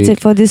this week. That's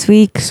it for this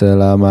week.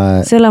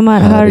 Selamat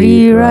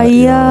Hari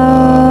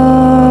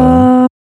Raya.